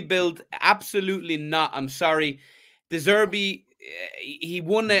Brighton rebuild. Absolutely not. I'm sorry. Zerbi, he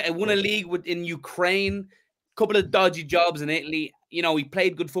won a league in Ukraine, a couple of dodgy jobs in Italy. He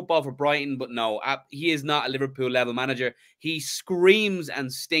played good football for Brighton, but no, he is not a Liverpool level manager. He screams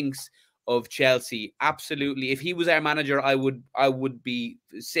and stinks of Chelsea. Absolutely. If he was our manager, I would be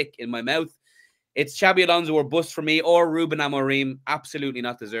sick in my mouth. It's Xabi Alonso or bust for me, or Ruben Amorim. Absolutely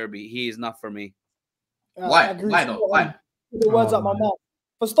not Zerbi. He is not for me. Why? Why not? Why? The words out my mouth.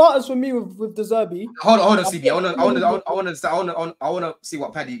 For starters, for me with Zerbi. Hold on, CB. I want to see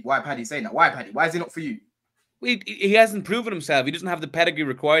why Paddy's saying that. Why Paddy? Why is he not for you? He hasn't proven himself. He doesn't have the pedigree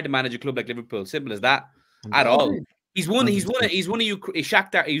required to manage a club like Liverpool. Simple as that. At all. He's won a league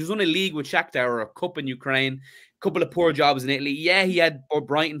with Shakhtar, or a cup in Ukraine. Couple of poor jobs in Italy. Yeah, he had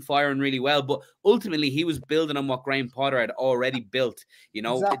Brighton firing really well, but ultimately he was building on what Graham Potter had already built.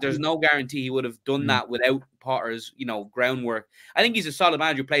 Exactly. There's no guarantee he would have done that without Potter's, groundwork. I think he's a solid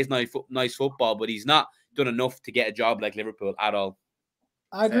manager, plays nice football, but he's not done enough to get a job like Liverpool at all.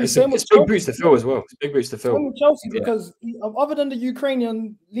 I agree. It's big boots to fill as well. It's big boots to fill. With Chelsea, because other than the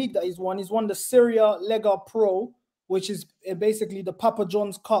Ukrainian league that he's won the Serie Lega Pro, which is basically the Papa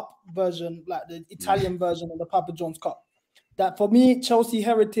John's Cup version, like the Italian version of the Papa John's Cup. That for me, Chelsea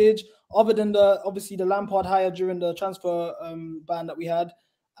heritage, other than obviously the Lampard hire during the transfer ban that we had,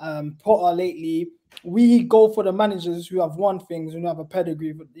 Potter lately, we go for the managers who have won things, who have a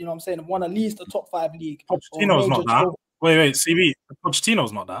pedigree, won at least a top 5 league. Pochettino's not that. Wait, CB,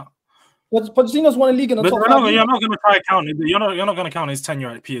 Pochettino's not that. But Pochettino's won a league in the top 5 league. You're not going to try count. You're not going to count his tenure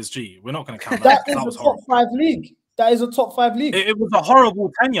at PSG. We're not going to count that. That is a top 5 league. That is a top 5 league. It was a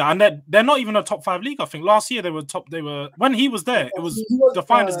horrible tenure, and they're not even a top 5 league. I think last year they were when he was there, it was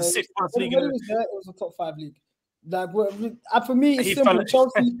defined as the 6th best league. When he was there, it was a top 5 league. Like for me, it's simple.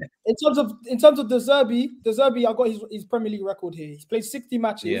 Chelsea, in terms of Zerbi, I got his Premier League record here. He's played 60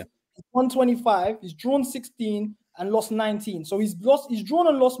 matches, he's won 25, he's drawn 16 and lost 19. So he's drawn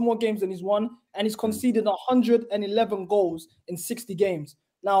and lost more games than he's won, and he's conceded 111 goals in 60 games.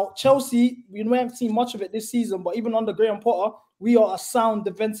 Now, Chelsea, we haven't seen much of it this season, but even under Graham Potter, we are a sound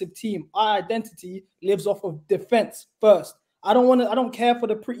defensive team. Our identity lives off of defense first. I don't care for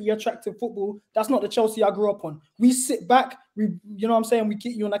the pretty attractive football. That's not the Chelsea I grew up on. We sit back, we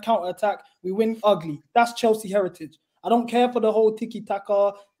keep you on a counter attack, we win ugly. That's Chelsea heritage. I don't care for the whole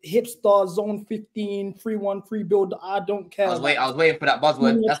tiki-taka, hipster, zone 15, 3-1-3 build. I don't care. I was waiting for that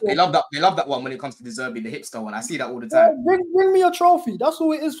buzzword. They love that one when it comes to Zerbi, the hipster one. I see that all the time. Bring me a trophy. That's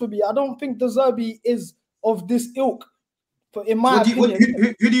all it is for me. I don't think Zerbi is of this ilk. But in my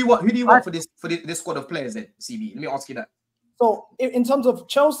opinion, who do you want for this squad of players then, CB? Let me ask you that. So in terms of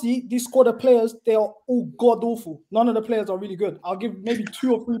Chelsea, this squad of players, they are all god awful. None of the players are really good. I'll give maybe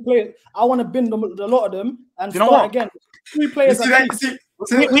 2 or 3 players. I want to bin a lot of them and start again. 3 players. We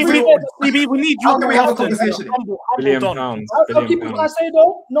need you to have a conversation. I'll keep a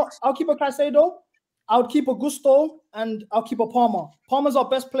Caicedo. No, I'll keep a Caicedo. I'll keep a Gusto and I'll keep a Palmer. Palmer's our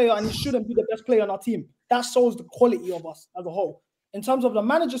best player and he shouldn't be the best player on our team. That shows the quality of us as a whole. In terms of the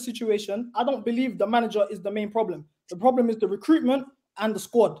manager situation, I don't believe the manager is the main problem. The problem is the recruitment and the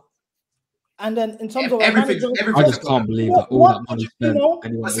squad. And then in terms of everything, I just can't believe that all that money spent.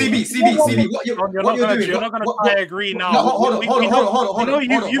 CB, what you're doing? You're not going to try agree now. Hold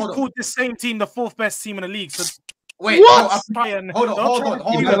on. You've called this same team the 4th best team in the league. So Wait, What? hold on.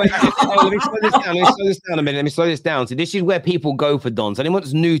 Let me slow this down a minute. Let me slow this down. So this is where people go for Don. So anyone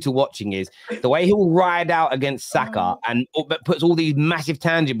that's new to watching is the way he will ride out against Saka and puts all these massive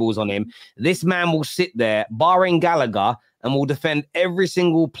tangibles on him. This man will sit there, barring Gallagher, and will defend every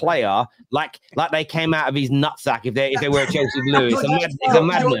single player like they came out of his nutsack if they were Chelsea blue. It's a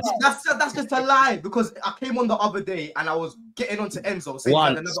madness. That's just a lie, because I came on the other day and I was getting onto Enzo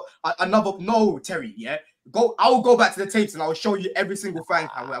saying another no, Terry, yeah. I will go back to the tapes and I will show you every single fan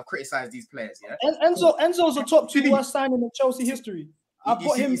cam where I've criticized these players. Yeah, and Enzo's a top 2 worst signing in Chelsea history.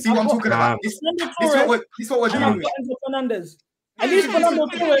 You see what I'm talking about? This what we're doing with. Enzo Fernandez. At least Fernando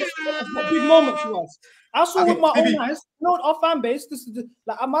Torres has got big moments for us. I saw with my own eyes. You know, our fan base. This is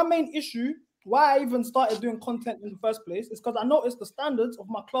my main issue. Why I even started doing content in the first place is because I noticed the standards of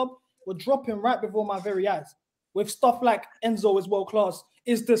my club were dropping right before my very eyes. With stuff like Enzo is world class,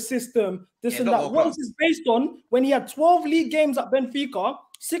 is the system, this and that. What is this based on when he had 12 league games at Benfica,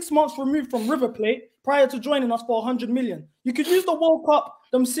 6 months removed from River Plate prior to joining us for 100 million? You could use the World Cup,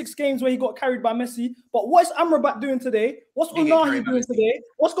 them 6 games where he got carried by Messi, but what is Amrabat doing today? What's Unai doing today?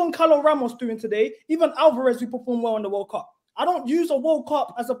 What's Goncalo Ramos doing today? Even Alvarez, who performed well in the World Cup. I don't use a World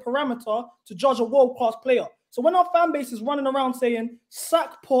Cup as a parameter to judge a world-class player. So when our fan base is running around saying,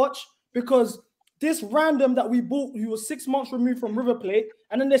 sack Poch because this random that we bought, who was 6 months removed from River Plate,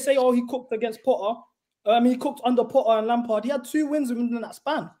 and then they say, oh, he cooked against Potter. He cooked under Potter and Lampard. He had 2 wins within that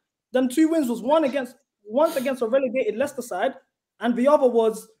span. Them 2 wins was once against a relegated Leicester side, and the other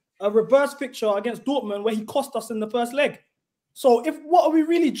was a reverse fixture against Dortmund where he cost us in the first leg. So what are we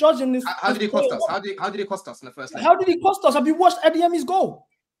really judging this? How did he cost us? How did he cost us in the first leg? How did he cost us? Have you watched Adeyemi's goal?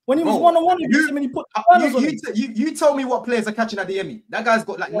 When he was one-on-one against him and he put you tell me what players are catching Adeyemi. That guy's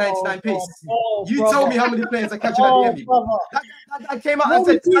got like 99 pace. Tell me how many players are catching Adeyemi. That guy came out and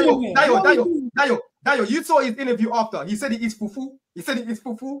said, Dayo, you saw his interview after. He said he eats fufu.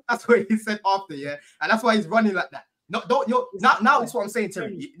 That's what he said after, yeah. And that's why he's running like that. Now this is what I'm saying,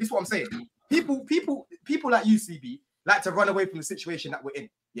 Terry. This is what I'm saying. People like you, CB, like to run away from the situation that we're in.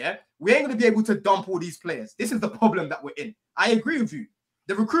 Yeah, we ain't gonna be able to dump all these players. This is the problem that we're in. I agree with you.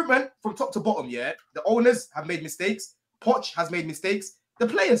 The recruitment from top to bottom, yeah. The owners have made mistakes. Poch has made mistakes. The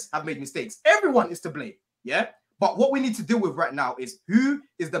players have made mistakes. Everyone is to blame, yeah. But what we need to deal with right now is who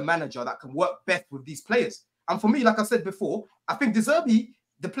is the manager that can work best with these players. And for me, like I said before, I think Zerbi,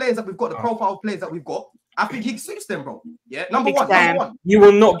 the players that we've got, the profile of players that we've got, I think he suits them, bro. Yeah, number one. You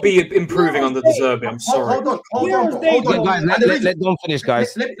will not be improving under Zerbi. I'm sorry. Hold on. Guys, let Don finish,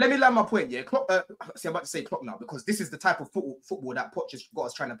 guys. Let me land my point. Yeah, Klopp, I'm about to say Klopp now because this is the type of football that Poch has got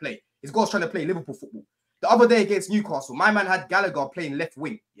us trying to play. He's got us trying to play Liverpool football. The other day against Newcastle, my man had Gallagher playing left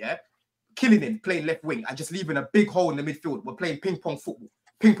wing. Yeah, killing him playing left wing and just leaving a big hole in the midfield. We're playing ping pong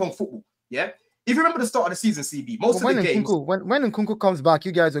football. Yeah. If you remember the start of the season, CB, most of the games... when Nkunku comes back,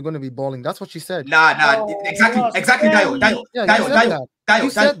 you guys are going to be balling. That's what she said. Exactly, Dayo. You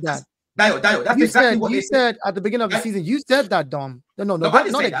said that. Dayo, that's exactly what you said at the beginning of the season. You said that, Dom. No, not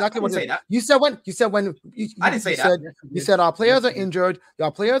exactly what you said. You said when. I didn't say that. You said our players are injured.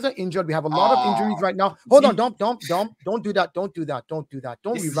 Our players are injured. We have a lot of injuries right now. Hold on, Dom. Don't do that. Don't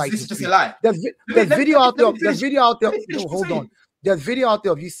rewrite this. Is just a lie. There's video out there. Hold on. There's video out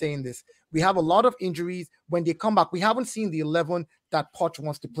there of you saying this. We have a lot of injuries. When they come back, we haven't seen the 11 that Poch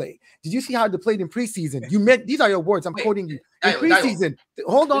wants to play. Did you see how they played in preseason? You meant these are your words. I'm quoting you. In preseason.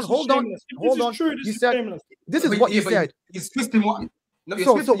 Hold on. You said this is what you said. He's twisting what? No,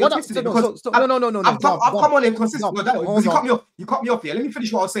 no. I've come on inconsistent. You cut me off here. Let me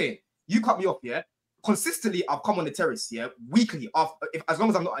finish what I was saying. You cut me off, yeah. Consistently, I've come on the terrace, yeah, weekly. As long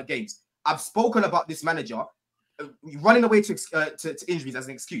as I'm not at games, I've spoken about this manager running away to injuries as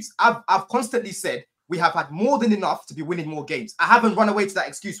an excuse. I've constantly said we have had more than enough to be winning more games. I haven't run away to that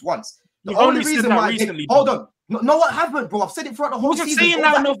excuse once. The only reason why hold on. No, what happened, bro? I've said it throughout the whole season.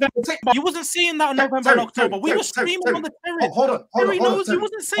 You wasn't saying that in November and October. We were screaming on the terrace. Hold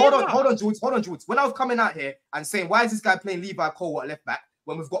on, Jules. When I was coming out here and saying, why is this guy playing Levi Cole at left back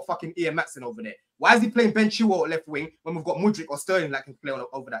when we've got fucking Ian Matson over there? Why is he playing Ben Chilwell at left wing when we've got Mudryk or Sterling that can play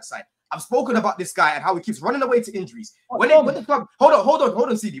over that side? I've spoken about this guy and how he keeps running away to injuries. When the club, hold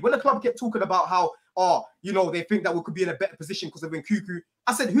on, CD. When the club kept talking about how, they think that we could be in a better position because of Nkunku,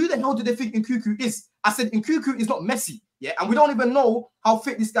 I said, who the hell do they think Nkunku is? I said, Nkunku is not Messi, yeah, and we don't even know how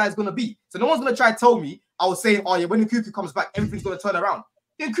fit this guy is going to be. So no one's going to try to tell me, I was saying, when Nkunku comes back, everything's going to turn around.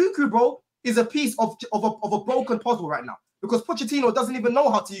 Nkunku, bro, is a piece of a broken puzzle right now because Pochettino doesn't even know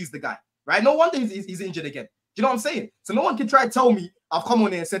how to use the guy, right? No wonder he's injured again. Do you know what I'm saying? So no one can try to tell me I've come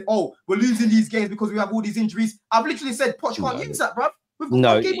on here and said, we're losing these games because we have all these injuries. I've literally said, Poch can't use that, bro.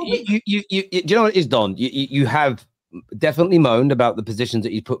 No, you know what it is, Don? You have definitely moaned about the positions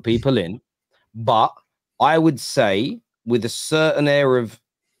that he put people in, but I would say with a certain air of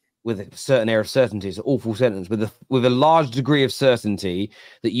certainty, it's an awful sentence, with a large degree of certainty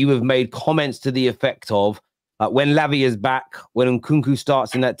that you have made comments to the effect of when Lavia is back, when Nkunku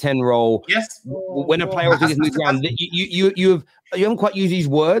starts in that 10 role, yes, when a player is moved around, you haven't quite used these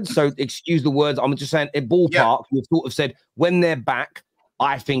words, so excuse the words. I'm just saying, in ballpark, you've sort of said when they're back,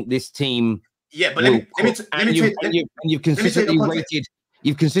 I think this team. Yeah, but you've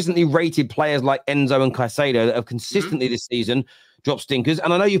consistently rated players like Enzo and Caicedo that have consistently this season dropped stinkers.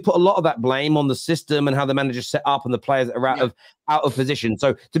 And I know you put a lot of that blame on the system and how the manager's set up and the players that are out of position.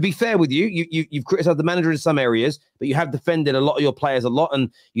 So to be fair with you've criticized the manager in some areas, but you have defended a lot of your players a lot,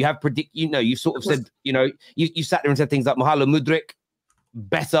 and you have you sort of said, you sat there and said things like Mahalo Mudryk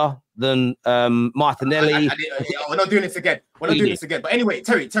better than Martinelli. We're not doing this again. But anyway,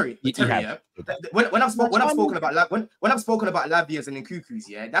 Terry. Yeah. When I've spoken about Lavias and Nkunkus,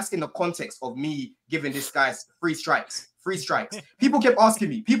 yeah, that's in the context of me giving this guys free strikes. People kept asking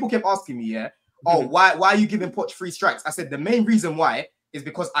me, yeah, oh, why are you giving Poch free strikes? I said the main reason why is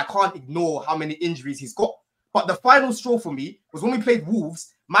because I can't ignore how many injuries he's got. But the final straw for me was when we played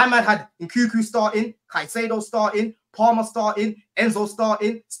Wolves. My man had Nkunku starting, Caicedo starting, Palmer starting, Enzo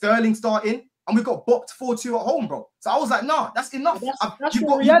starting, Sterling starting, and we got bopped 4-2 at home, bro. So I was like, nah, that's enough. That's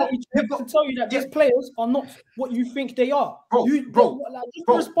the reality to tell you that these players are not what you think they are. Let's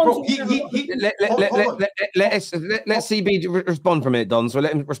CB respond from it, Don. So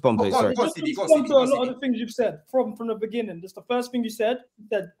let him respond, please. Sorry. Respond to a lot of the things you've said from the beginning. That's the first thing you said.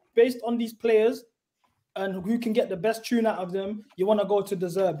 That based on these players and who can get the best tune out of them, you want to go to the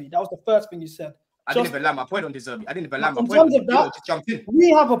Zerbi. That was the first thing you said. I didn't even land my point on this Zerbi. In terms of that,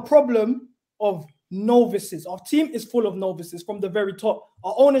 we have a problem of novices. Our team is full of novices from the very top.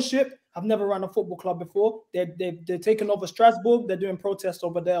 Our ownership have never run a football club before. They're taking over Strasbourg. They're doing protests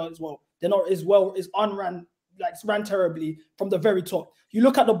over there as well. They're not as well as unran, like ran terribly from the very top. You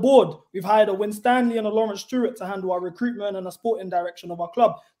look at the board, we've hired a Win Stanley and a Lawrence Stewart to handle our recruitment and the sporting direction of our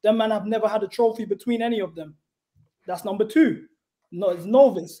club. Them man have never had a trophy between any of them. That's number two. No, it's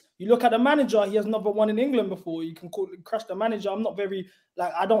novice. You look at the manager, he has never won in England before. You can crush the manager.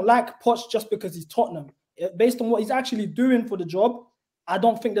 I don't like Poch just because he's Tottenham. Based on what he's actually doing for the job, I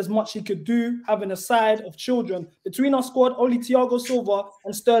don't think there's much he could do having a side of children. Between our squad, only Thiago Silva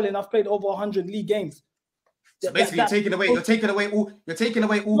and Sterling have played over 100 league games. So basically, you're taking away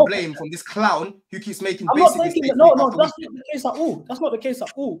all blame from this clown who keeps making basic mistakes. No, that's not the case at all. That's not the case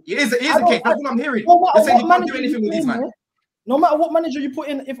at all. It is the case. That's what I'm hearing. You're saying you can't do anything with these man. No matter what manager you put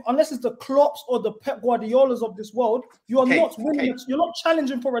in, unless it's the Klopps or the Pep Guardiolas of this world, you are not winning. You're not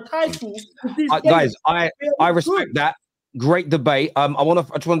challenging for a title. With these guys, I respect that. Great debate. I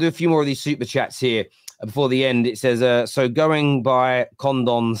just want to do a few more of these super chats here before the end. It says, so going by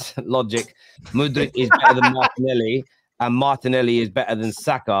Condon's logic, Mudryk is better than Martinelli, and Martinelli is better than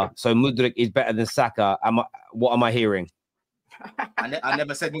Saka. So Mudryk is better than Saka. What am I hearing? I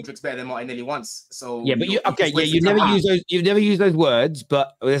never said Mudryk's better than Martinelli once. So yeah, but you've never used those words.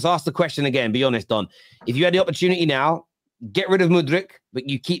 But let's ask the question again. Be honest, Don. If you had the opportunity now, get rid of Mudryk, but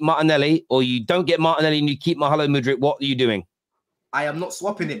you keep Martinelli, or you don't get Martinelli and you keep Mahalo Mudryk, what are you doing? I am not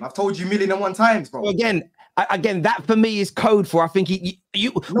swapping him. I've told you 1,000,001 times, bro. Well, again, that for me is code for. I think you.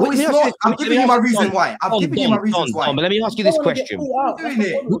 No, it's not. I'm giving you my reason why. I'm giving you my reasons why. But let me ask you this question,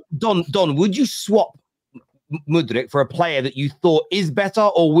 Don. Would you swap Mudryk for a player that you thought is better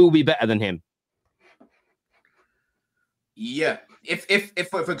or will be better than him? Yeah. If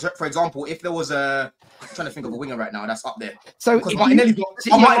for example, if there was I'm trying to think of a winger right now that's up there. So because Martinelli,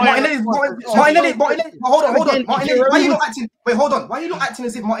 Martinelli. Hold on. Martinelli, why are you not acting? Wait, hold on. Why are you not acting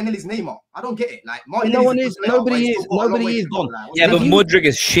as if Martinelli's Neymar? I don't get it. Like Martinelli, nobody is gone. Yeah, but Mudryk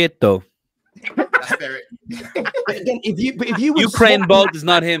is shit though. That's fair. Again, if you Ukraine Bolt is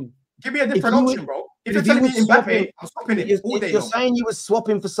not him. Give me a different option, bro. If you're telling me Mbappe, I'm swapping it all day. You're saying you were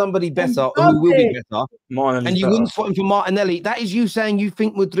swapping for somebody better or who will be better, and you wouldn't swap him for Martinelli. That is you saying you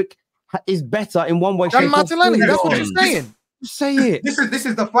think Mudryk is better in one way, shape, or form. Martinelli. That's what you're saying. Say it. This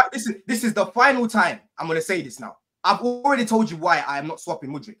is the final time I'm gonna say this now. I've already told you why I am not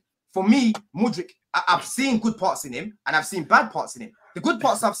swapping Mudryk. For me, Mudryk, I've seen good parts in him and I've seen bad parts in him. The good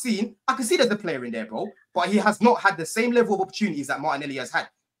parts I've seen, I can see there's a player in there, bro, but he has not had the same level of opportunities that Martinelli has had.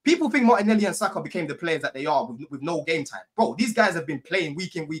 People think Martinelli and Saka became the players that they are with no game time. Bro, these guys have been playing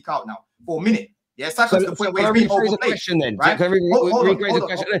week in, week out now for a minute. Yeah, Saka's the point where he's being overplayed. Question then, right? Can I rephrase the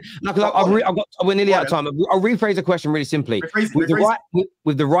question? We're nearly out of time. I'll rephrase the question really simply.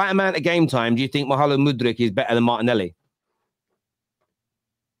 With the right amount of game time, do you think Mahalo Mudryk is better than Martinelli?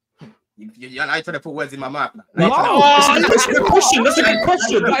 You're not trying to put words in my mouth. That's a good question. That's a good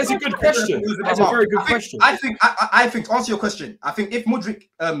question. That is a good question. That's a very good question. I think to answer your question, I think if Mudryk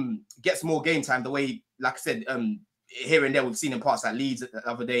gets more game time, the way, like I said, here and there we've seen in parts like Leeds the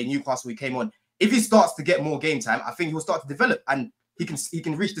other day, Newcastle we came on. If he starts to get more game time, I think he'll start to develop and he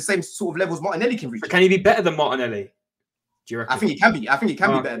can reach the same sort of levels Martinelli can reach. But can he be better than Martinelli? Do you reckon? I think he can be. I think he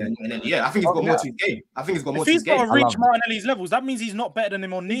can be better than Martinelli. Yeah, I think he's got more to his game. I think he's got more to his game. If he's got to reach Martinelli's levels, that means he's not better than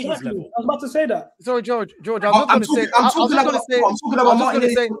him on near his level. I was about to say that. Sorry, George, I was just going to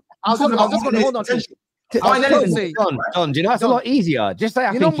say. I was just going to hold on to Don, do you know that's a lot easier? Just say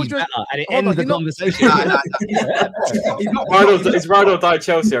I think he's better, and it ends the conversation. It's ride or die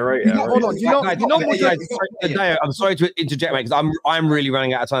Chelsea, right? Hold on, I'm sorry to interject, mate, because I'm really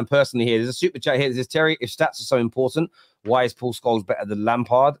running out of time personally here. There's a super chat here. This is Terry. If stats are so important, why is Paul Scholes better than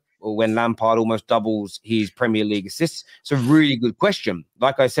Lampard? Or when Lampard almost doubles his Premier League assists? It's a really good question.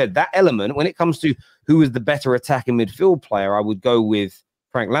 Like I said, that element, when it comes to who is the better attacking midfield player, I would go with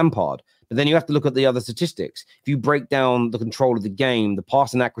Frank Lampard. But then you have to look at the other statistics. If you break down the control of the game, the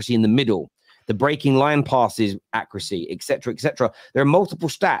passing accuracy in the middle, the breaking line passes accuracy, etc., there are multiple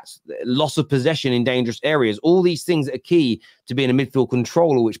stats. Loss of possession in dangerous areas. All these things that are key to being a midfield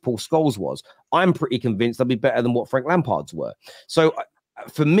controller, which Paul Scholes was. I'm pretty convinced they'll be better than what Frank Lampard's were. So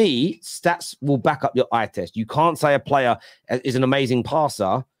for me, stats will back up your eye test. You can't say a player is an amazing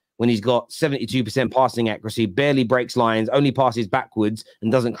passer when he's got 72% passing accuracy, barely breaks lines, only passes backwards,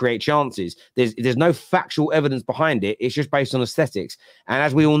 and doesn't create chances. There's no factual evidence behind it. It's just based on aesthetics. And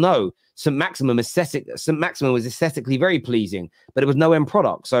as we all know, St. Maximin was aesthetically very pleasing, but it was no end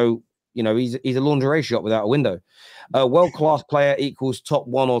product. So, you know, he's a lingerie shop without a window. World-class player equals top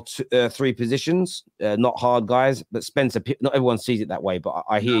 1 or 3 positions. Not hard, guys, but Spencer, not everyone sees it that way, but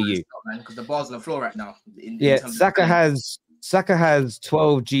I hear you. Because the bar's on the floor right now. Saka has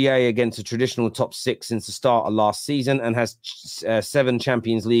 12 GA against a traditional top 6 since the start of last season and has 7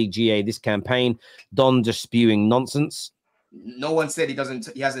 Champions League GA this campaign. Don just spewing nonsense. No one said he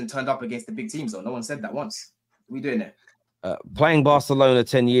hasn't turned up against the big teams, though. No one said that once. What are we doing there? Playing Barcelona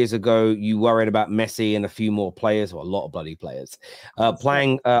 10 years ago, you worried about Messi and a few more players, or a lot of bloody players.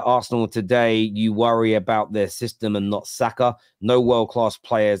 Playing Arsenal today, you worry about their system and not Saka. No world-class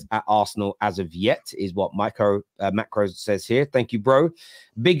players at Arsenal as of yet, is what Macro says here. Thank you, bro.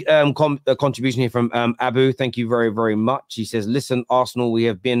 Big contribution here from Abu. Thank you very, very much. He says, listen, Arsenal, we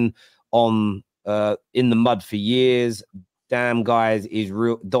have been on in the mud for years. Damn, guys,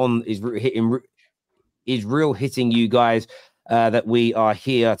 Don is hitting you guys that we are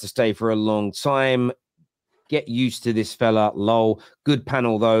here to stay for a long time. Get used to this fella, lol. Good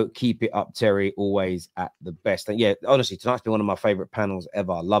panel, though. Keep it up, Terry. Always at the best. And yeah, honestly, tonight's been one of my favorite panels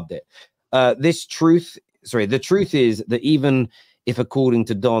ever. I loved it. The truth is that even if, according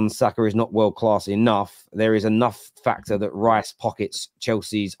to Don, Saka is not world-class enough, there is enough factor that Rice pockets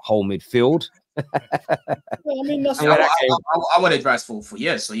Chelsea's whole midfield. I mean, that's I wanted Rice for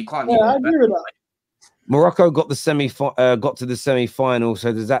years, so you can't. Yeah, I agree with that. Morocco got to the semi-final,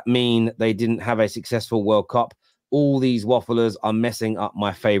 so does that mean they didn't have a successful World Cup? All these wafflers are messing up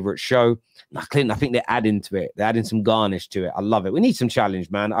my favorite show. Now, Clinton, I think they're adding to it. They're adding some garnish to it. I love it. We need some challenge,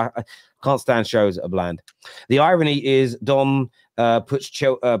 man. I can't stand shows that are bland. The irony is Don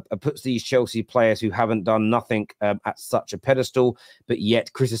puts these Chelsea players who haven't done nothing at such a pedestal, but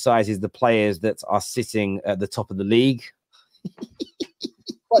yet criticizes the players that are sitting at the top of the league.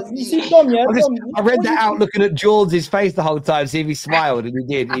 But you see, Dom, yeah, I read that out looking at George's face the whole time, see if he smiled, and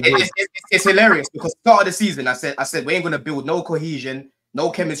he did. It's hilarious because start of the season, I said we ain't gonna build no cohesion, no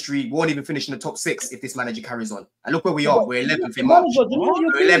chemistry. We won't even finish in the top 6 if this manager carries on. And look where we are. We're 11th in March. We're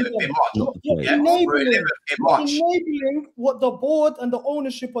 11th in March. Enabling what the board and the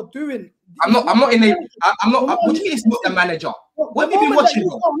ownership are doing. I'm not enabling. What do you mean it's not the manager? What have you been watching?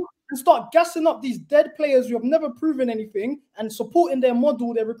 And start gassing up these dead players who have never proven anything and supporting their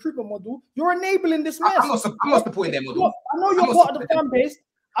model, their recruitment model. You're enabling this mess. I'm not supporting their model. I know you're part of the fan base.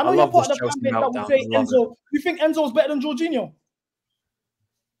 I know you're part of the fan base that would say Enzo. You think Enzo's better than Jorginho?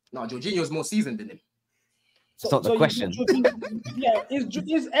 No, Jorginho's more seasoned than him. It's not the question.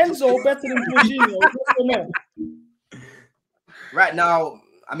 Is Enzo better than Jorginho? Yes or no? Right now,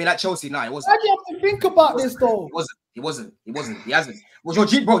 I mean, at Chelsea now, it wasn't. Why do you have to think about this though? He wasn't. He hasn't. Well,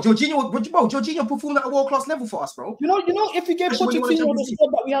 Jorginho performed at a world-class level for us, bro. You know, if you gave Pochettino the squad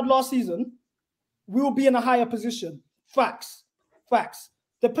that we had last season, we will be in a higher position. Facts.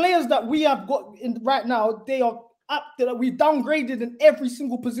 The players that we have got in right now, they are up. We downgraded in every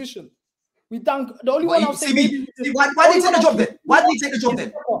single position. The only one I'll say. Why did he take the job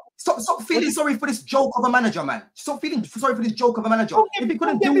then? Stop feeling sorry for this joke of a manager, man. Stop feeling sorry for this joke of a manager. If he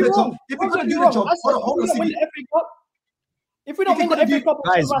couldn't do the job, hold on. If we don't win the FA Cup,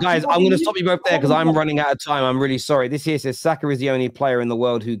 guys, I'm going to stop you both there because I'm running out of time. I'm really sorry. This here says Saka is the only player in the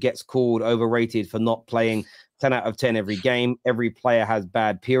world who gets called overrated for not playing 10 out of 10 every game. Every player has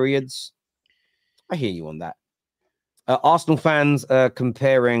bad periods. I hear you on that. Arsenal fans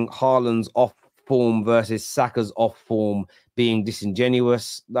comparing Haaland's off form versus Saka's off form being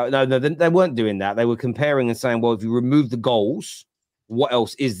disingenuous. No, they weren't doing that. They were comparing and saying, well, if you remove the goals, what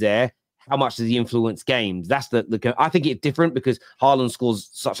else is there? How much does he influence games? That's the I think it's different because Haaland scores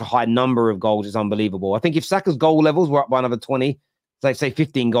such a high number of goals. It's unbelievable. I think if Saka's goal levels were up by another 20, let's say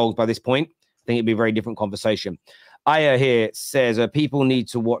 15 goals by this point, I think it'd be a very different conversation. Aya here says people need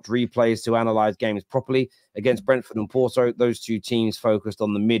to watch replays to analyze games properly. Against Brentford and Porto, those two teams focused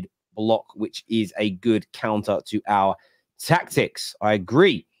on the mid block, which is a good counter to our tactics. I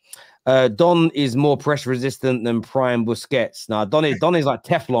agree. Don is more pressure resistant than Prime Busquets. Now, Don is like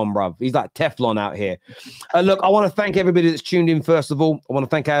Teflon, bruv. He's like Teflon out here. Look, I want to thank everybody that's tuned in. First of all, I want to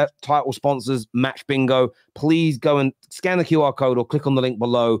thank our title sponsors, Match Bingo. Please go and scan the QR code or click on the link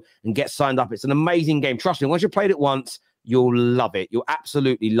below and get signed up. It's an amazing game. Trust me, once you've played it once, you'll love it. You'll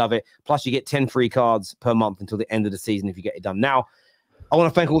absolutely love it. Plus, you get 10 free cards per month until the end of the season if you get it done. Now, I want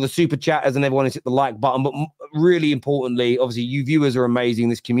to thank all the super chatters and everyone who's hit the like button. But really importantly, obviously, you viewers are amazing.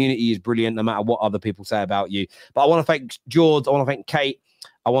 This community is brilliant, no matter what other people say about you. But I want to thank George. I want to thank Kate.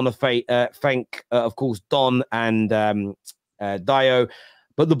 I want to thank of course, Don and Dio.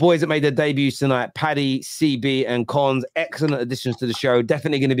 But the boys that made their debuts tonight, Paddy, CB, and Cons, excellent additions to the show.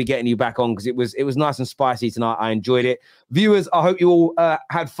 Definitely going to be getting you back on because it was nice and spicy tonight. I enjoyed it. Viewers, I hope you all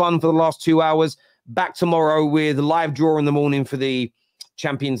had fun for the last 2 hours. Back tomorrow with a live draw in the morning for the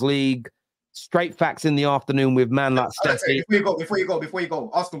Champions League, straight facts in the afternoon with Man Utd. Before you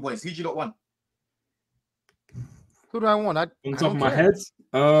go, Arsenal boys, who do you not want? Who do I want? On top of my head,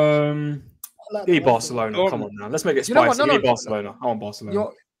 give me Barcelona. Come on now, let's make it spicy. Give me Barcelona. I want Barcelona.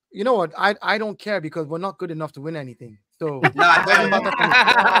 You know what? I don't care because we're not good enough to win anything. So no.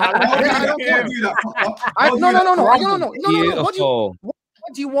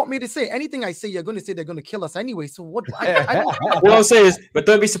 What do you want me to say? Anything I say, you're going to say they're going to kill us anyway. So what? What I'll say is, but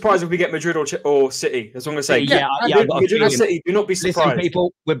don't be surprised if we get Madrid or City. That's what I'm going to say. Madrid or City, do not be surprised. Listen,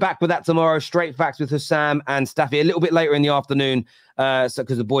 people, we're back with that tomorrow. Straight facts with Hussam and Staffy a little bit later in the afternoon, because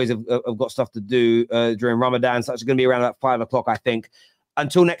the boys have got stuff to do during Ramadan. So it's going to be around about 5 o'clock, I think.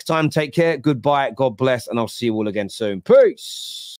 Until next time, take care. Goodbye. God bless, and I'll see you all again soon. Peace.